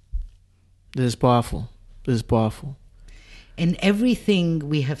 This is powerful. This is powerful. And everything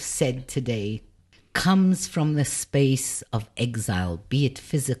we have said today comes from the space of exile, be it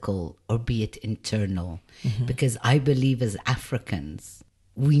physical or be it internal. Because I believe as Africans,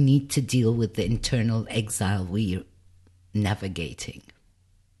 we need to deal with the internal exile we're navigating.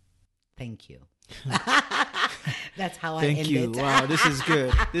 Thank you. That's how I end it. Thank you. Wow, this is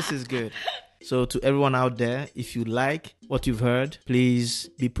good. This is good. So to everyone out there, if you like what you've heard, please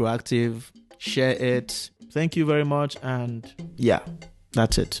be proactive, share it. Thank you very much. And yeah,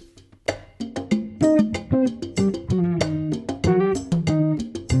 that's it.